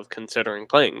myself of considering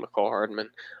playing Mecole Hardman.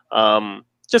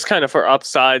 Just kind of for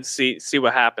upside, see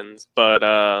what happens. But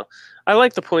I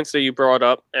like the points that you brought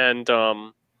up, and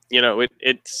he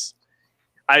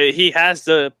has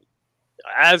the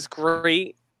as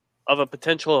great of a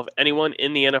potential of anyone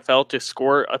in the NFL to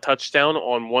score a touchdown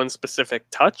on one specific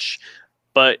touch,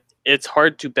 but it's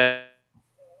hard to bet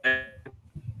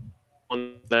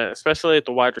on that, especially at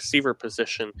the wide receiver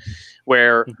position,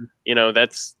 where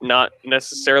that's not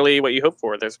necessarily what you hope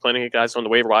for. There's plenty of guys on the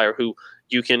waiver wire who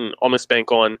you can almost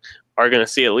bank on are going to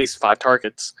see at least 5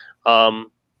 targets.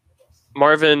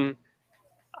 Marvin,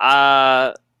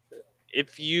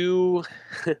 if you,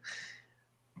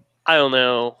 I don't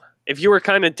know, if you were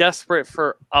kind of desperate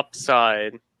for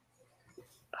upside,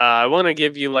 I want to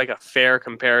give you like a fair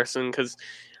comparison because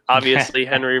obviously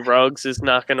Henry Ruggs is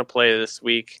not going to play this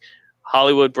week.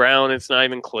 Hollywood Brown, it's not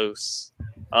even close.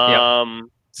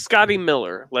 Scotty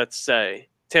Miller, let's say.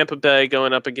 Tampa Bay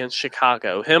going up against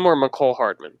Chicago. Him or Mecole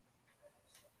Hardman?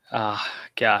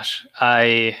 Gosh.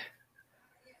 I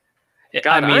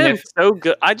am so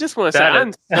good. I just want to say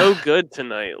I'm so good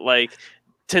tonight. Like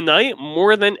tonight,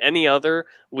 more than any other,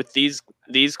 with these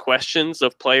questions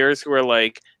of players who are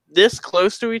like this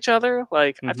close to each other.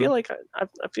 Like I feel like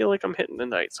I'm hitting the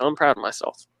night, so I'm proud of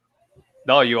myself.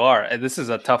 No, you are. This is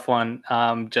a tough one.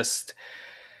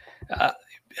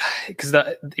 Because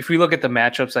if we look at the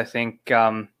matchups, I think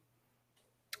I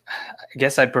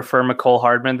guess I'd prefer Mecole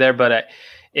Hardman there. But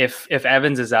if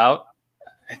Evans is out,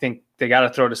 I think they got to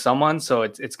throw to someone. So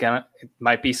it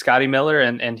might be Scotty Miller,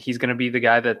 and he's gonna be the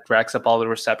guy that racks up all the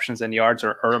receptions and yards,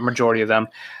 or a majority of them.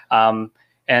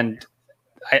 And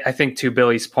I think to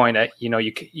Billy's point,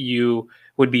 you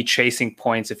would be chasing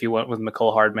points if you went with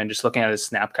Mecole Hardman. Just looking at his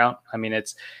snap count, I mean,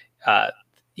 it's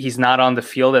he's not on the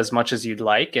field as much as you'd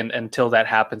like, and until that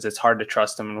happens, it's hard to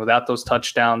trust him. And without those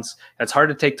touchdowns, it's hard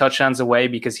to take touchdowns away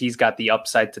because he's got the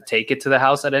upside to take it to the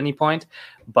house at any point.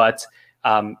 But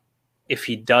if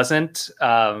he doesn't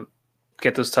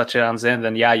get those touchdowns in,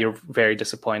 then yeah, you're very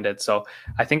disappointed. So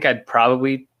I think I'd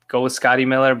probably go with Scotty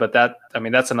Miller, but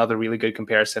that's another really good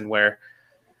comparison where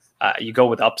you go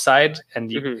with upside, and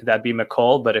that'd be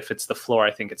Mecole. But if it's the floor,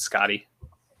 I think it's Scotty.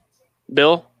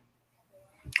 Bill?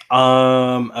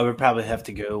 I would probably have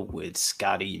to go with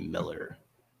Scotty Miller.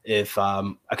 if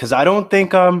because I don't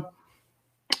think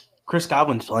Chris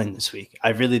Godwin's playing this week. I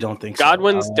really don't think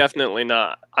Godwin's so. definitely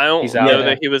not. I don't He's out. know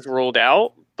that he was ruled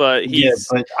out, but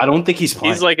but I don't think he's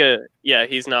playing.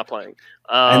 He's not playing.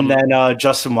 And then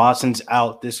Justin Watson's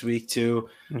out this week too.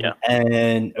 Yeah.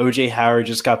 And OJ Howard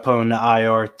just got put on the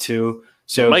IR too.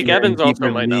 So Mike Evans also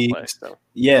might not play. So.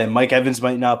 Yeah, Mike Evans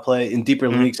might not play. In deeper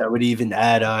leagues, I would even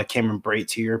add Cameron Brate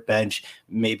to your bench.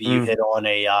 Maybe you hit on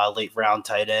a late round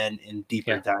tight end in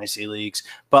deeper dynasty leagues.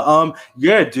 But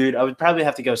yeah, dude, I would probably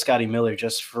have to go Scotty Miller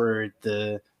just for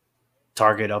the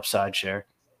target upside share.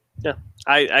 Yeah,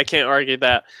 I can't argue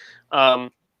that.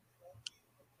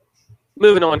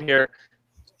 Moving on here.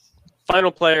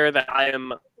 Final player that I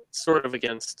am sort of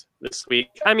against this week.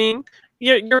 I mean,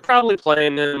 you're probably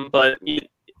playing him, but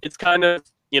it's kind of,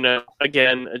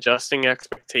 again, adjusting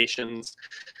expectations.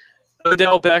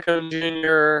 Odell Beckham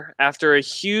Jr., after a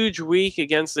huge week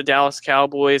against the Dallas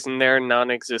Cowboys and their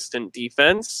non-existent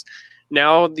defense,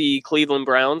 now the Cleveland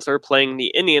Browns are playing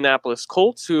the Indianapolis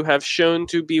Colts, who have shown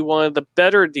to be one of the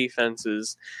better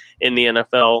defenses in the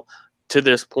NFL to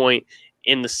this point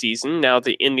in the season. Now,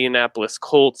 the Indianapolis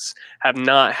Colts have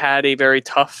not had a very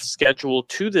tough schedule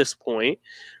to this point,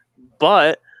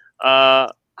 but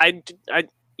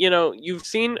you've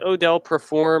seen Odell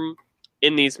perform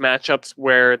in these matchups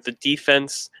where the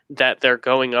defense that they're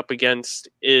going up against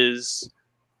is,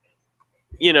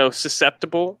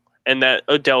 susceptible, and that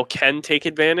Odell can take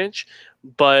advantage,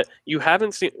 but you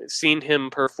haven't seen him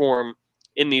perform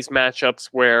in these matchups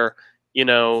where,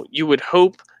 you would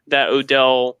hope that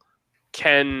Odell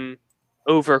can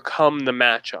overcome the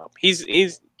matchup.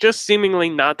 He's just seemingly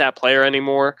not that player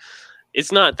anymore.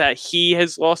 It's not that he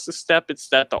has lost a step, it's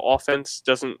that the offense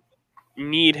doesn't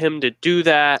need him to do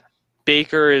that.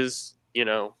 Baker is,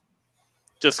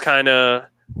 just kind of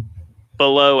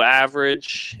below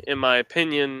average, in my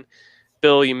opinion.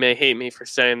 Bill, you may hate me for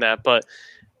saying that, but,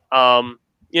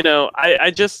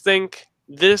 I just think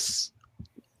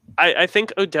I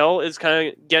think Odell is kind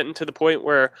of getting to the point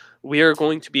where we are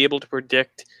going to be able to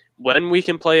predict when we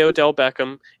can play Odell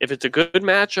Beckham. If it's a good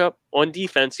matchup on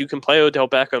defense, you can play Odell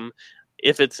Beckham.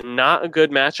 If it's not a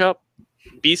good matchup,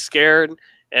 be scared.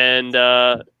 And,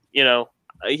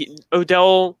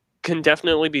 Odell can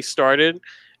definitely be started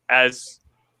as,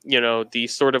 the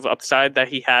sort of upside that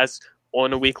he has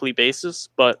on a weekly basis.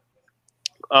 But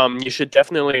you should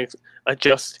definitely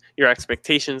adjust your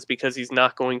expectations because he's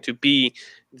not going to be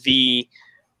the,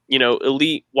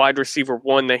 elite wide receiver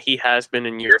one that he has been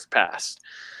in years past.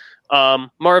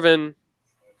 Marvin,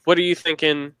 what are you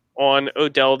thinking on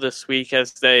Odell this week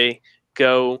as they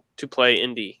go to play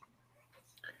Indy?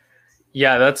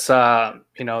 Yeah, that's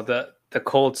the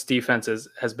Colts defense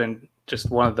has been just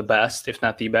one of the best, if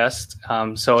not the best.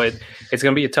 So it's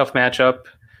going to be a tough matchup.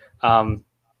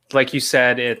 Like you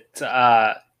said,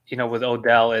 with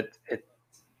Odell,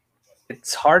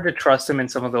 it's hard to trust him in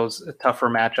some of those tougher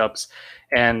matchups,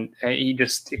 and he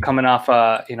just coming off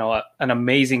an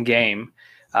amazing game.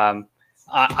 I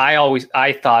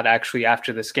thought actually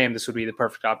after this game this would be the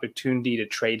perfect opportunity to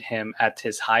trade him at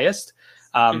his highest,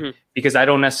 because I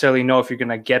don't necessarily know if you're going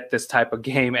to get this type of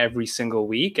game every single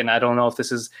week, and I don't know if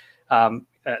this is going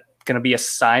to be a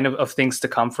sign of things to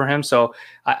come for him. So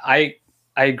I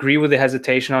agree with the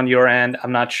hesitation on your end.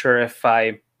 I'm not sure if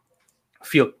I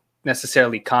feel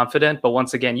necessarily confident, but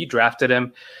once again, you drafted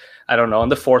him, I don't know, in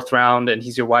the 4th round, and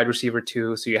he's your wide receiver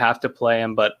too, so you have to play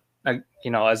him. But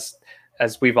as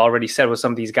we've already said with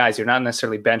some of these guys, you're not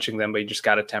necessarily benching them, but you just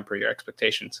got to temper your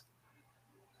expectations.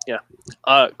 Yeah.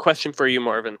 Question for you,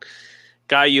 Marvin.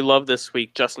 Guy you love this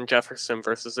week, Justin Jefferson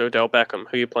versus Odell Beckham.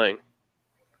 Who are you playing?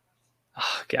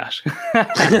 Oh gosh.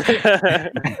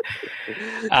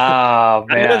 Oh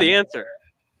man, I know the answer.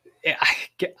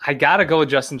 I gotta go with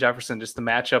Justin Jefferson. Just the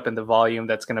matchup and the volume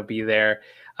that's going to be there.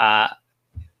 I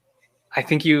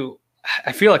feel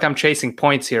like I'm chasing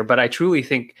points here, but I truly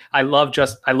think I love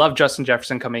Justin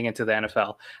Jefferson coming into the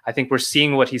NFL. I think we're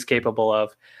seeing what he's capable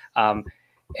of,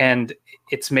 and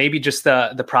it's maybe just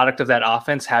the product of that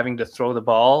offense having to throw the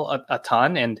ball a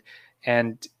ton, and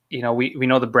we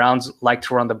know the Browns like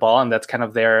to run the ball, and that's kind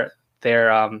of their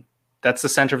that's the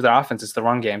center of their offense. It's the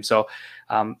run game. So.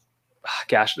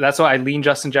 Gosh, that's why I lean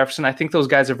Justin Jefferson. I think those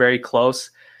guys are very close.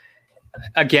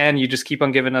 Again, you just keep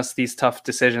on giving us these tough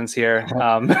decisions here.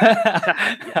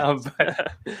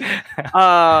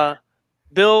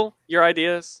 Bill, your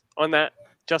ideas on that?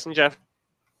 Justin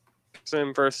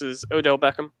Jefferson versus Odell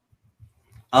Beckham?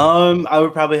 I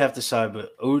would probably have to side with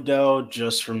Odell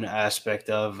just from the aspect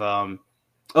of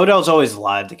Odell's always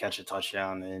live to catch a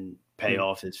touchdown and pay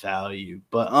off his value.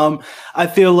 But I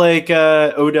feel like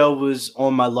Odell was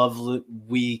on my love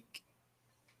week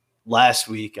last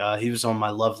week. He was on my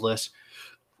love list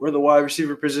for the wide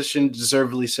receiver position,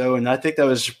 deservedly so. And I think that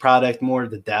was a product more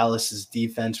of the Dallas's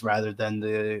defense rather than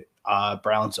the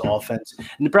Browns offense.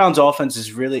 And the Browns offense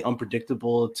is really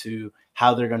unpredictable to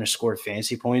how they're going to score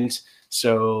fantasy points.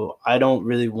 So I don't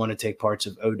really want to take parts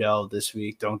of Odell this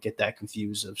week. Don't get that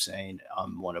confused of saying I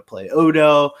want to play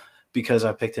Odell because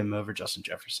I picked him over Justin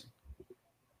Jefferson.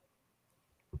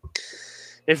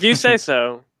 If you say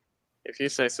so.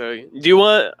 Do you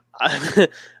want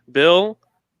Bill?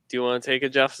 Do you want to take a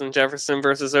Justin Jefferson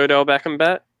versus Odell Beckham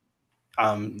bet?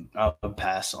 I'll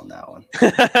pass on that one.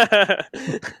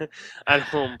 I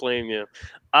don't blame you.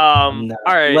 All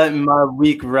right. Letting my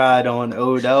week ride on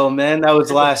Odell, man. That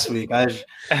was last week. If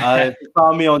you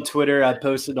follow me on Twitter, I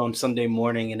posted on Sunday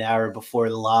morning, an hour before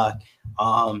the lock.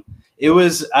 I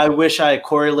wish I had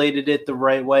correlated it the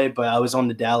right way, but I was on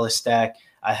the Dallas stack.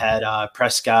 I had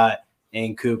Prescott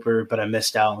and Cooper, but I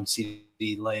missed out on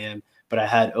CeeDee Lamb. But I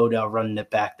had Odell running it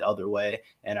back the other way,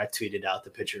 and I tweeted out the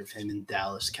picture of him in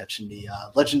Dallas catching the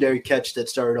legendary catch that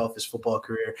started off his football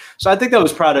career. So I think that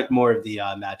was product more of the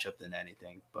matchup than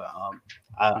anything. But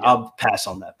I'll pass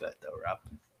on that bet, though, Rob.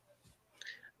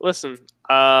 Listen,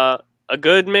 a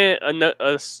good man,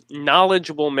 a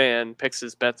knowledgeable man picks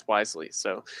his bets wisely.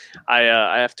 So I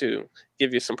have to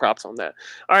give you some props on that.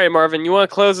 All right, Marvin, you want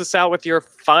to close us out with your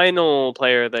final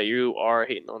player that you are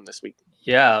hating on this week?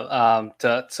 Yeah.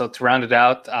 To round it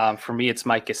out, for me, it's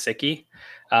Mike Gesicki,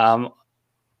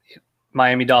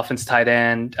 Miami Dolphins tight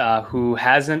end, who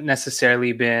hasn't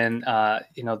necessarily been,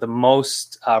 the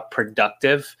most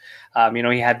productive.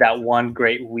 He had that one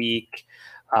great week,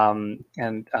 and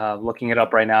looking it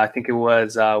up right now, I think it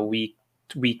was week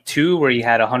 2 where he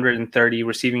had 130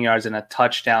 receiving yards and a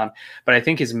touchdown. But I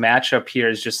think his matchup here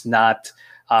is just not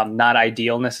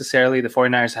ideal necessarily. The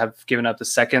 49ers have given up the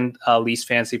second least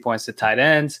fantasy points to tight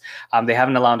ends. They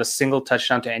haven't allowed a single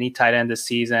touchdown to any tight end this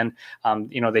season.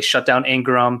 They shut down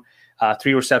Ingram,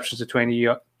 3 receptions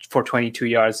for 22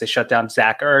 yards. They shut down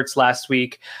Zach Ertz last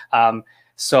week. But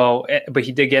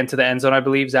he did get into the end zone, I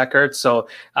believe, Zach Ertz. So,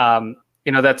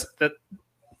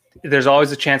 there's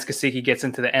always a chance Gesicki gets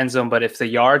into the end zone, but if the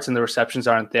yards and the receptions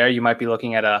aren't there, you might be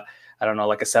looking at a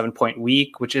 7-point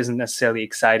week, which isn't necessarily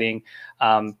exciting.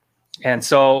 And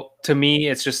so to me,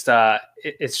 it's just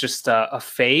a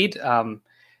fade.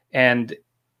 And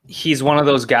he's one of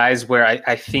those guys where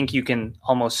I think you can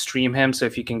almost stream him. So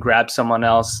if you can grab someone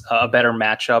else, a better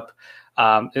matchup,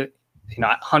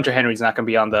 Hunter Henry's not going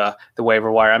to be on the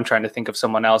waiver wire. I'm trying to think of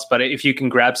someone else, but if you can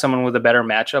grab someone with a better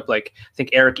matchup, like I think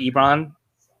Eric Ebron,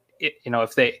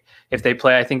 if they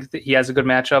play, I think that he has a good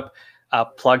matchup.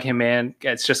 Plug him in.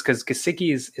 It's just because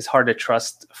Gesicki is hard to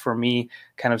trust for me,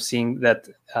 kind of seeing that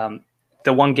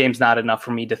the one game's not enough for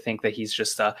me to think that he's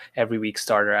just a every week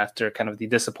starter after kind of the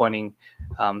disappointing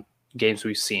games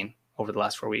we've seen over the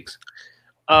last 4 weeks.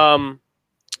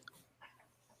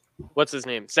 What's his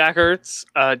name? Zach Ertz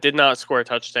did not score a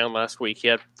touchdown last week. He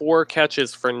had 4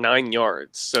 catches for 9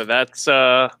 yards. So that's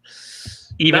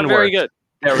even not very good.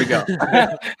 There we go.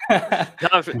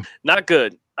 not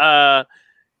good. As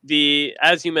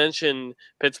you mentioned,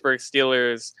 Pittsburgh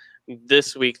Steelers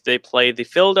this week they play the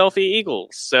Philadelphia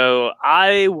Eagles. So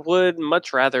I would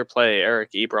much rather play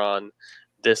Eric Ebron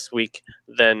this week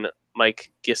than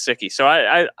Mike Gesicki. So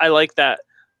I like that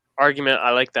argument. I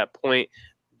like that point.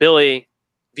 Billy,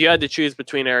 if you had to choose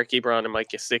between Eric Ebron and Mike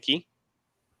Gesicki,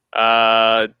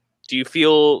 do you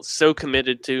feel so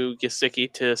committed to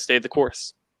Gesicki to stay the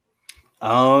course?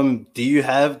 Did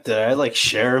I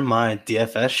share my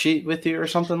DFS sheet with you or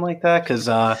something like that? Because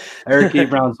Eric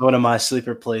Ebron's one of my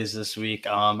sleeper plays this week.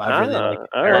 I really like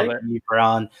Eric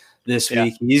Ebron this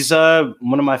week. He's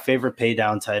one of my favorite pay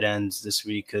down tight ends this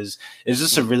week because it's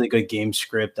just a really good game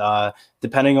script.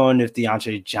 Depending on if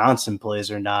DeAndre Johnson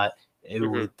plays or not, it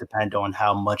would depend on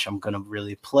how much I'm gonna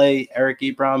really play Eric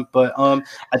Ebron. But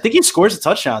I think he scores a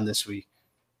touchdown this week.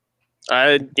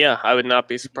 I would not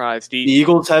be surprised. The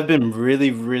Eagles have been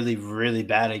really, really, really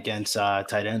bad against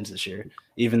tight ends this year,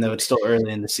 even though it's still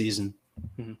early in the season.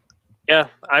 Yeah,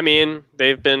 I mean,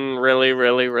 they've been really,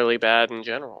 really, really bad in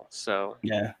general. So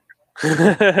yeah.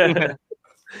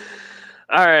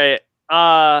 All right.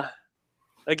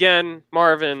 Again,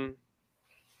 Marvin,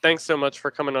 thanks so much for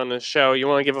coming on this show. You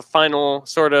want to give a final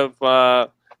sort of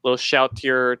little shout to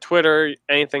your Twitter?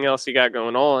 Anything else you got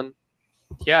going on?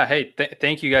 Yeah. Hey,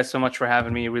 thank you guys so much for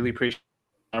having me. Really appreciate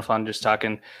it. Fun just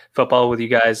talking football with you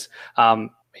guys.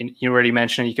 You already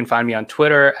mentioned you can find me on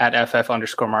Twitter at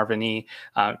 @FF_MarvinE.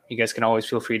 You guys can always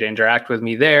feel free to interact with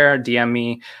me there, DM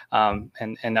me,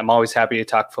 and I'm always happy to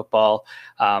talk football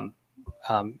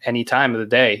any time of the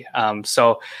day.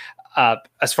 So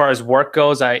as far as work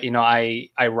goes, I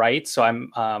write, so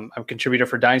I'm a contributor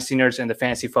for Dynasty Nerds and the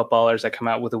Fantasy Footballers. I come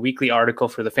out with a weekly article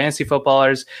for the Fantasy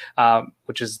Footballers,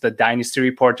 which is the Dynasty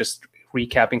Report, just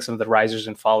recapping some of the risers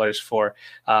and fallers for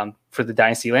the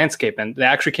Dynasty landscape. And they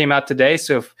actually came out today,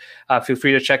 so feel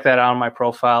free to check that out on my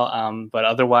profile. But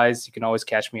otherwise, you can always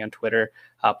catch me on Twitter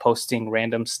posting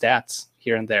random stats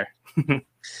here and there.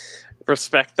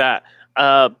 Respect that.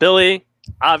 Billy,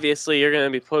 obviously, you're going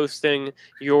to be posting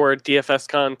your DFS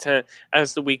content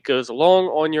as the week goes along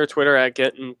on your Twitter at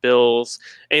Getting Bills.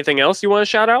 Anything else you want to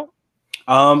shout out?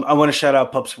 I want to shout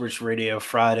out Pub Sports Radio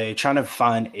Friday, trying to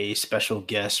find a special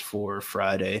guest for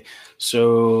Friday.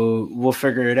 So we'll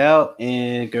figure it out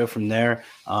and go from there.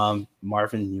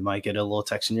 Marvin, you might get a little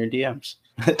text in your DMs.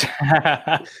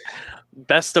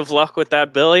 Best of luck with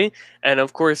that, Billy. And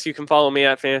of course, you can follow me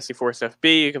at Fantasy Force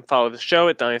FB. You can follow the show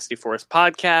at Dynasty Force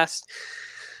Podcast.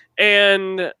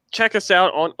 And check us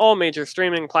out on all major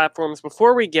streaming platforms.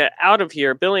 Before we get out of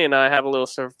here, Billy and I have a little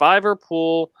survivor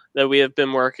pool that we have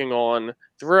been working on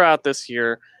throughout this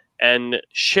year and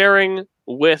sharing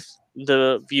with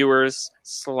the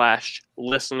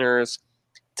viewers/listeners.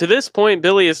 To this point,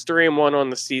 Billy is 3-1 on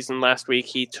the season. Last week,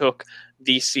 he took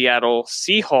the Seattle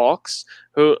Seahawks,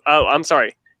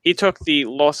 he took the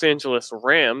Los Angeles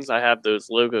Rams. I have those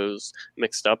logos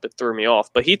mixed up. It threw me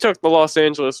off. But he took the Los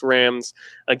Angeles Rams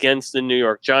against the New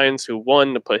York Giants, who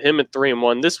won to put him at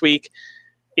 3-1. This week,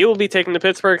 he will be taking the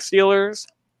Pittsburgh Steelers,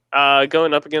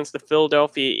 going up against the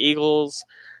Philadelphia Eagles.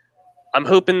 I'm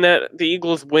hoping that the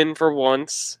Eagles win for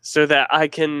once so that I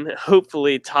can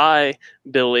hopefully tie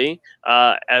Billy,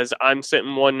 as I'm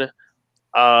sitting one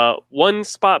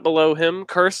spot below him.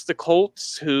 Curse the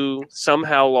Colts, who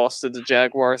somehow lost to the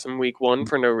Jaguars in week 1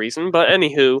 for no reason. But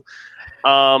anywho,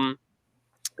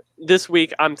 this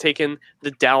week I'm taking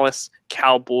the Dallas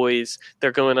Cowboys.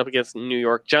 They're going up against the New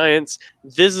York Giants.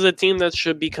 This is a team that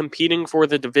should be competing for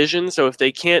the division. So if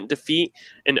they can't defeat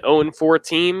an 0-4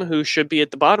 team who should be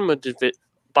at the bottom of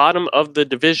the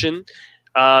division,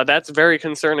 that's very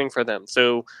concerning for them.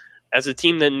 So as a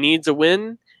team that needs a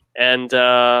win and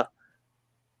can't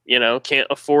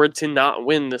afford to not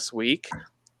win this week,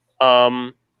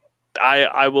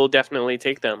 I will definitely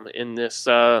take them in this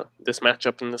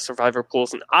matchup in the survivor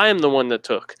pools. And I am the one that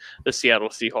took the Seattle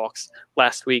Seahawks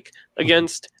last week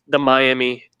against the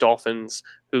Miami Dolphins,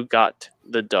 who got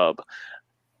the dub.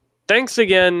 Thanks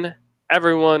again,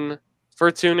 everyone, for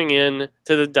tuning in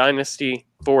to the Dynasty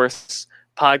Force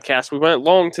podcast. We went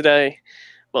long today.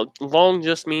 Well, long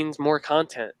just means more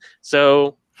content.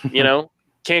 So,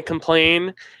 can't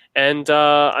complain. And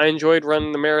I enjoyed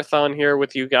running the marathon here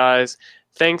with you guys.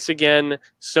 Thanks again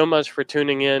so much for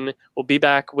tuning in. We'll be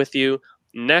back with you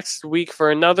next week for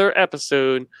another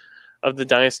episode of the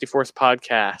Dynasty Force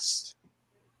podcast.